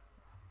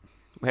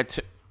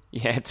 we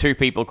had 2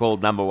 people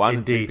called number 1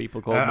 Indeed. and 2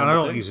 people called number 2. And I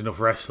don't think there's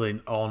enough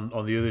wrestling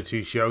on the other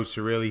 2 shows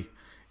to really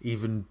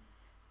even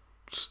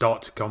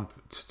start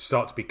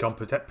to be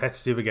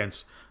competitive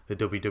against the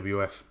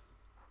WWF.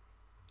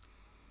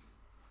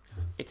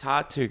 It's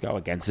hard to go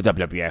against the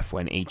WWF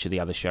when each of the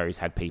other shows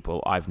had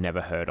people I've never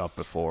heard of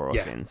before or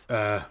since.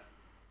 We're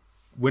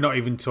not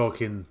even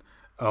talking,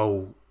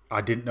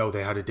 I didn't know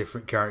they had a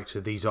different character.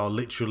 These are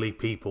literally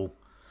people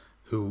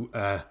who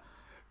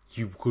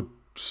you could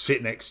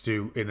sit next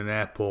to in an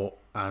airport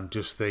and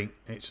just think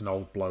it's an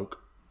old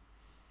bloke.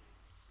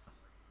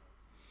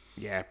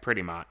 Yeah,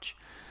 pretty much.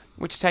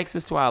 Which takes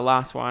us to our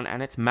last one,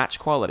 and it's match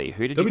quality.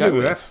 Who did you go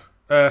with?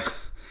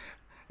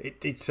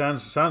 It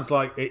sounds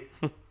like it.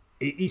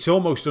 It's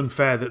almost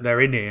unfair that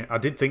they're in here. I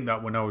did think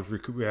that when I was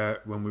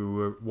when we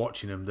were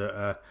watching them,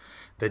 that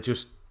they're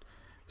just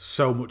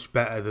so much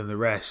better than the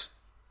rest.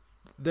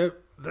 They're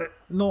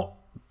not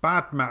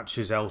bad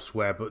matches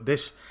elsewhere, but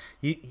this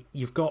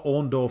you've got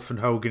Orndorff and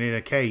Hogan in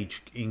a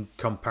cage. In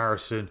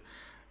comparison,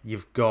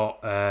 you've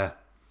got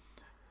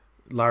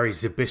Larry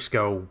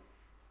Zbyszko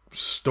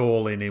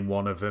stalling in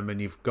one of them,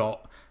 and you've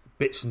got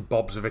bits and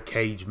bobs of a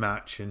cage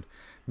match, and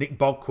Nick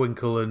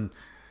Bockwinkel and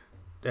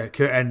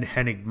Kurt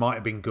Hennig might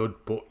have been good,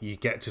 but you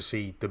get to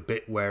see the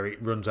bit where it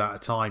runs out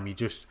of time.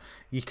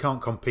 You can't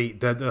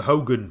compete. The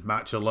Hogan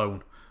match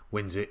alone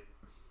wins it.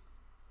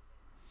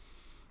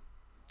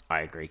 I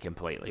agree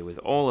completely with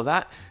all of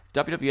that.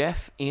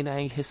 WWF, in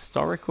a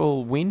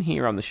historical win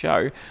here on the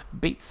show,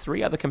 beats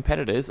 3 other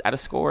competitors at a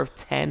score of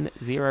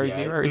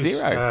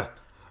 10-0-0-0.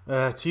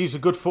 To use a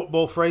good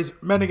football phrase,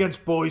 men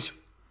against boys.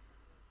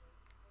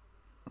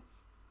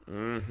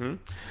 I'm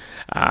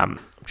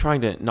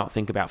trying to not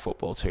think about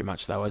football too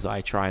much, though, as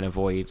I try and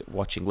avoid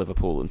watching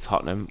Liverpool and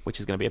Tottenham, which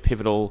is going to be a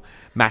pivotal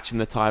match in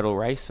the title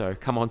race. So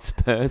come on,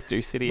 Spurs,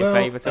 do City a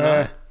favour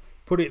tonight.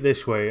 Put it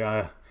this way,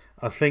 I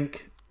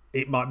think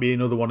it might be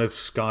another one of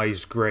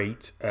Sky's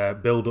great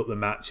build up the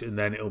match, and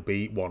then it'll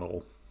be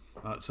 1-1.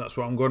 That's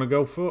what I'm going to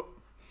go for.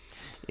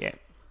 Yeah.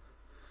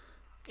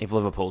 If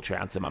Liverpool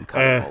trounce them, I'm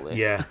cutting all this.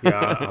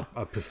 Yeah,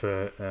 I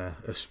prefer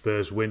a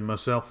Spurs win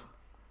myself.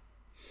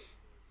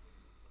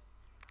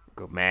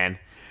 Good man.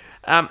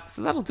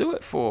 So that'll do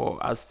it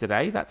for us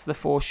today. That's the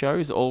 4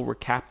 shows all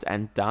recapped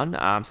and done.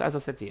 So as I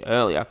said to you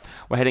earlier,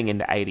 we're heading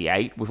into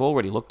 88. We've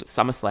already looked at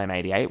SummerSlam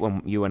 88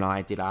 when you and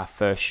I did our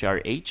first show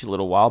each a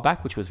little while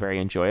back, which was very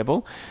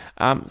enjoyable.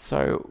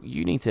 So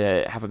you need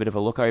to have a bit of a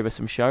look over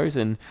some shows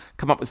and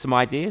come up with some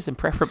ideas, and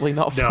preferably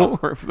not 4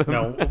 of them.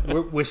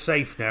 No, we're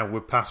safe now.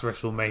 We're past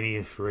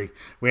WrestleMania 3.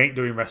 We ain't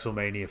doing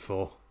WrestleMania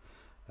 4.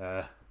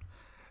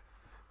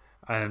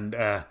 And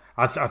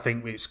I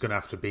think it's going to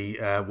have to be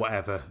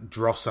whatever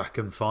dross I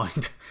can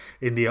find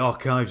in the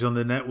archives on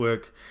the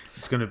network.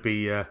 It's going to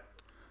be...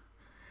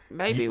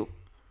 Maybe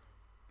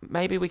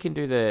we can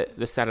do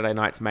the Saturday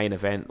night's main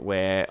event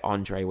where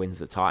Andre wins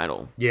the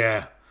title.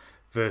 Yeah,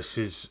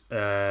 versus...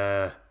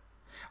 I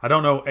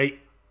don't know.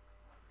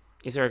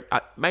 Is there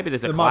maybe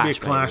there's a there clash? Might be a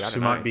clash. Maybe,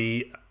 there might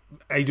be...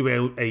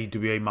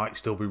 AWA might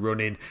still be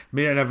running. I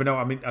mean, I never know.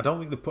 I mean, I don't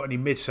think they put any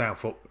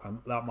Mid-South up.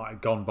 That might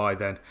have gone by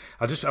then.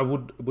 I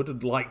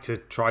would like to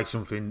try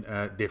something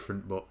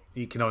different, but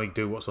you can only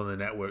do what's on the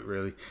network,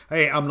 really.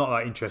 Hey, I'm not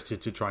that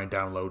interested to try and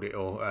download it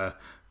or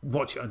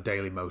watch it on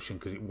Daily Motion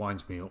because it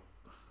winds me up.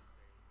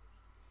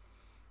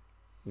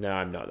 No,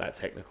 I'm not that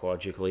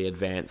technologically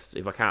advanced.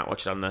 If I can't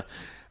watch it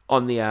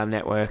on the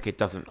network, it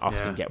doesn't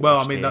often get watched. Well,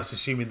 I mean, here. that's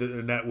assuming that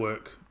the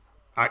network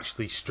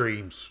actually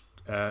streams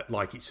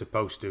like it's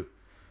supposed to,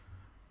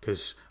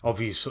 because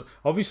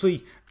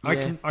obviously I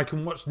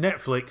can watch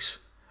Netflix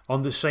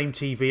on the same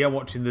TV I'm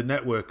watching the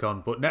network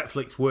on, but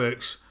Netflix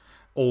works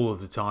all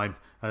of the time,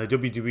 and the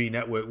WWE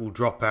network will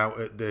drop out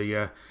at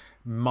the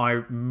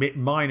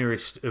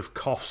minorest of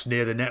coughs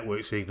near the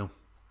network signal.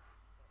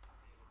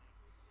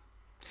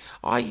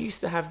 I used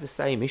to have the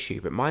same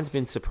issue, but mine's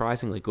been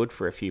surprisingly good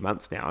for a few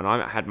months now, and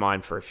I've had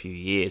mine for a few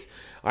years.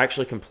 I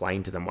actually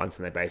complained to them once,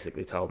 and they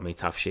basically told me,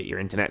 tough shit, your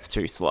internet's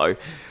too slow.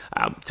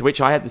 To which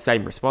I had the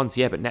same response,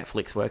 yeah, but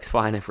Netflix works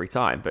fine every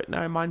time. But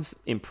no, mine's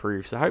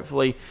improved, so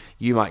hopefully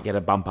you might get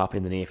a bump up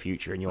in the near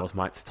future, and yours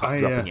might stop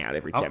dropping out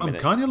every 10 minutes. I'm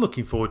kind of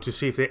looking forward to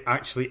see if they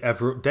actually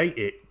ever update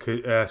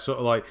it. Sort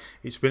of like,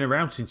 it's been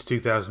around since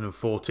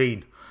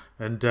 2014,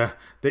 and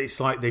it's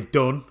like they've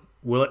done...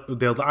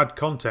 they'll add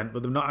content,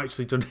 but they've not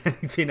actually done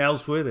anything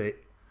else with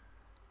it.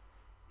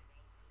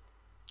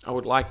 I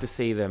would like to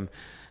see them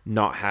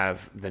not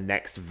have the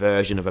next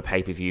version of a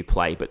pay-per-view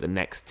play, but the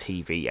next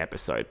TV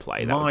episode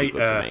play. That would be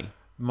good for me.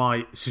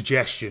 My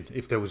suggestion,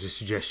 if there was a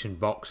suggestion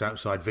box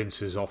outside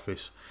Vince's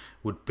office,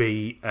 would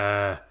be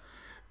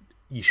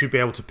you should be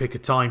able to pick a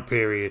time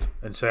period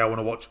and say, I want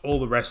to watch all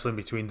the wrestling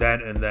between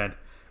then, and then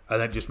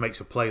it just makes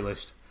a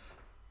playlist.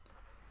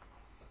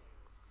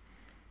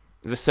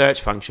 The search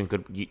function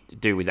could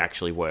do with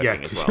actually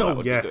working as well. That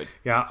would be good.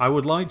 Yeah, I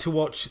would like to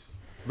watch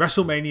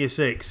WrestleMania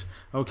 6.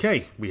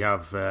 Okay, we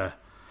have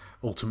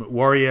Ultimate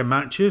Warrior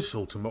matches,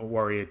 Ultimate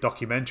Warrior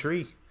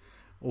documentary,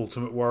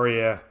 Ultimate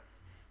Warrior...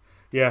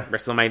 Yeah.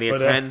 WrestleMania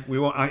 10. We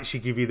won't actually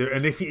give you the...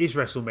 And if it is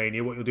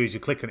WrestleMania, what you'll do is you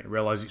click on it and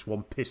realise it's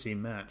one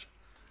pissing match.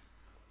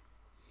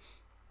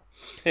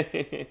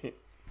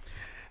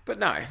 But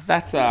no,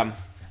 that's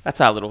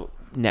our little...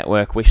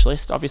 network wish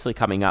list. Obviously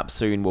coming up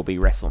soon will be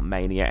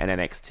WrestleMania and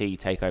NXT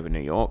TakeOver New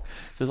York.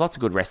 So there's lots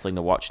of good wrestling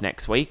to watch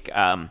next week.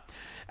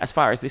 As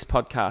far as this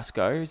podcast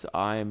goes,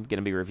 I'm going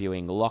to be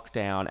reviewing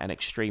Lockdown and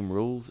Extreme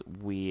Rules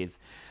with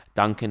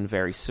Duncan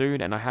very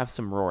soon, and I have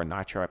some Raw and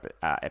Nitro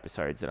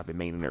episodes that I've been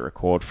meaning to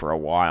record for a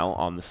while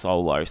on the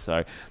solo.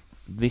 So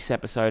this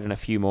episode and a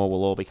few more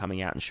will all be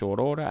coming out in short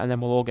order, and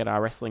then we'll all get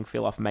our wrestling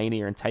fill off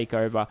Mania and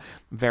Takeover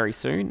very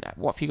soon.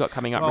 What have you got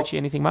coming up, Richie?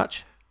 Anything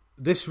much?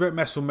 This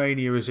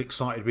WrestleMania has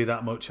excited me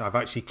that much. I've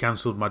actually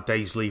cancelled my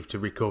day's leave to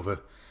recover.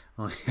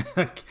 I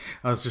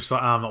was just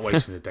like, I'm not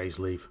wasting a day's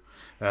leave.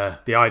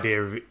 The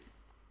idea of it.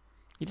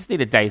 You just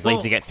need a day's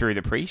leave to get through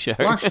the pre-show.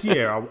 Last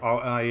year,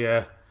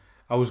 I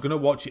was going to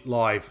watch it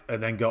live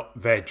and then got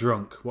very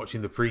drunk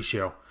watching the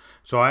pre-show.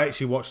 So I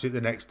actually watched it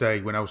the next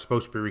day when I was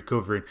supposed to be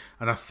recovering,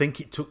 and I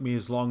think it took me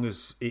as long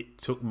as it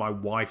took my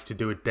wife to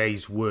do a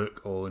day's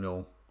work, all in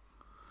all,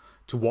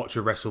 to watch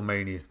a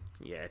WrestleMania.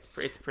 Yeah, it's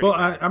pretty.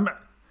 But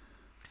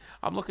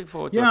I'm looking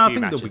forward to. Yeah, I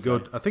think they'll be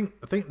good. I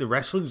think the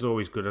wrestling's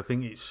always good. I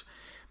think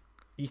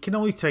you can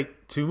only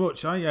take too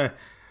much.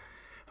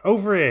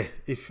 Over here,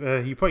 if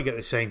you probably get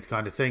the same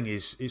kind of thing,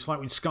 it's like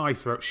when Sky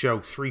show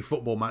 3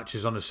 football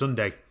matches on a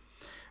Sunday,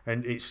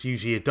 and it's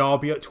usually a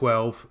derby at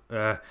 12,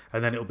 and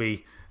then it'll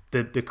be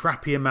the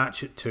crappier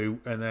match at 2,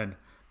 and then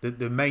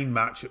the main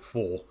match at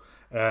 4.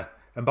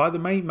 And by the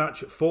main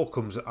match at 4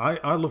 comes,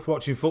 I love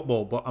watching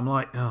football, but I'm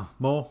like,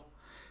 more.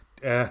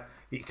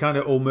 It kind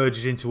of all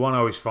merges into one, I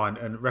always find,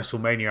 and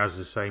WrestleMania has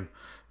the same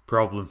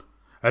problem.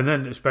 And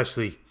then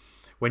especially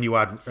when you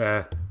add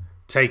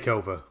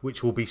Takeover,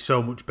 which will be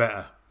so much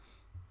better.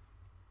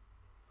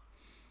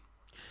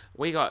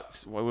 We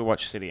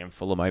watched City and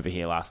Fulham over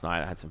here last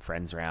night. I had some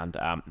friends around.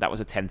 That was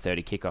a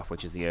 10:30 kickoff,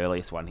 which is the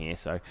earliest one here.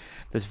 So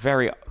there's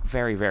very,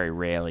 very, very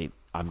rarely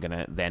I'm going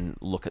to then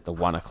look at the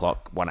 1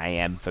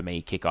 a.m. for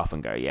me kickoff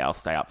and go, yeah, I'll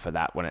stay up for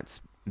that when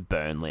it's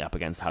Burnley up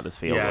against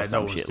Huddersfield or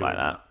some shit like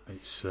that.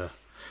 It's,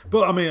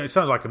 but, I mean, it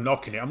sounds like I'm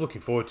knocking it. I'm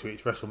looking forward to it.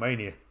 It's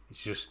WrestleMania.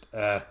 It's just...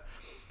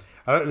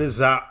 there's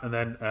that, and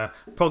then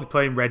probably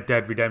playing Red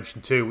Dead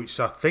Redemption 2, which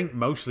I think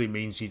mostly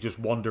means you just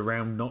wander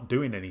around not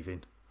doing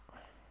anything.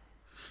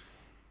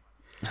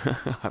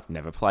 I've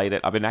never played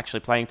it. I've been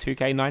actually playing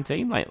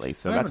 2K19 lately,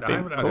 so that's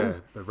been cool. I haven't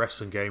had a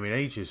wrestling game in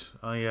ages.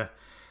 I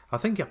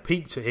think I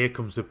peaked at Here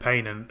Comes the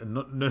Pain,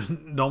 and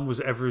none was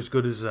ever as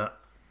good as that.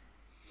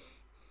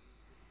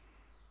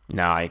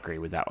 No, I agree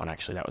with that one,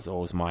 actually. That was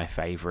always my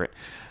favourite.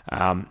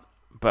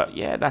 But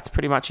yeah, that's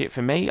pretty much it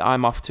for me.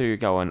 I'm off to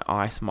go and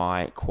ice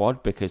my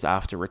quad because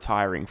after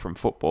retiring from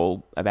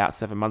football about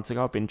 7 months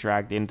ago, I've been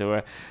dragged into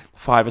a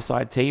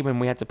 5-a-side team and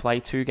we had to play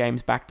 2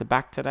 games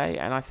back-to-back today.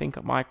 And I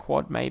think my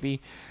quad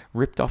maybe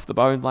ripped off the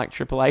bone like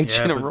Triple H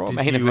in a Raw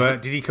main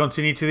event. Did he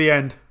continue to the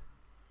end?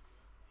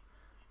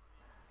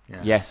 Yeah.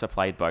 Yes, I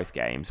played both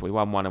games. We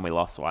won one and we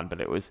lost one, but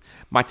it was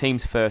my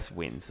team's first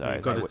win. So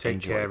you've got to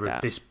take care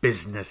of this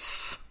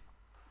business.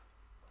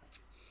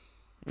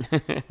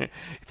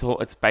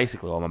 It's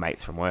basically all my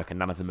mates from work and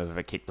none of them have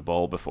ever kicked the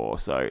ball before,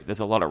 so there's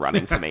a lot of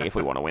running for me if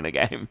we want to win a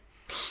game.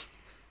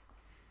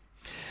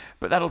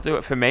 But that'll do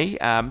it for me.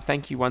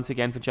 Thank you once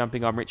again for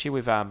jumping on, Richie.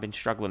 We've been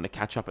struggling to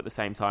catch up at the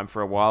same time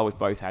for a while. We've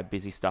both had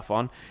busy stuff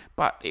on,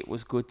 but it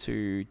was good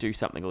to do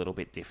something a little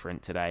bit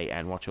different today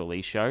and watch all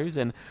these shows,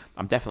 and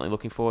I'm definitely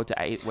looking forward to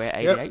where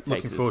 88 takes us.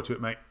 Looking forward to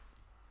it, mate.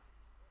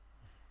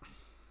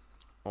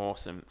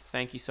 Awesome.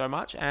 Thank you so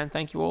much, and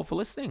thank you all for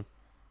listening.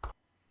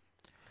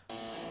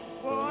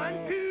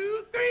 1,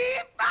 2, 3,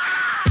 4.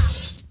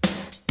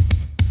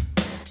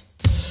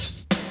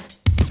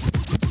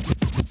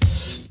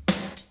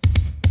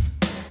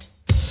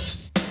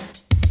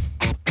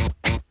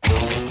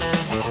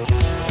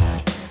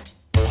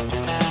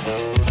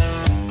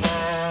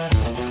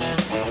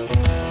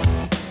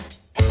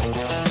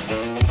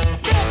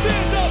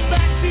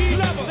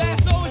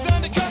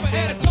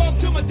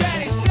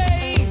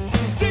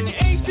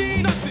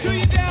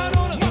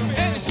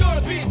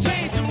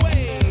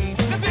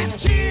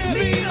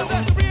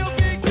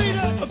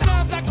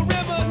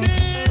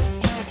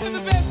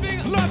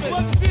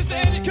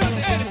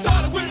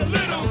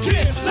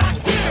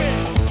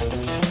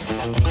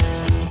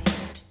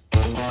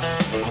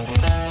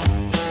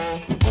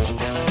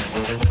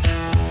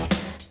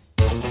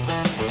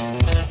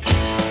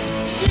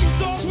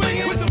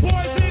 Swinging with the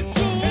boys in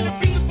tune, and the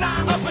feet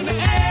flying up in the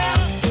air.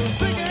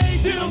 Singing,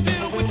 hey, diddle, diddle.